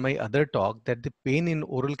in my other talk, that the pain in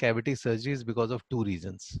oral cavity surgery is because of two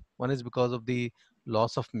reasons. One is because of the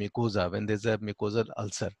loss of mucosa when there's a mucosal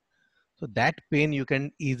ulcer. So that pain you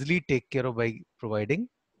can easily take care of by providing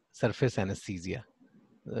surface anesthesia.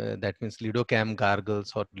 That means Lidocam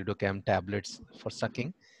gargles or Lidocam tablets for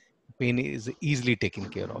sucking. Pain is easily taken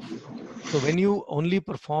care of. So when you only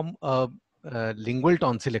perform a lingual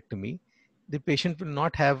tonsillectomy, the patient will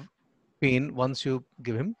not have pain once you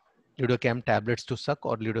give him Lidocam tablets to suck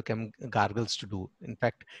or Lidocam gargles to do. In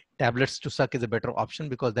fact, tablets to suck is a better option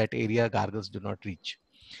because that area gargles do not reach.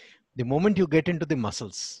 The moment you get into the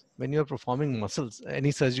muscles, when you're performing muscles, any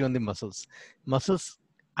surgery on the muscles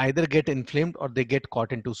either get inflamed or they get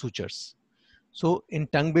caught into sutures. So in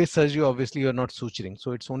tongue-based surgery, obviously you're not suturing.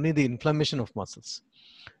 So it's only the inflammation of muscles.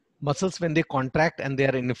 Muscles, when they contract and they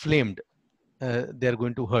are inflamed, they're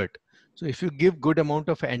going to hurt. So if you give good amount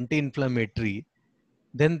of anti-inflammatory,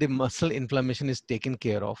 then the muscle inflammation is taken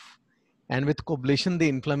care of. And with coblation, the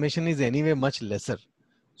inflammation is anyway much lesser.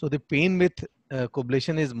 So the pain with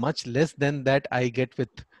coblation is much less than that I get with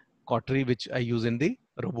cautery, which I use in the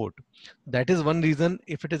robot. That is one reason.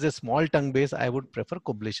 If it is a small tongue base, I would prefer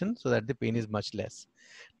coblation so that the pain is much less.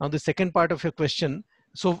 Now the second part of your question,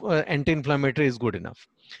 so anti-inflammatory is good enough.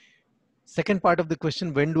 Second part of the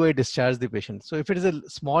question, when do I discharge the patient? So if it is a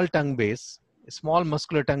small tongue base, small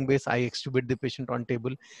muscular tongue base, I extubate the patient on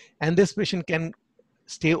table, and this patient can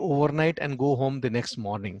stay overnight and go home the next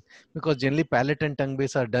morning, because generally palate and tongue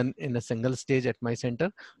base are done in a single stage at my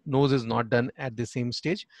center. Nose is not done at the same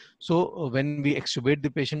stage. So when we extubate the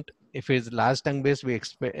patient, if it's large tongue base, we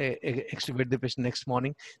extubate the patient next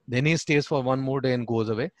morning, then he stays for one more day and goes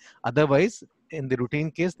away. Otherwise, in the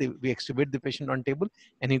routine case, we extubate the patient on table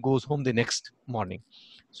and he goes home the next morning.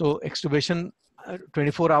 So extubation,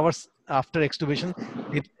 24 hours after extubation,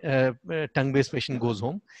 the tongue-based patient goes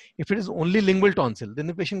home. If it is only lingual tonsil, then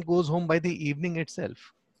the patient goes home by the evening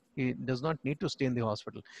itself. He does not need to stay in the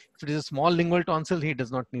hospital. If it is a small lingual tonsil, he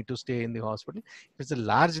does not need to stay in the hospital. If it's a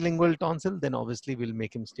large lingual tonsil, then obviously we'll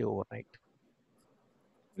make him stay overnight.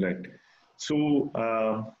 Right. So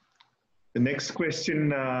the next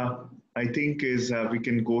question, I think, is we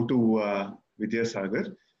can go to Vijaya Sagar.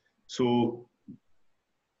 So,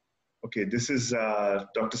 okay, this is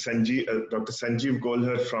Dr. Sanjeev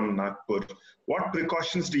Golhar from Nagpur. What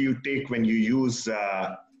precautions do you take when you use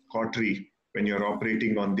cautery when you're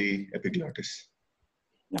operating on the epiglottis?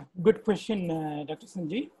 Yeah, good question, Dr.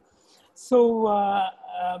 Sanjeev. So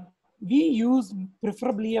we use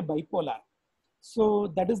preferably a bipolar.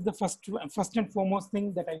 So that is the first and foremost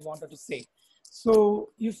thing that I wanted to say. So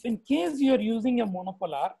if in case you're using a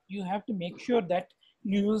monopolar, you have to make sure that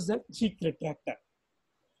you use a cheek retractor.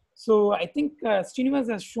 So I think Srinivas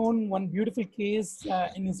has shown one beautiful case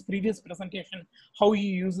in his previous presentation, how he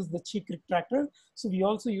uses the cheek retractor. So we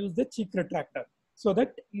also use the cheek retractor so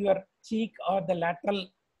that your cheek or the lateral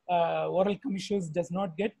oral commissures does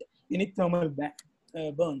not get any thermal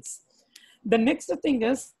burns. The next thing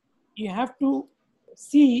is you have to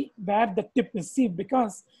see where the tip is,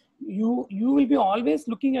 because you will be always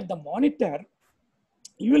looking at the monitor.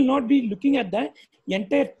 You will not be looking at the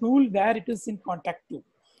entire tool where it is in contact to.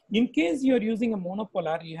 In case you are using a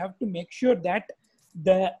monopolar, you have to make sure that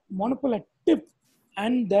the monopolar tip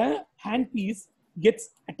and the handpiece gets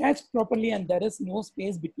attached properly and there is no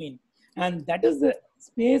space between. And that is the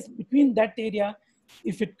space between that area.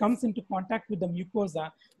 If it comes into contact with the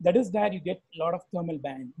mucosa, that is where you get a lot of thermal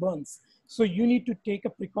burns. So you need to take a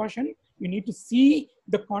precaution. You need to see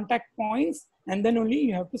the contact points and then only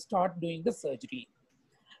you have to start doing the surgery.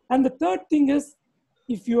 And the third thing is,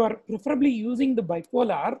 if you are preferably using the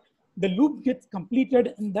bipolar, the loop gets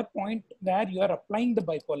completed in the point where you are applying the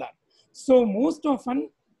bipolar. So most often,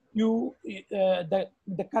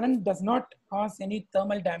 the current does not cause any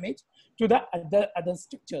thermal damage to the other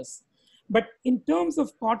structures. But in terms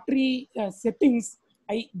of cautery settings,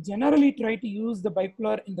 I generally try to use the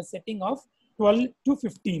bipolar in the setting of 12 to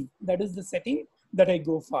 15. That is the setting that I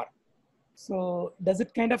go for. So does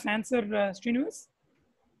it kind of answer Srinivas?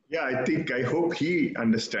 Yeah, I hope he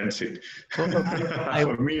understands it. For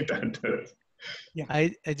me, it understands. Yeah.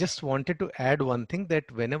 I just wanted to add one thing,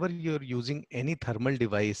 that whenever you're using any thermal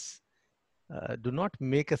device, do not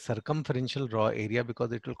make a circumferential raw area,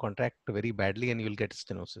 because it will contract very badly and you'll get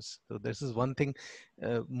stenosis. So this is one thing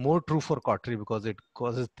more true for cautery, because it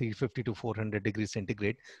causes 350 to 400 degrees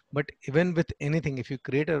centigrade. But even with anything, if you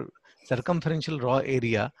create a circumferential raw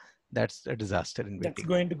area, that's a disaster in waiting. That's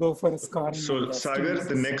going to go for a scarring. So Sagar,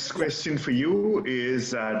 the next question for you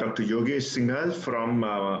is Dr. Yogesh Singhal from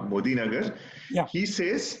Modi Nagar. Yeah. He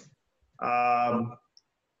says, how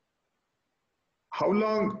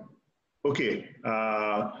long, okay,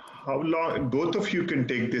 how long, both of you can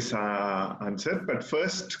take this answer, but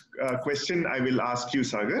first question I will ask you,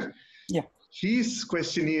 Sagar. Yeah. His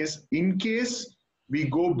question is, in case we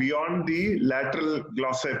go beyond the lateral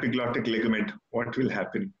glossoepiglottic ligament, what will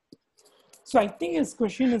happen? So I think his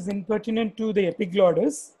question is impertinent to the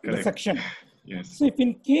epiglottis, the section. Yes. So if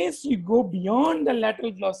in case you go beyond the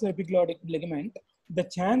lateral glossoepiglottic ligament, the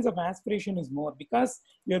chance of aspiration is more, because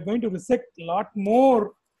you're going to resect a lot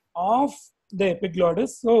more of the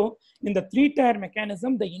epiglottis. So in the three-tier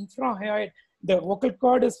mechanism, the infrahyoid, the vocal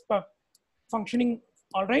cord is functioning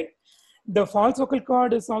all right. The false vocal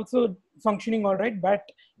cord is also functioning all right, but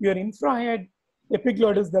your infrahyoid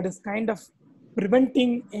epiglottis, that is kind of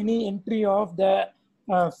preventing any entry of the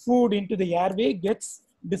food into the airway, gets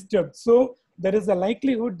disturbed. So there is a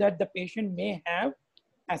likelihood that the patient may have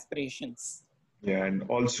aspirations. Yeah, and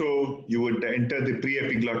also you would enter the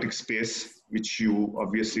pre-epiglottic space, which you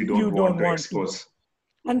obviously don't want to expose.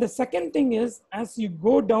 And the second thing is, as you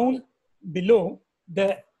go down below,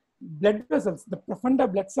 the blood vessels, the profunda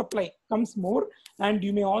blood supply comes more, and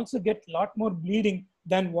you may also get a lot more bleeding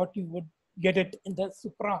than what you would get it in the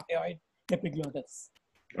suprahyoid epiglottis.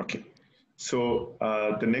 Okay. So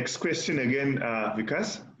the next question again,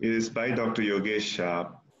 Vikas, is by Dr. Yogesh.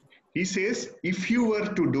 He says, if you were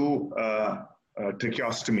to do a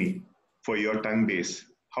tracheostomy for your tongue base,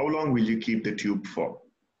 how long will you keep the tube for?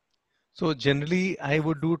 So generally, I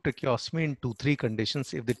would do tracheostomy in 2-3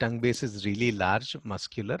 conditions. If the tongue base is really large,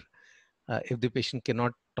 muscular, if the patient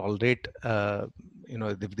cannot tolerate,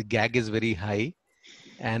 if the gag is very high,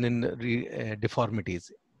 and in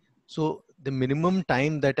deformities. So the minimum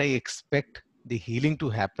time that I expect the healing to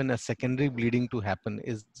happen, a secondary bleeding to happen,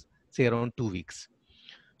 is say around 2 weeks.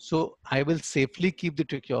 So I will safely keep the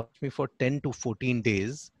tracheostomy for 10 to 14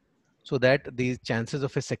 days, so that the chances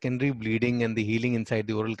of a secondary bleeding and the healing inside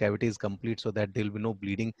the oral cavity is complete, so that there will be no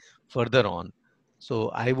bleeding further on. So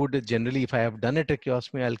I would generally, if I have done a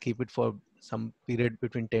tracheostomy, I'll keep it for some period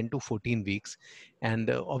between 10 to 14 weeks. And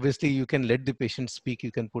obviously you can let the patient speak.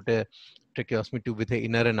 You can put a tracheostomy tube with an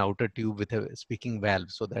inner and outer tube with a speaking valve.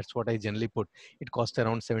 So that's what I generally put. It costs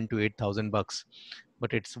around $7,000 to $8,000,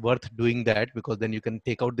 but it's worth doing that, because then you can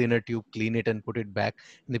take out the inner tube, clean it and put it back.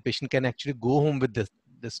 And the patient can actually go home with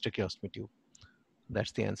this tracheostomy tube.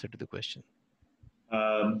 That's the answer to the question.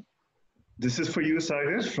 This is for you,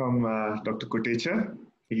 Sagar, from Dr. Kotecha.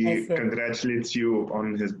 He Yes, sir. congratulates you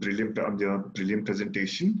on your brilliant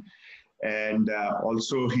presentation, and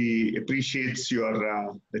also he appreciates your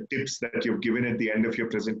the tips that you've given at the end of your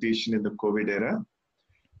presentation in the COVID era.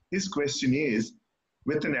 His question is,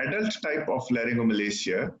 with an adult type of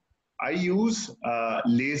laryngomalacia, I use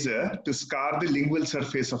laser to scar the lingual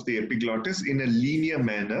surface of the epiglottis in a linear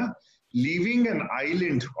manner, leaving an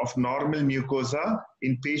island of normal mucosa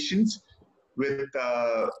in patients with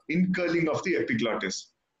incurling of the epiglottis.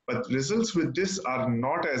 But results with this are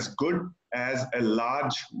not as good as a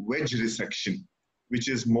large wedge resection, which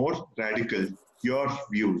is more radical. Your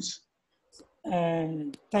views?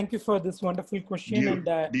 And thank you for this wonderful question.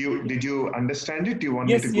 Did you understand it? Do you want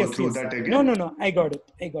me to go through that again? No, I got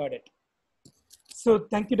it. So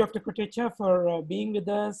thank you, Dr. Kotecha, for being with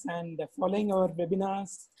us and following our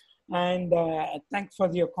webinars, and thanks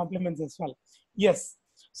for your compliments as well. Yes,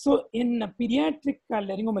 so in pediatric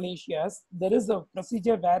laryngomalacias, there is a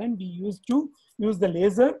procedure wherein we used to use the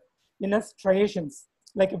laser in a striations,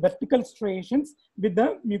 like a vertical striations with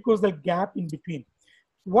the mucosal gap in between.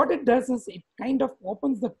 What it does is it kind of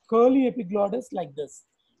opens the curly epiglottis like this.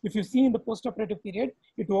 If you see in the postoperative period,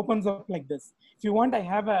 it opens up like this. If you want, I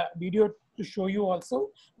have a video to show you also,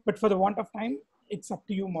 but for the want of time, it's up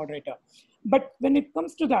to you, moderator. But when it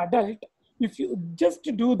comes to the adult, if you just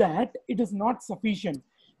do that, it is not sufficient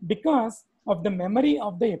because of the memory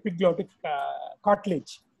of the epiglottic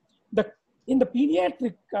cartilage. In the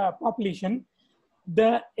pediatric population,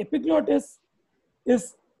 the epiglottis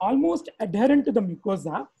is almost adherent to the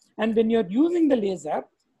mucosa, and when you're using the laser,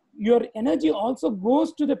 your energy also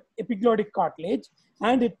goes to the epiglottic cartilage,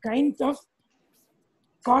 and it kind of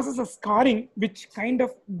causes a scarring which kind of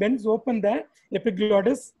bends open the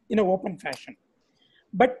epiglottis in an open fashion.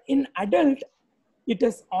 But in adult, it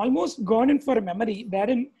has almost gone in for a memory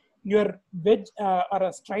wherein your wedge or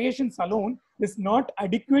a striations alone is not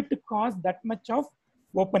adequate to cause that much of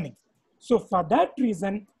opening. So for that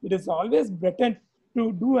reason, it is always better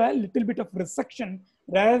to do a little bit of resection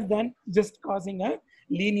rather than just causing a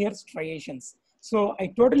linear striations. So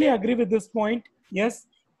I totally agree with this point. Yes,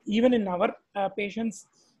 even in our patients,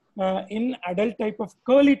 in adult type of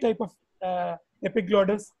curly type of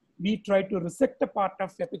epiglottis, we try to resect a part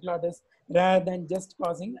of epiglottis rather than just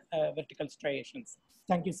causing vertical striations.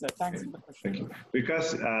 Thank you, sir. Thanks for the question. Thank you.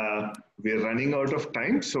 Because we're running out of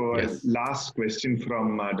time, so Yes. last question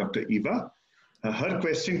from Dr. Eva. Her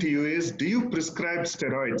question to you is, do you prescribe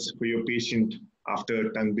steroids for your patient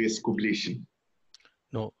after tongue-based cublation?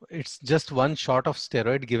 No, it's just one shot of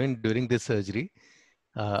steroid given during the surgery.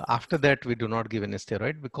 After that, we do not give any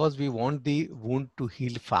steroid because we want the wound to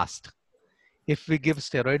heal fast. If we give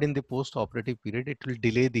steroid in the post-operative period, it will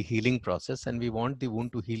delay the healing process, and we want the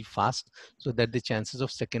wound to heal fast so that the chances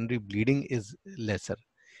of secondary bleeding is lesser.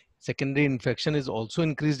 Secondary infection is also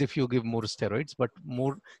increased if you give more steroids, but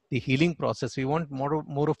more the healing process, we want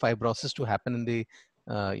more of fibrosis to happen in the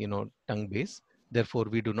tongue base. Therefore,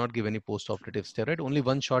 we do not give any post-operative steroid. Only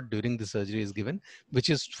one shot during the surgery is given, which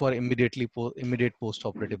is for immediate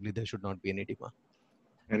post-operatively. There should not be any edema.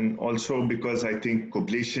 And also because I think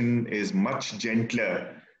cublation is much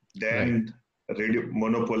gentler than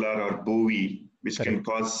monopolar or Bowie, which can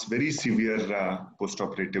cause very severe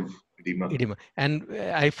post-operative edema. And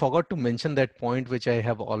I forgot to mention that point, which I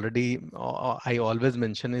have already, I always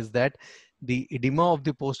mention, is that the edema of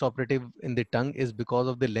the post-operative in the tongue is because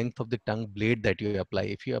of the length of the tongue blade that you apply.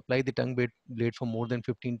 If you apply the tongue blade for more than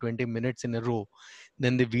 15-20 minutes in a row,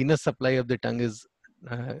 then the venous supply of the tongue is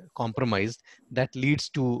compromised. That leads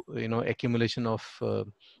to accumulation of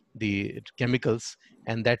the chemicals,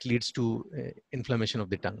 and that leads to inflammation of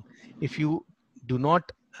the tongue. If you do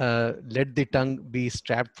not let the tongue be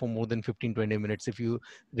strapped for more than 15-20 minutes, if you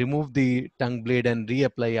remove the tongue blade and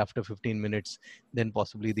reapply after 15 minutes, then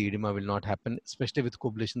possibly the edema will not happen. Especially with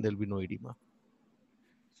coblation, there will be no edema.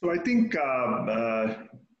 So I think,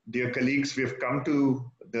 dear colleagues, we have come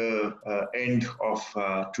to the end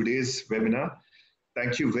of today's webinar.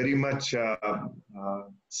 Thank you very much,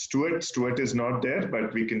 Stuart. Stuart is not there,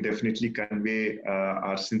 but we can definitely convey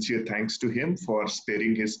our sincere thanks to him for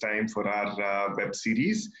sparing his time for our web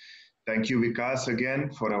series. Thank you, Vikas, again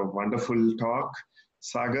for a wonderful talk.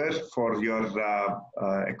 Sagar, for your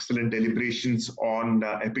excellent deliberations on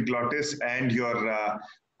epiglottis and your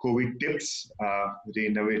COVID tips, very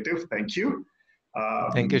innovative. Thank you.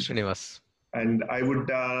 Thank you, Srinivas. And I would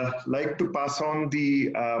like to pass on the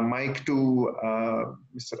mic to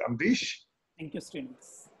Mr. Amrish. Thank you,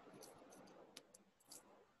 Srinivas.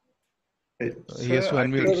 Yes, Sir, I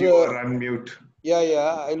unmute. think you are unmute.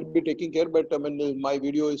 Yeah, I'll be taking care, but I mean, my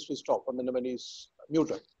video is switched off. I mean, it's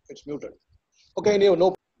muted. It's muted. Okay, anyway,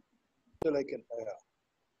 no problem. I can.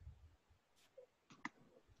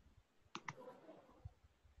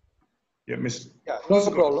 Yeah, Miss. Yeah, no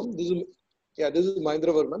problem. This is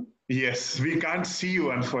Mahendra Verman. Yes, we can't see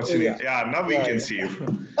you, unfortunately. Yeah, now we can see you.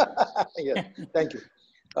 Yes, thank you.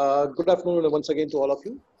 Good afternoon once again to all of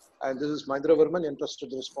you. And this is Mahendra Verman,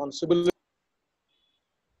 entrusted responsibility.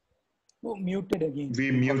 Oh, muted again.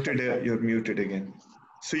 We muted, you're muted again.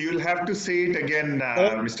 So you'll have to say it again,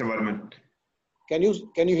 Mr. Verman. Can you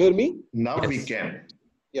hear me? Now Yes. we can.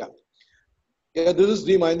 Yeah. Yeah, this is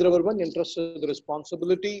the Mahendra Verman, entrusted the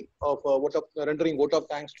responsibility of rendering vote of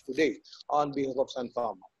thanks today on behalf of Sun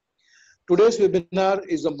Pharma. Today's webinar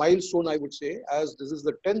is a milestone, I would say, as this is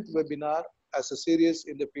the 10th webinar as a series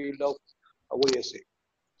in the field of OSA.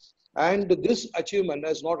 And this achievement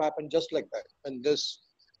has not happened just like that. And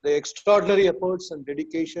the extraordinary efforts and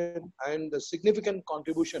dedication and the significant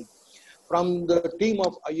contribution from the team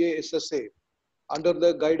of IASSA under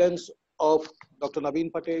the guidance of Dr.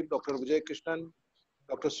 Naveen Patel, Dr. Vijaya Krishnan,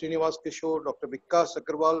 Dr. Srinivas Kishore, Dr. Vikas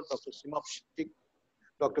Agarwal, Dr. Simap Shik,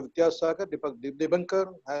 Dr. Vidyasagar,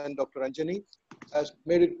 Dibankar, and Dr. Anjani has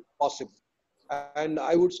made it possible. And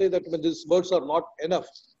I would say that these words are not enough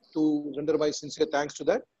to render my sincere thanks to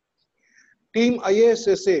that. Team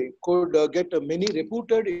IASSA could get many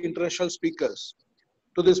reputed international speakers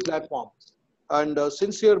to this platform. And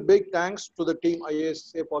sincere big thanks to the team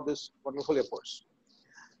IASSA for this wonderful efforts.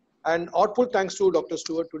 And heartful thanks to Dr.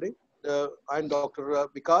 Stuart today and Dr.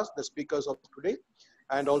 Vikas, the speakers of today,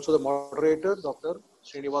 and also the moderator, Dr.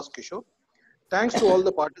 Srinivas Kishore. Thanks to all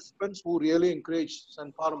the participants who really encouraged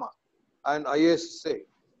Sun Pharma and IASSA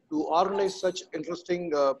to organize such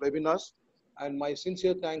interesting webinars. And my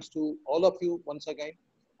sincere thanks to all of you once again.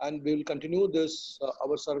 And we will continue this,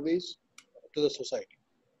 our service to the society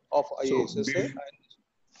of IASSA.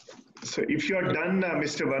 So if you are done,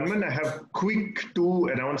 Mr. Verman, I have quick 2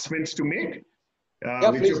 announcements to make.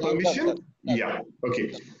 With your permission? Yeah,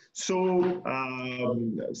 okay. So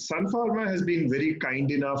Sun Pharma has been very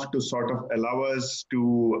kind enough to sort of allow us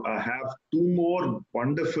to have 2 more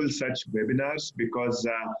wonderful such webinars, because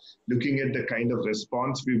looking at the kind of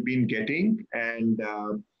response we've been getting, and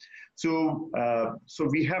so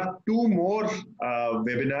we have 2 more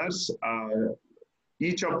webinars.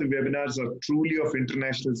 Each of the webinars are truly of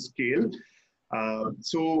international scale.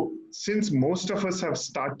 So since most of us have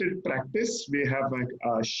started practice, we have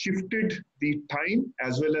shifted the time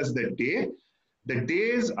as well as the day. The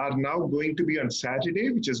days are now going to be on Saturday,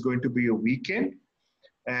 which is going to be a weekend.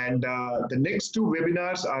 And the next 2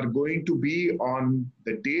 webinars are going to be on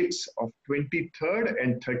the dates of 23rd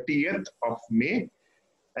and 30th of May.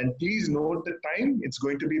 And please note the time, it's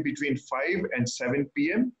going to be between 5 and 7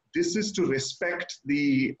 p.m. This is to respect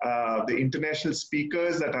the international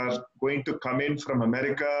speakers that are going to come in from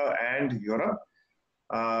America and Europe.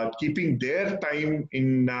 Keeping their time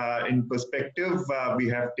in perspective, we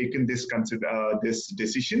have taken this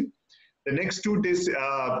decision. The next 2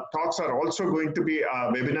 talks are also going to be,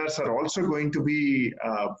 webinars are also going to be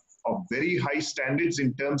of very high standards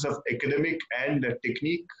in terms of academic and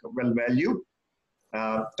technique value.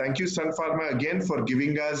 Thank you, Sun Pharma, again for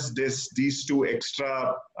giving us these 2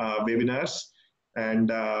 extra webinars. And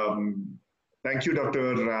thank you,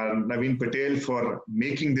 Dr. Naveen Patel, for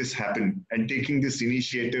making this happen and taking this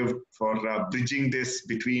initiative for bridging this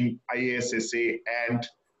between IASSA and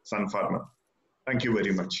Sun Pharma. Thank you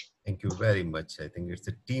very much. Thank you very much. I think it's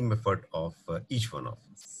a team effort of each one of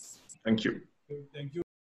us. Thank you. Thank you.